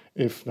this,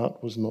 if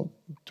that was not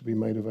to be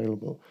made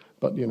available.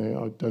 But,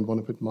 I don't want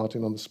to put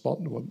Martin on the spot,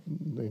 what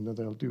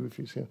they'll do if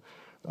he's here.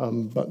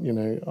 But,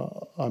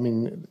 I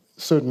mean,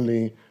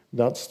 certainly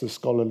that's the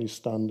scholarly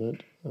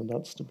standard, and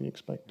that's to be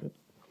expected.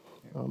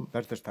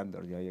 That's the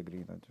standard, yeah, I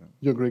agree.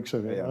 You agree,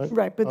 Xavier, right?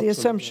 Right, but the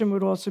assumption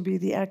would also be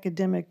the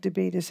academic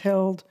debate is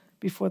held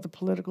before the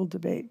political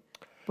debate,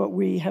 but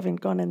we haven't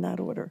gone in that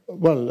order.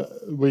 Well,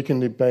 we can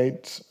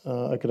debate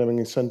academic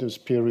incentives,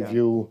 peer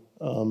review.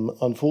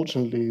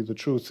 Unfortunately, the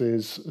truth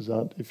is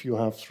that if you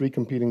have 3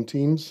 competing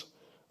teams,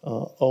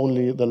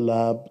 only the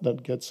lab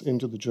that gets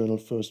into the journal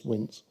first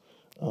wins.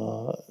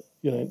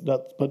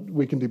 But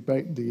we can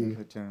debate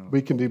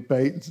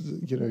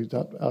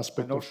that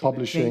aspect of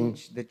publishing.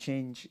 The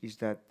change is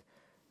that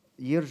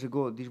years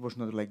ago this was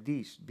not like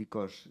this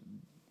because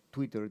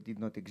Twitter did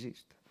not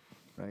exist,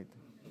 right?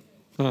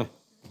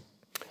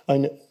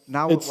 And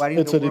now it's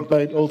a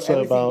debate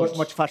also about goes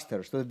much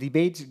faster. So the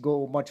debates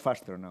go much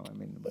faster now. I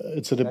mean,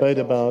 it's a debate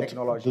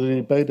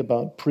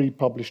about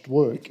pre-published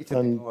work,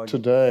 and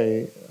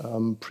today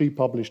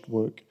pre-published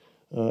work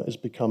is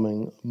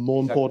becoming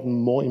more important,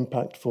 more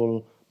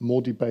impactful,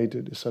 more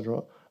debated,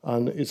 etc.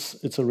 And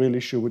it's a real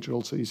issue which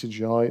also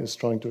ECGI is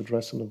trying to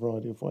address in a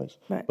variety of ways.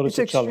 Right. But it's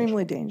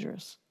extremely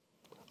dangerous.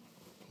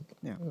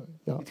 Yeah.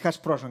 It has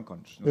pros and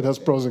cons. It has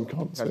pros and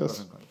cons,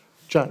 yes.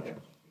 Jack.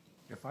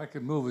 If I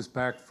could move us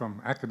back from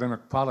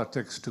academic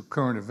politics to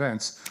current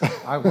events,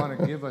 I want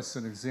to give us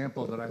an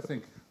example that I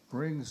think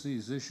brings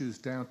these issues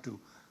down to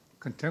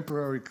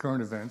contemporary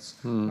current events.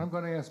 I'm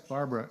going to ask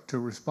Barbara to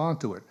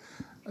respond to it.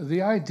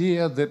 The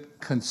idea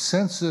that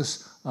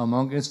consensus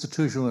among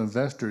institutional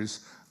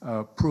investors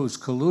proves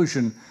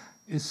collusion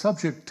is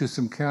subject to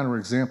some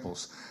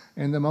counterexamples.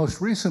 And the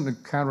most recent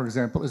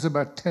counterexample is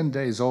about 10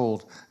 days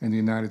old in the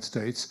United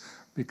States,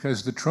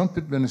 because the Trump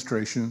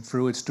administration,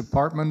 through its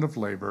Department of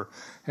Labor,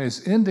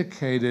 has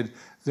indicated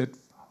that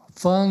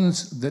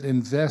funds that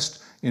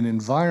invest in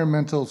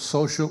environmental,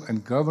 social,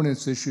 and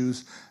governance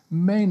issues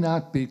may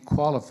not be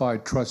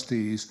qualified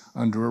trustees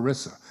under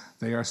ERISA.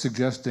 They are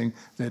suggesting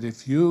that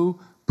if you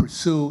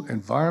pursue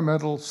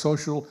environmental,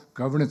 social,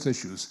 governance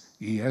issues,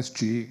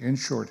 ESG in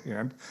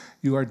shorthand,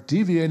 you are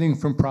deviating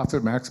from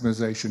profit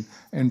maximization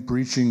and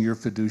breaching your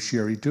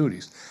fiduciary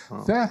duties.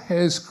 Wow. That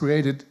has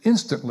created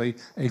instantly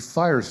a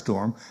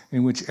firestorm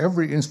in which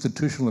every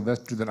institutional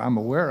investor that I'm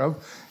aware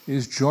of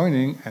is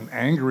joining an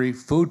angry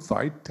food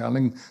fight,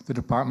 telling the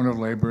Department of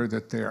Labor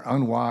that they're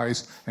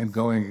unwise and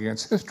going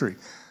against history.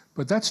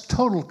 But that's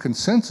total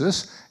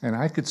consensus, and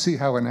I could see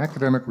how an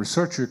academic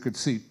researcher could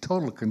see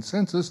total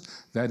consensus.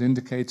 That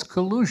indicates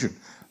collusion.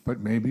 But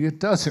maybe it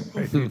doesn't.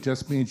 Maybe it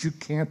just means you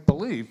can't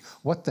believe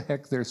what the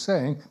heck they're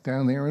saying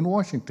down there in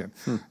Washington.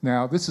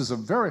 Now, this is a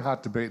very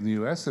hot debate in the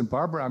U.S., and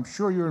Barbara, I'm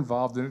sure you're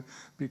involved in it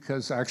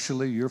because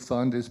actually your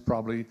fund is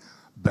probably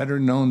better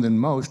known than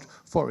most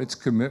for its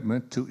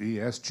commitment to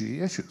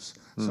ESG issues.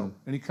 So,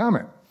 any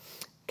comment?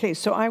 Okay,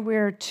 so I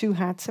wear 2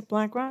 hats at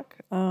BlackRock.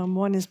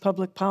 One is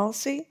public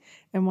policy,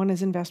 and one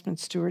is investment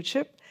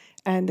stewardship.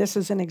 And this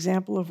is an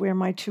example of where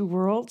my 2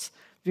 worlds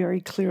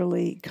very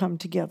clearly come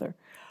together.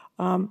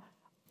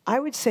 I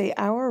would say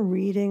our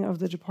reading of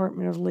the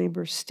Department of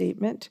Labor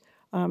statement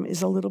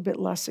is a little bit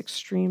less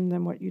extreme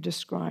than what you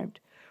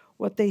described.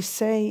 What they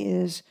say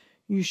is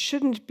you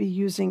shouldn't be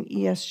using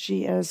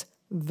ESG as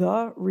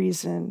the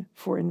reason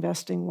for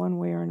investing one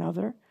way or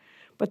another,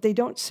 but they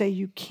don't say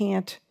you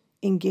can't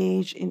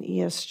engage in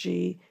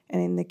ESG,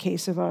 and in the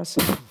case of us,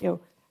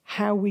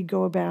 how we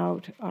go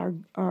about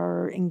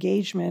our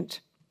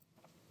engagement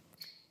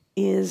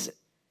is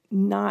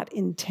not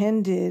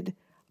intended,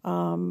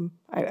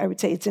 I would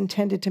say it's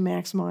intended to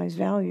maximize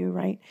value,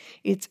 right?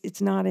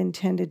 It's not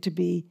intended to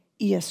be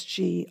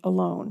ESG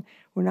alone.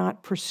 We're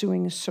not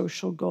pursuing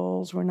social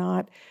goals. We're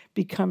not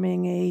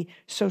becoming a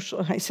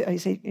social, I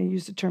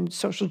use the term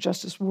social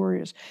justice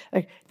warriors.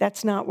 Like,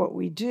 that's not what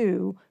we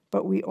do,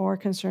 but we are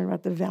concerned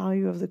about the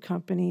value of the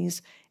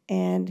companies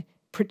and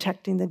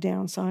protecting the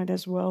downside,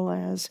 as well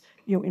as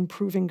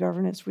improving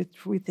governance,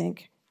 which we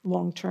think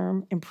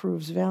long-term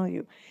improves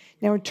value.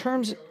 Now, in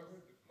terms,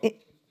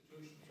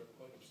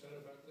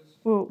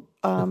 well,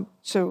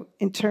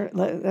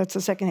 that's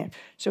the second half.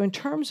 So in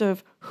terms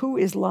of who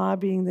is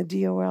lobbying the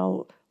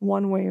DOL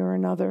one way or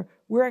another,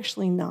 we're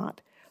actually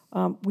not.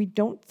 We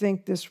don't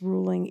think this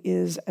ruling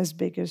is as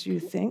big as you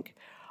think.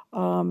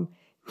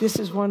 This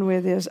is one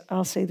where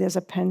I'll say there's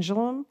a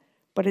pendulum,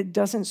 but it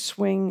doesn't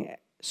swing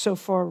so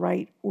far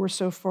right or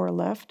so far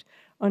left.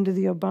 Under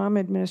the Obama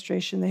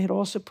administration, they had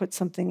also put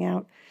something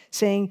out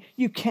saying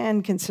you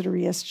can consider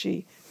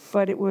ESG,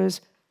 but it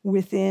was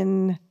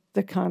within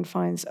the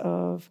confines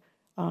of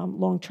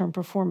long-term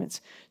performance.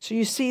 So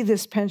you see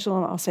this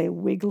pendulum, I'll say,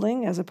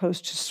 wiggling as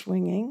opposed to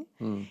swinging,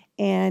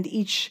 and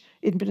each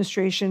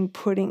administration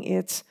putting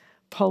its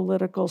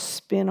political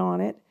spin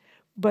on it.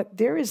 But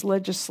there is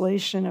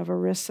legislation of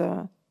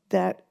ERISA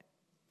that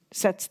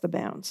sets the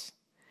bounds.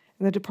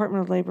 And the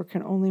Department of Labor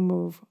can only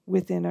move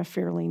within a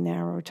fairly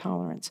narrow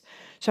tolerance.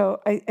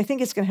 So I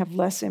think it's going to have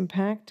less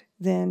impact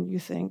than you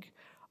think.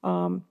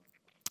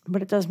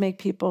 But it does make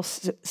people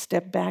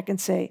step back and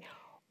say,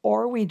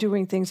 are we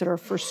doing things that are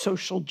for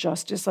social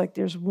justice? Like,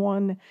 there's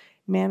one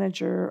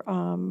manager,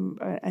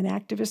 an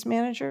activist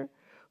manager,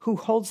 who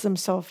holds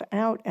themselves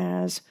out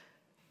as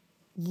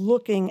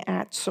looking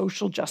at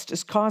social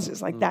justice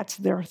causes. Like, that's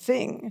their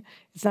thing.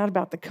 It's not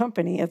about the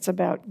company. It's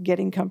about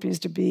getting companies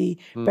to be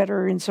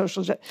better in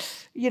social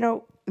justice.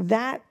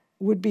 That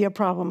would be a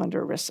problem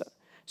under ERISA.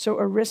 So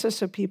ERISA,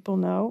 so people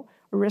know,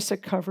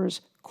 ERISA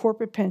covers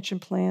corporate pension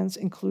plans,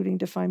 including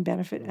defined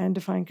benefit and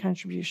defined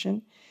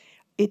contribution.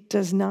 It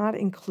does not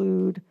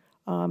include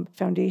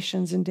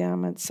foundations,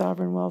 endowments,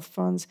 sovereign wealth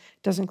funds.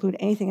 It doesn't include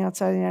anything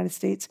outside the United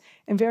States.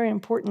 And very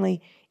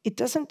importantly, it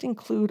doesn't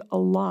include a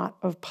lot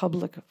of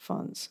public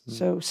funds.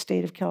 So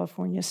state of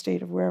California,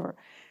 state of wherever.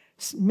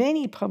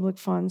 Many public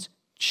funds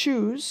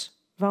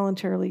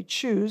voluntarily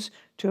choose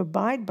to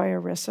abide by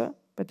ERISA,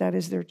 but that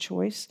is their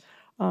choice.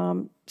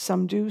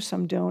 Some do,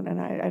 some don't,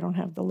 and I don't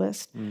have the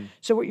list.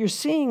 So what you're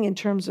seeing in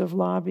terms of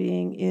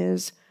lobbying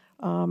is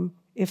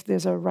if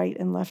there's a right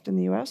and left in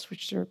the US,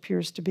 which there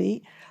appears to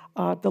be,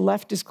 the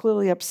left is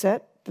clearly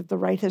upset that the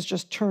right has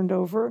just turned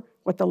over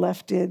what the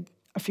left did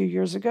a few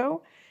years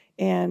ago.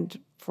 And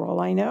for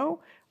all I know,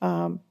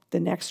 the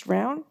next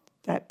round,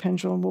 that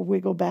pendulum will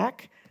wiggle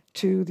back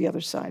to the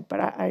other side. But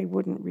I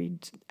wouldn't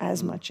read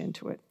as much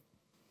into it.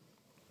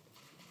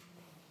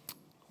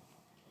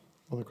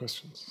 Other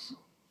questions?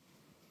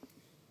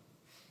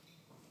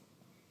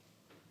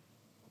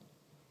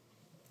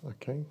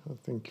 Okay, I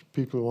think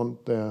people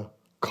want their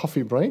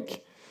coffee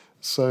break.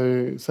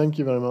 So thank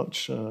you very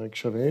much,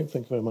 Xavier.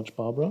 Thank you very much,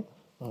 Barbara.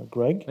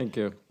 Greg. Thank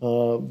you.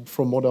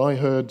 From what I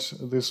heard,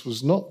 this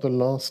was not the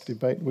last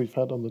debate we've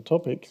had on the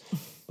topic,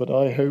 but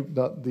I hope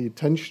that the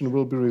tension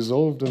will be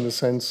resolved in the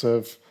sense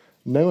of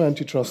no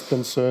antitrust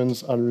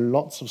concerns and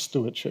lots of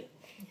stewardship.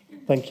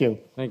 Thank you.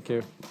 Thank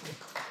you.